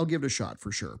knows? I'll give it a shot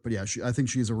for sure. But yeah, I think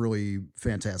she's a really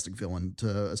fantastic villain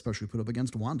to especially put up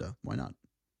against Wanda. Why not?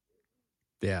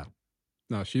 Yeah.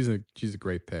 No, she's a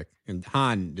great pick. And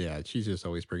Han, yeah, she's just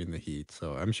always bringing the heat.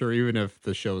 So I'm sure even if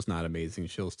the show's not amazing,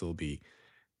 she'll still be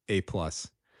A+.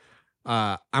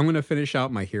 I'm going to finish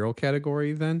out my hero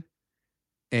category then.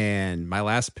 And my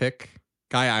last pick,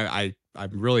 guy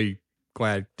I'm really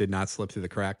glad did not slip through the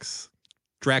cracks.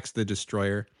 Drax the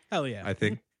Destroyer. Hell yeah. I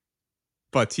think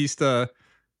Bautista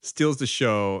steals the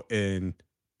show in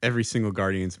every single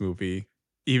Guardians movie.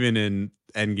 Even in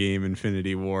Endgame,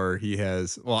 Infinity War, he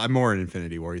has, well, I'm more in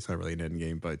Infinity War. He's not really in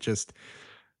Endgame, but just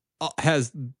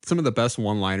has some of the best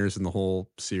one-liners in the whole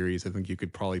series. I think you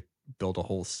could probably build a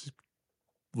whole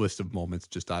list of moments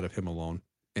just out of him alone.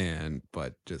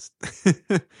 but just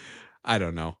I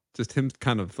don't know, just him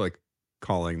kind of like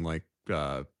calling like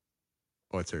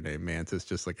what's her name, Mantis,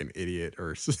 just like an idiot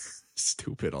or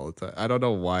stupid all the time. I don't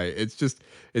know why. It's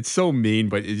so mean,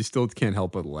 but you still can't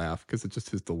help but laugh because it's just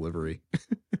his delivery.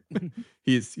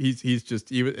 He's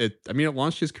just even it. I mean, it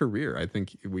launched his career. I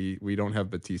think we don't have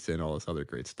Batista and all this other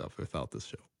great stuff without this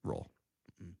show role.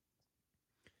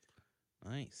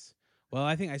 Nice. Well,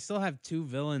 I think I still have 2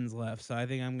 villains left, so I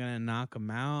think I'm gonna knock them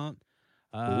out.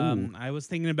 Ooh. I was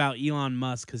thinking about Elon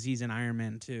Musk because he's in Iron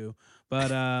Man too,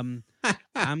 but I'm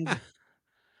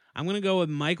I'm gonna go with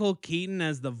Michael Keaton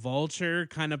as the Vulture,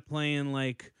 kind of playing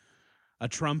like a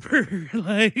trumper,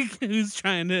 like who's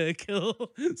trying to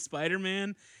kill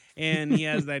Spider-Man. And he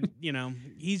has that,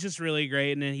 he's just really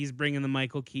great. And then he's bringing the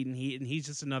Michael Keaton heat. And he's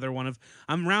just another one of,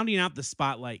 I'm rounding out the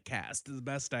Spotlight cast as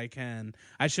best I can.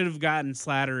 I should have gotten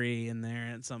Slattery in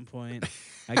there at some point.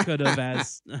 I could have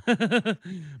as,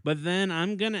 but then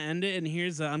I'm going to end it. And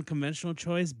here's an unconventional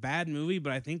choice, bad movie,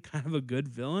 but I think kind of a good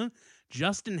villain.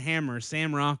 Justin Hammer,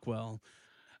 Sam Rockwell.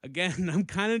 Again, I'm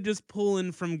kind of just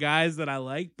pulling from guys that I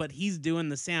like, but he's doing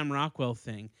the Sam Rockwell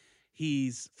thing.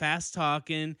 He's fast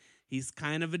talking, he's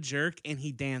kind of a jerk, and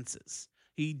he dances.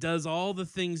 He does all the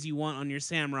things you want on your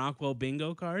Sam Rockwell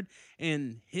bingo card,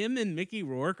 and him and Mickey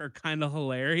Rourke are kind of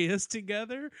hilarious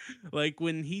together. Like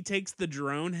when he takes the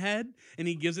drone head and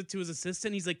he gives it to his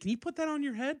assistant, he's like, "Can you put that on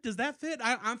your head? Does that fit?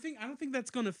 I don't think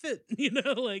that's gonna fit."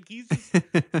 Like he's just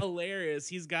hilarious.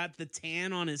 He's got the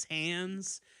tan on his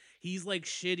hands. He's like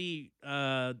shitty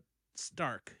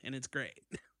Stark, and it's great.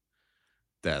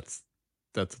 That's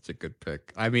such a good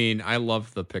pick. I mean, I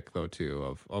love the pick though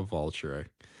too of Vulture,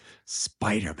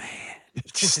 Spider-Man.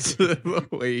 Just the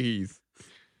way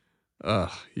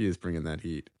he is bringing that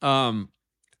heat. I'm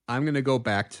gonna go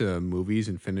back to movies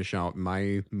and finish out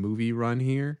my movie run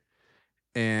here,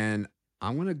 and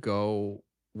I'm gonna go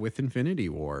with Infinity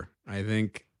War. I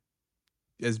think,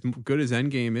 as good as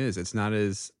Endgame is, it's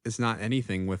not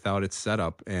anything without its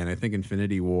setup. And I think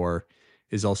Infinity War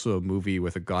is also a movie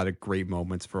with a lot of great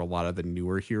moments for a lot of the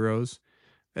newer heroes,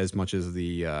 as much as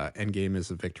the Endgame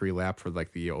is a victory lap for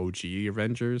like the OG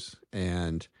Avengers.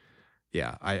 And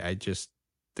yeah, I just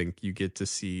think you get to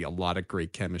see a lot of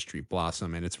great chemistry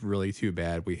blossom, and it's really too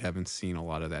bad we haven't seen a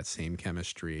lot of that same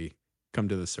chemistry come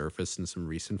to the surface in some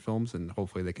recent films, and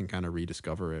hopefully they can kind of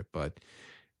rediscover it. But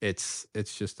it's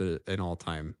just an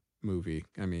all-time movie.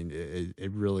 I mean,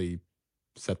 it really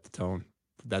set the tone.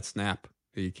 That snap,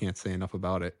 you can't say enough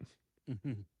about it.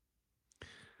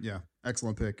 Yeah,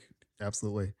 excellent pick.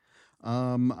 Absolutely.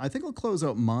 I think I'll close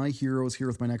out my heroes here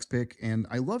with my next pick. And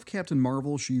I love Captain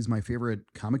Marvel. She's my favorite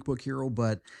comic book hero,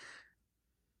 but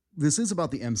this is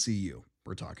about the MCU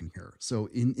we're talking here. So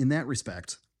in that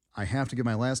respect, I have to give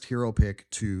my last hero pick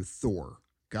to Thor,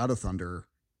 God of Thunder.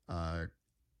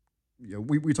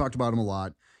 We talked about him a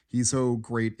lot. He's so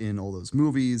great in all those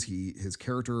movies. His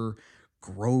character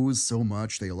grows so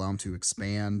much. They allow him to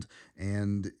expand,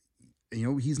 and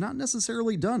he's not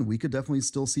necessarily done. We could definitely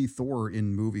still see Thor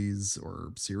in movies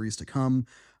or series to come,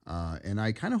 and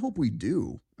I kind of hope we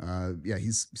do. Yeah,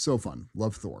 he's so fun.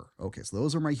 Love Thor. Okay, so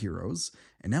those are my heroes,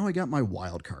 and now I got my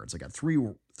wild cards. I got three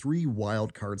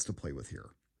wild cards to play with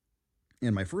here.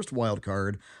 And my first wild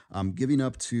card, I'm giving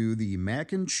up to the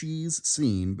mac and cheese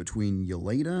scene between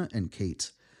Yelena and Kate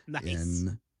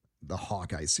in the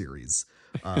Hawkeye series.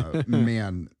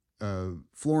 Man,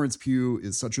 Florence Pugh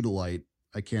is such a delight.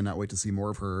 I cannot wait to see more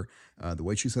of her. The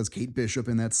way she says Kate Bishop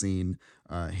in that scene,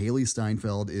 Haley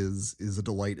Steinfeld is a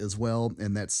delight as well.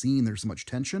 And that scene, there's so much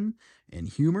tension and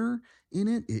humor in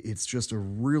it. It's just a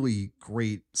really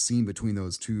great scene between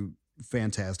those two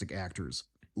fantastic actors.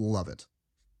 Love it.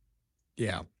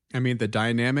 Yeah. I mean, the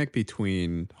dynamic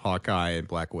between Hawkeye and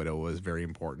Black Widow was very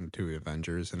important to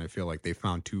Avengers, and I feel like they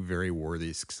found two very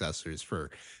worthy successors for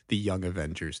the young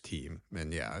Avengers team.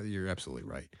 And yeah, you're absolutely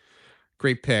right.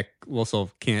 Great pick.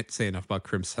 Also, can't say enough about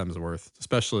Chris Hemsworth,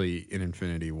 especially in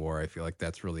Infinity War. I feel like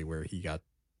that's really where he got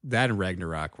that, and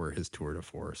Ragnarok were his tour de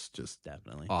force. Just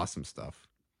definitely awesome stuff.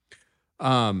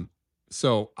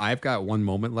 So I've got one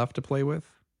moment left to play with.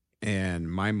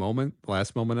 And my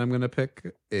last moment I'm going to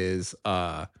pick is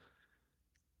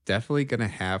definitely going to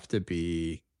have to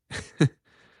be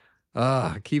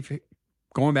I keep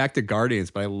going back to Guardians,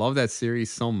 but I love that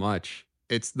series so much.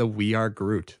 It's the We Are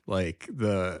Groot. Like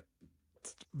the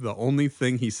only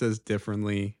thing he says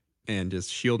differently and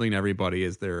just shielding everybody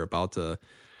as they're about to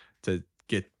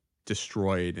get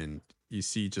destroyed, and you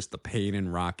see just the pain in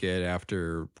Rocket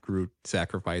after Groot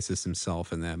sacrifices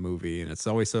himself in that movie. And it's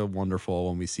always so wonderful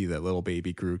when we see that little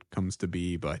baby Groot comes to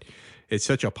be. But it's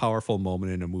such a powerful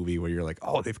moment in a movie where you're like,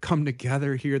 oh, they've come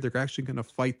together here. They're actually going to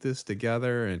fight this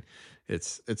together. And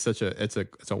it's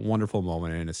a wonderful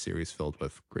moment in a series filled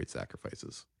with great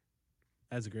sacrifices.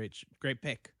 That's a great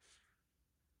pick.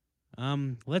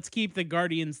 Let's keep the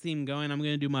Guardians theme going. I'm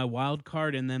going to do my wild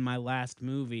card and then my last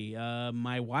movie.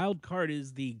 My wild card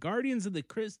is the Guardians of the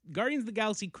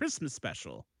Galaxy Christmas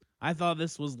special. I thought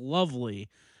this was lovely.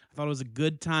 I thought it was a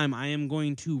good time. I am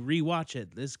going to rewatch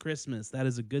it this Christmas. That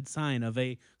is a good sign of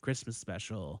a Christmas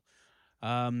special.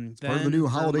 It's part of the new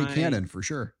holiday canon for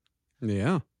sure.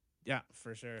 Yeah,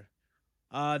 for sure.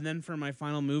 Then for my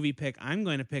final movie pick, I'm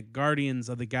going to pick Guardians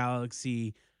of the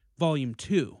Galaxy Volume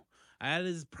 2. That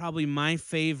is probably my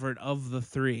favorite of the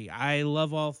three. I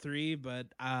love all three, but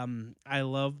I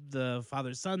love the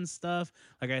father-son stuff.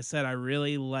 Like I said, I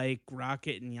really like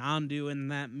Rocket and Yondu in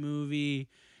that movie.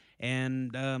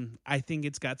 And I think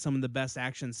it's got some of the best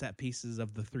action set pieces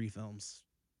of the three films.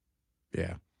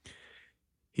 Yeah.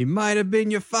 He might have been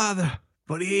your father,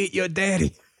 but he ain't your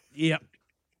daddy. Yep.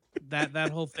 That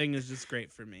whole thing is just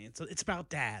great for me. It's about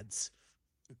dads.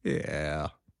 Yeah.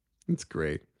 It's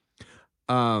great.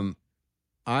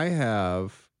 I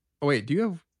have. Oh wait, do you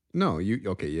have? No, you.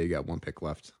 Okay, yeah, you got one pick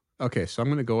left. Okay, so I'm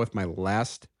gonna go with my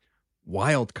last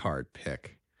wild card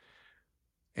pick,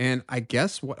 and I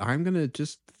guess what I'm gonna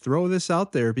just throw this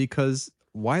out there because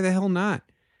why the hell not?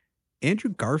 Andrew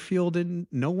Garfield in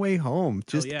No Way Home,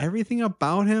 just everything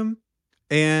about him,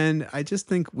 and I just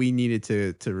think we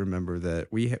needed to remember that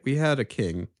we had a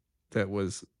king that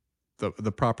was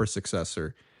the proper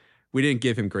successor. We didn't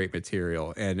give him great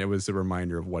material, and it was a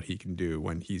reminder of what he can do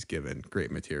when he's given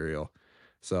great material.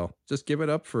 So just give it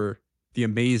up for the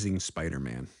amazing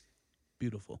Spider-Man.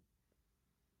 Beautiful.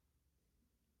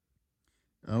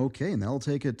 Okay, and that'll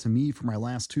take it to me for my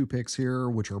last two picks here,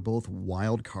 which are both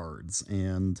wild cards.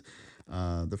 And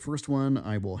the first one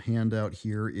I will hand out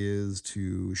here is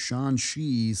to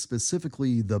Shang-Chi,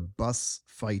 specifically the bus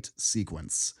fight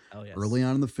sequence. Oh, yes. Early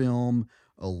on in the film,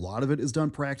 a lot of it is done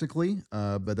practically,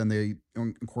 but then they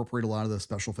incorporate a lot of the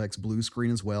special effects blue screen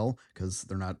as well, because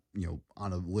they're not,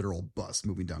 on a literal bus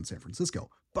moving down San Francisco.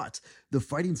 But the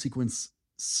fighting sequence,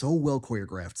 so well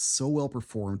choreographed, so well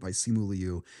performed by Simu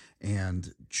Liu,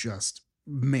 and just,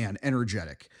 man,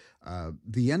 energetic.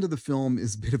 The end of the film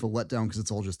is a bit of a letdown because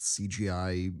it's all just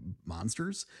CGI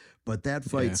monsters, but that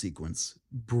fight sequence,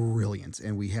 brilliant.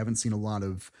 And we haven't seen a lot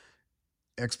of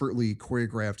expertly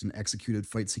choreographed and executed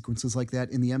fight sequences like that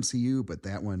in the MCU, but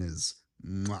that one is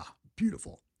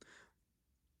beautiful.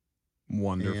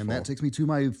 Wonderful. And that takes me to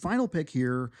my final pick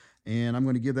here, and I'm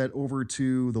going to give that over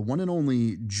to the one and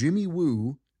only Jimmy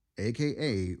Woo,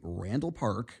 aka Randall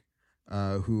Park,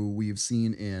 who we've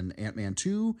seen in Ant-Man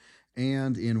 2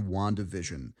 and in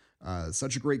WandaVision.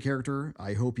 Such a great character.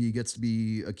 I hope he gets to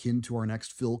be akin to our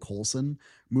next Phil Coulson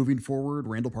moving forward.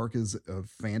 Randall Park is a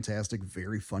fantastic,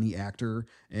 very funny actor,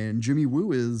 and Jimmy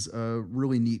Woo is a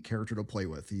really neat character to play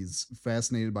with. He's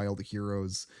fascinated by all the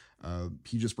heroes.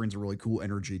 He just brings a really cool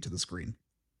energy to the screen.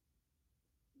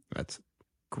 That's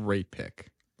great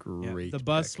pick. Great. The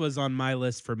bus was on my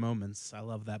list for moments. I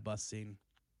love that bus scene.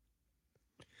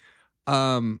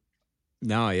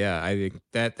 No, yeah, I think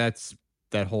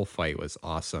that whole fight was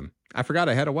awesome. I forgot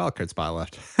I had a wildcard spot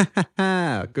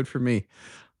left. Good for me.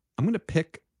 I'm going to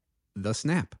pick the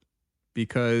Snap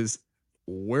because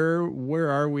where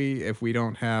are we if we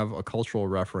don't have a cultural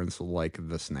reference like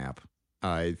the Snap?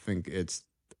 I think it's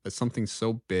something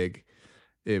so big.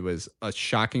 It was a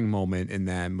shocking moment in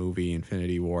that movie,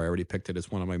 Infinity War. I already picked it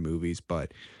as one of my movies,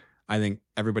 but I think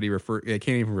everybody they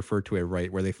can't even refer to it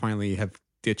right, where they finally have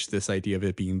ditched this idea of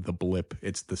it being the blip.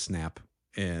 It's the Snap.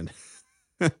 And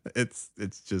it's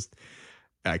just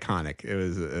iconic. It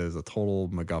was a total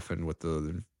MacGuffin with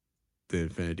the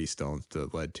Infinity Stones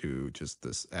that led to just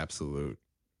this absolute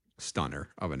stunner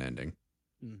of an ending.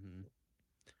 Mm-hmm.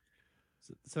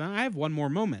 So I have one more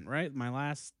moment, right? My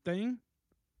last thing.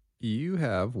 You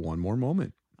have one more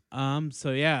moment.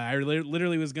 So yeah, I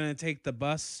literally was gonna take the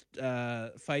bus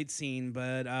fight scene,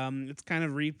 but it's kind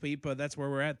of repeat. But that's where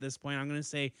we're at this point. I'm gonna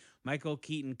say Michael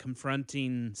Keaton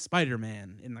confronting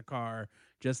Spider-Man in the car.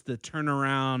 Just the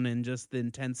turnaround and just the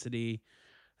intensity.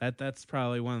 That's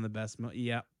probably one of the best.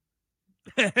 Yep.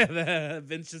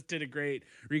 Vince just did a great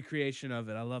recreation of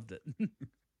it. I loved it.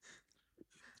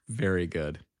 Very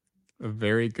good.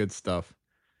 Very good stuff.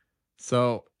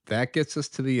 So that gets us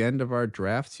to the end of our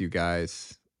drafts, you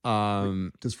guys.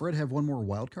 Does Fred have one more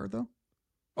wild card though?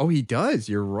 Oh, he does.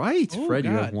 You're right. Oh, Fred, God.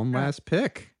 you have one last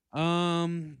pick.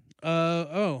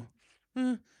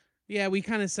 Yeah, we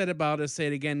kind of said about to say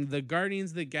it again. The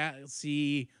Guardians of the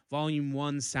Galaxy Volume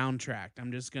 1 soundtrack.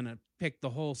 I'm just going to pick the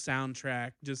whole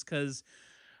soundtrack just because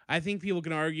I think people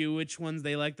can argue which ones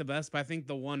they like the best, but I think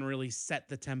the one really set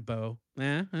the tempo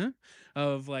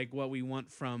of like what we want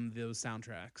from those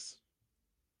soundtracks.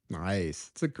 Nice.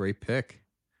 It's a great pick.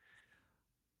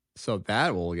 So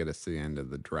that will get us to the end of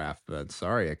the draft. But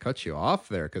sorry, I cut you off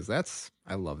there because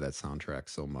I love that soundtrack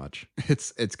so much.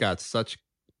 It's got such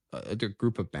a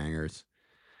group of bangers.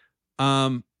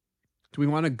 Do we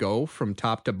want to go from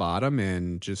top to bottom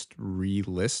and just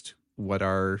relist what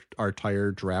our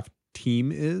entire draft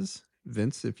team is?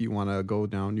 Vince, if you want to go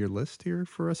down your list here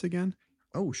for us again.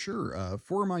 Oh, sure.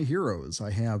 For my heroes,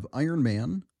 I have Iron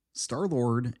Man,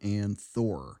 Star-Lord, and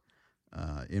Thor.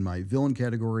 In my villain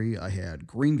category, I had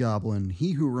Green Goblin,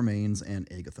 He Who Remains,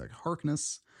 and Agatha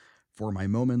Harkness. For my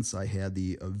moments, I had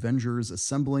the Avengers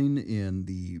assembling in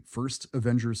the first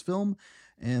Avengers film.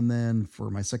 And then for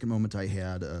my second moment, I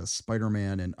had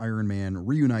Spider-Man and Iron Man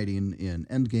reuniting in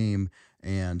Endgame,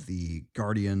 and the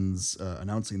Guardians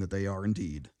announcing that they are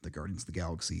indeed the Guardians of the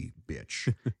Galaxy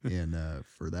bitch.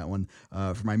 For that one,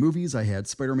 for my movies, I had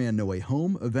Spider-Man No Way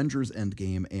Home, Avengers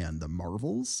Endgame, and The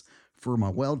Marvels. For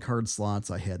my wildcard slots,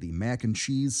 I had the mac and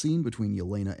cheese scene between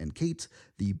Yelena and Kate,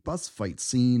 the bus fight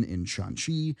scene in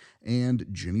Shang-Chi, and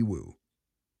Jimmy Woo.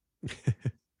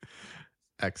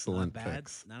 Excellent Not bad,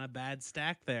 picks. not a bad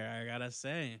stack there, I gotta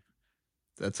say.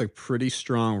 That's a pretty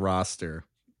strong roster.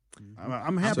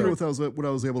 I'm happy with what I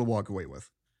was able to walk away with.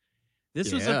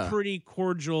 This was a Yeah. pretty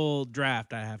cordial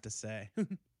draft, I have to say.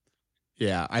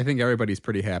 Yeah, I think everybody's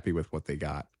pretty happy with what they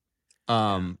got.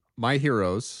 My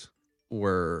heroes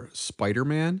were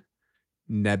Spider-Man,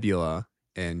 Nebula,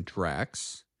 and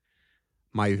Drax.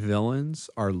 My villains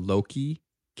are Loki,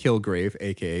 Kilgrave,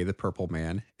 aka the Purple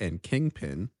Man, and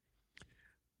Kingpin.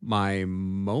 My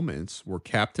moments were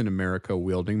Captain America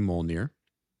wielding Mjolnir,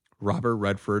 Robert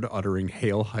Redford uttering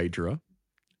Hail Hydra,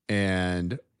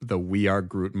 and the We Are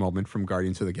Groot moment from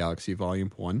Guardians of the Galaxy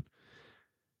Volume 1.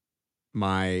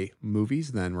 My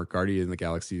movies then were Guardians of the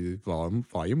Galaxy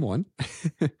Volume 1,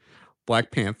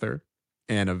 Black Panther,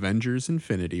 and Avengers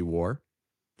Infinity War.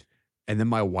 And then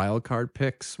my wild card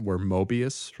picks were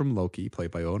Mobius from Loki,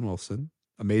 played by Owen Wilson,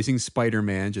 Amazing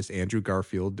Spider-Man, just Andrew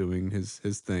Garfield doing his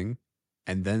thing,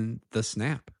 and then The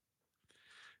Snap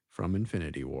from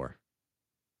Infinity War.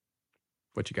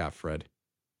 What you got, Fred?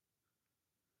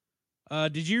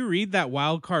 Did you read that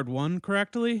wild card one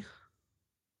correctly?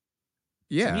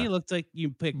 Yeah. To me, it looked like you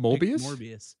picked Mobius?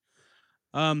 Morbius.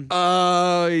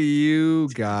 Oh, you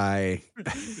guy.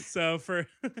 So for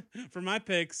my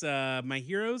picks, my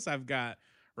heroes, I've got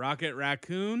Rocket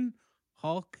Raccoon,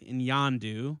 Hulk, and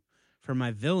Yondu. For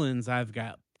my villains, I've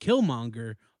got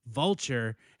Killmonger,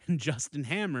 Vulture, and Justin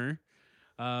Hammer.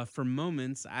 For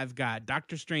moments, I've got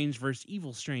Doctor Strange versus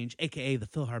Evil Strange, aka the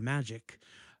PhilharMagic.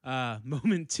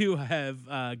 Moment 2, I have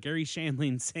Gary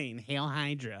Shandling saying Hail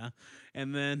Hydra.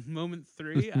 And then moment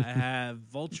 3, I have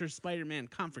Vulture Spider-Man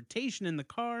confrontation in the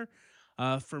car.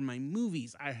 For my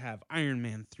movies, I have Iron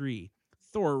Man 3,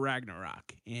 Thor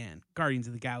Ragnarok, and Guardians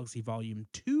of the Galaxy Volume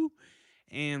 2.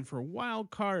 And for wild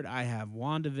card, I have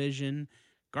WandaVision,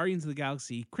 Guardians of the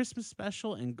Galaxy Christmas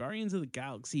Special, and Guardians of the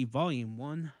Galaxy Volume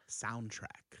 1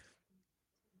 soundtrack.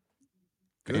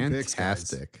 Good picks, guys.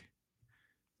 Fantastic.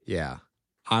 Yeah.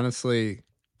 Honestly,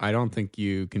 I don't think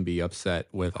you can be upset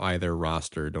with either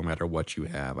roster, no matter what you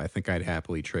have. I think I'd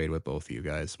happily trade with both of you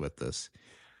guys with this.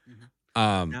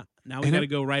 Now we got to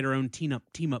go write our own team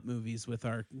up movies with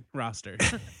our roster.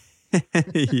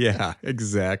 Yeah,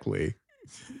 exactly.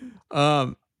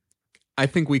 I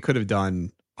think we could have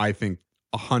done,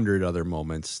 100 other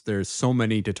moments. There's so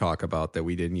many to talk about that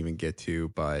we didn't even get to,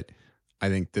 but I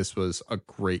think this was a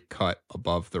great cut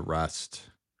above the rest.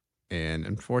 And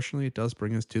unfortunately, it does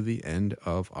bring us to the end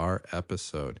of our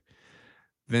episode.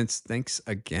 Vince, thanks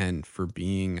again for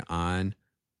being on.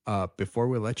 Before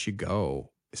we let you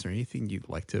go, is there anything you'd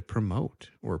like to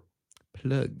promote or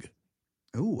plug?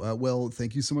 Oh, well,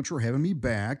 thank you so much for having me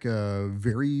back.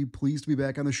 Very pleased to be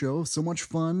back on the show. So much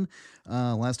fun.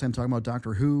 Last time talking about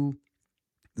Doctor Who.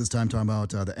 This time talking about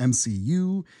the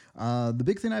MCU. The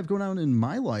big thing I have going on in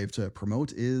my life to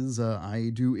promote is I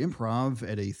do improv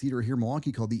at a theater here in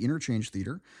Milwaukee called the Interchange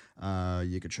Theater.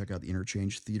 You can check out the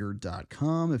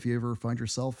interchangetheater.com. If you ever find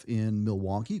yourself in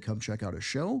Milwaukee, come check out a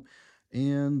show.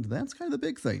 And that's kind of the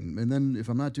big thing. And then if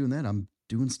I'm not doing that, I'm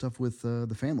doing stuff with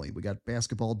the family. We got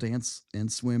basketball, dance, and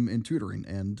swim and tutoring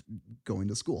and going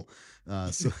to school.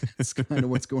 So that's kind of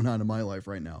what's going on in my life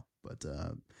right now. But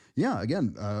yeah,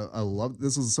 again, I love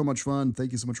this. Was so much fun.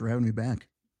 Thank you so much for having me back.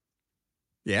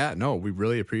 Yeah, no, we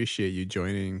really appreciate you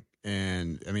joining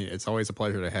And I mean, it's always a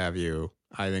pleasure to have you.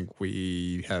 I think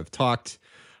we have talked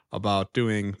about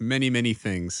doing many, many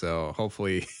things. So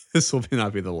hopefully this will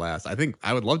not be the last. I think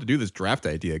I would love to do this draft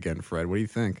idea again, Fred. What do you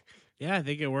think? Yeah, I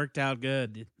think it worked out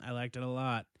good. I liked it a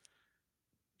lot.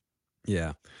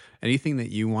 Yeah. Anything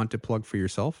that you want to plug for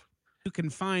yourself? You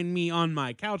can find me on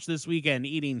my couch this weekend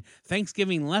eating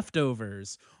Thanksgiving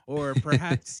leftovers, or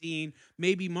perhaps seeing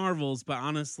maybe Marvels, but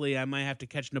honestly, I might have to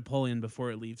catch Napoleon before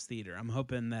it leaves theater. I'm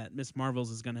hoping that Miss Marvels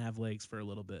is going to have legs for a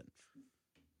little bit.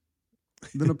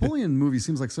 The Napoleon movie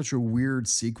seems like such a weird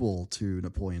sequel to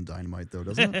Napoleon Dynamite, though,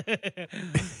 doesn't it?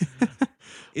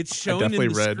 It's showing in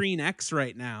the Screen X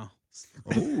right now.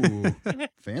 Oh,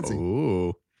 fancy.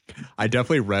 Ooh. I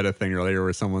definitely read a thing earlier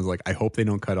where someone's like, I hope they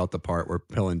don't cut out the part where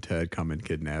Bill and Ted come and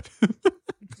kidnap.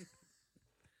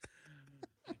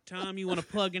 Tom, you want to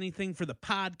plug anything for the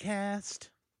podcast?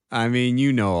 I mean,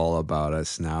 you know all about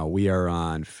us now. We are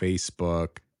on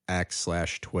Facebook,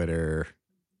 X/Twitter,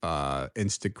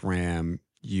 Instagram,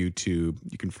 YouTube.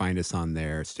 You can find us on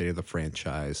there. State of the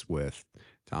Franchise with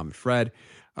Tom and Fred.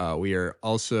 We are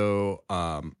also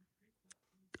on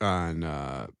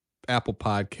Apple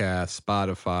Podcasts,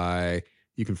 Spotify.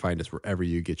 You can find us wherever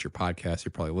you get your podcasts.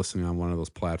 You're probably listening on one of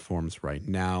those platforms right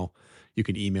now. You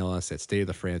can email us at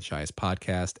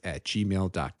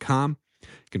stateofthefranchisepodcast@gmail.com. You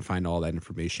can find all that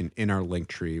information in our link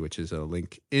tree, which is a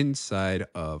link inside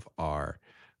of our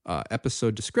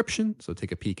episode description. So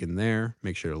take a peek in there.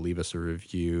 Make sure to leave us a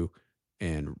review.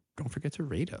 And don't forget to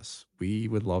rate us. We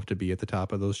would love to be at the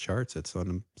top of those charts at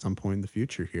some point in the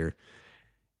future here.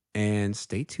 And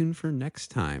stay tuned for next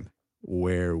time,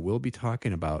 where we'll be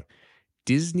talking about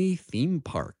Disney theme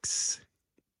parks.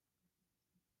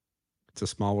 It's a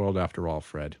small world after all,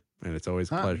 Fred. And it's always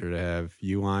a pleasure to have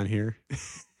you on here.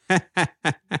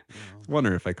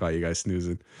 Wondering if I caught you guys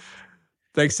snoozing.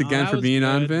 Thanks again for being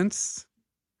on, Vince.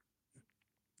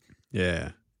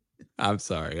 Yeah. I'm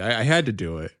sorry. I had to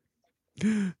do it.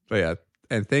 But yeah.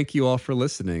 And thank you all for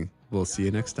listening. We'll see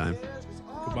you next time.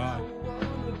 Goodbye.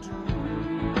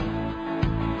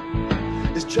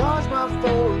 Is charge my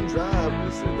phone, drive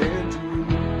listening to you.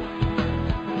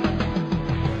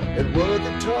 And what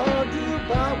the talk